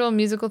casual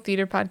musical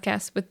theater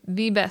podcast with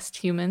the best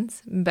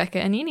humans, Becca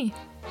and Eni.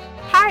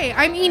 Hi,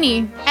 I'm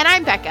Eni. And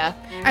I'm Becca.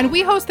 And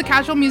we host the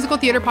casual musical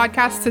theater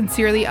podcast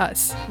Sincerely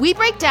Us. We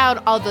break down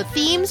all the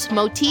themes,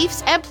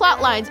 motifs, and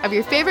plot lines of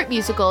your favorite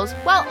musicals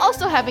while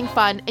also having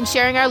fun and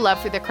sharing our love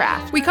for the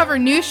craft. We cover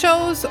new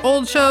shows,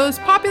 old shows,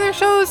 popular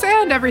shows,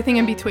 and everything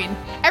in between.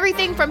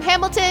 Everything from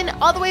Hamilton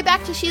all the way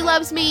back to She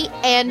Loves Me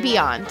and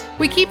beyond.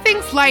 We keep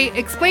things light,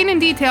 explain in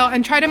detail,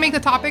 and try to make the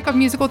topic of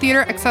musical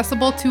theater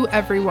accessible to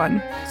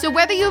everyone. So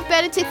whether you've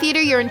been into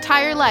theater your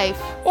entire life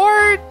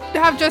or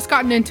have just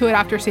gotten into it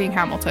after seeing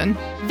Hamilton,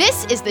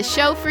 this is the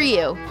show for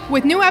you.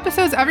 With new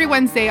episodes every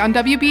Wednesday on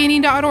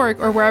WBNE.org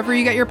or wherever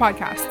you get your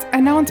podcasts.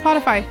 And now on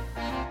Spotify.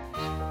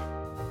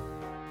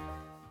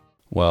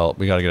 Well,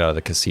 we got to get out of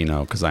the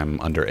casino because I'm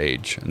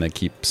underage, and they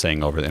keep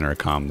saying over the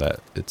intercom that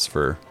it's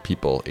for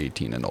people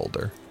 18 and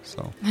older.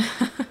 So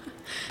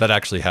that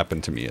actually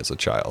happened to me as a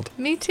child.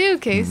 Me too,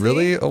 Casey.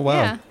 Really? Oh,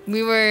 wow. Yeah.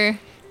 We were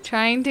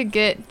trying to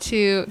get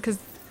to, because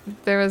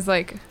there was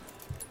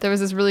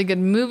this really good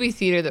movie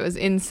theater that was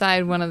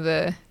inside one of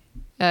the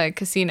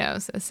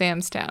casinos at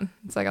Sam's Town.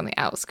 It's like on the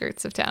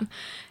outskirts of town.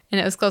 And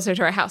it was closer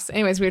to our house.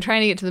 Anyways, we were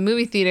trying to get to the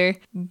movie theater,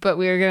 but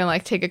we were going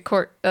to take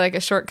a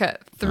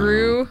shortcut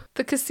through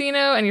the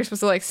casino, and you're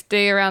supposed to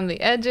stay around the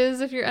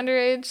edges if you're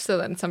underage. So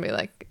then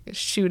somebody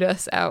shoot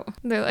us out.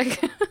 They're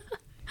like, you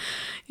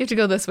have to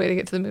go this way to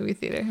get to the movie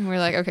theater. And we're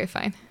like, okay,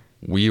 fine.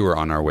 We were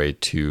on our way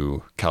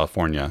to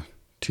California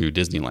to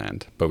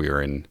Disneyland, but we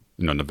were in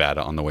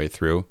Nevada on the way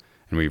through.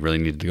 And we really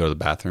needed to go to the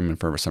bathroom. And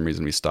for some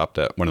reason, we stopped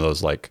at one of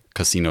those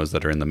casinos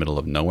that are in the middle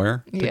of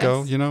nowhere to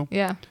go,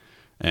 Yeah.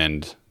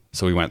 And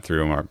so we went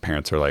through, and our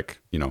parents are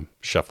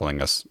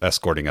shuffling us,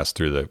 escorting us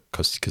through the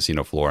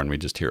casino floor. And we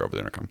just hear over the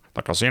intercom,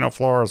 the casino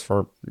floor is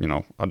for,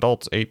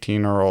 adults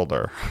 18 or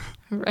older.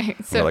 Right.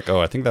 So we're like,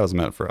 oh, I think that was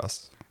meant for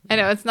us. I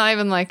know. It's not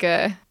even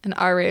an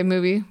R-rated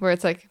movie where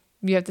it's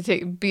you have to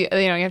you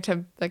have to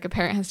have a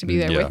parent has to be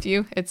there with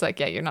you. It's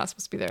you're not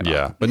supposed to be there at all.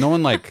 Yeah. But no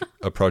one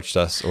approached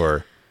us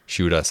or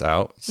shoot us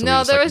out. So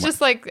no, there was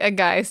just a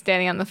guy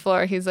standing on the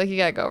floor. He's like, you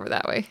gotta go over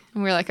that way.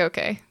 And we're like,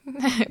 okay.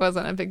 It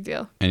wasn't a big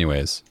deal.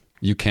 Anyways,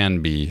 you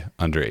can be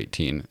under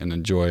 18 and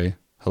enjoy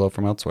Hello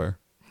from Elsewhere.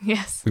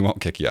 Yes. We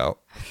won't kick you out.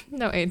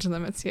 No age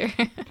limits here.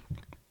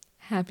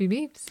 Happy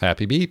beeps.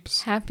 Happy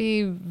beeps.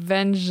 Happy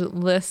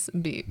vengeless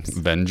beeps.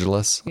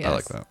 Vengeless. I Yes.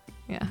 like that.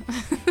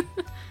 Yeah.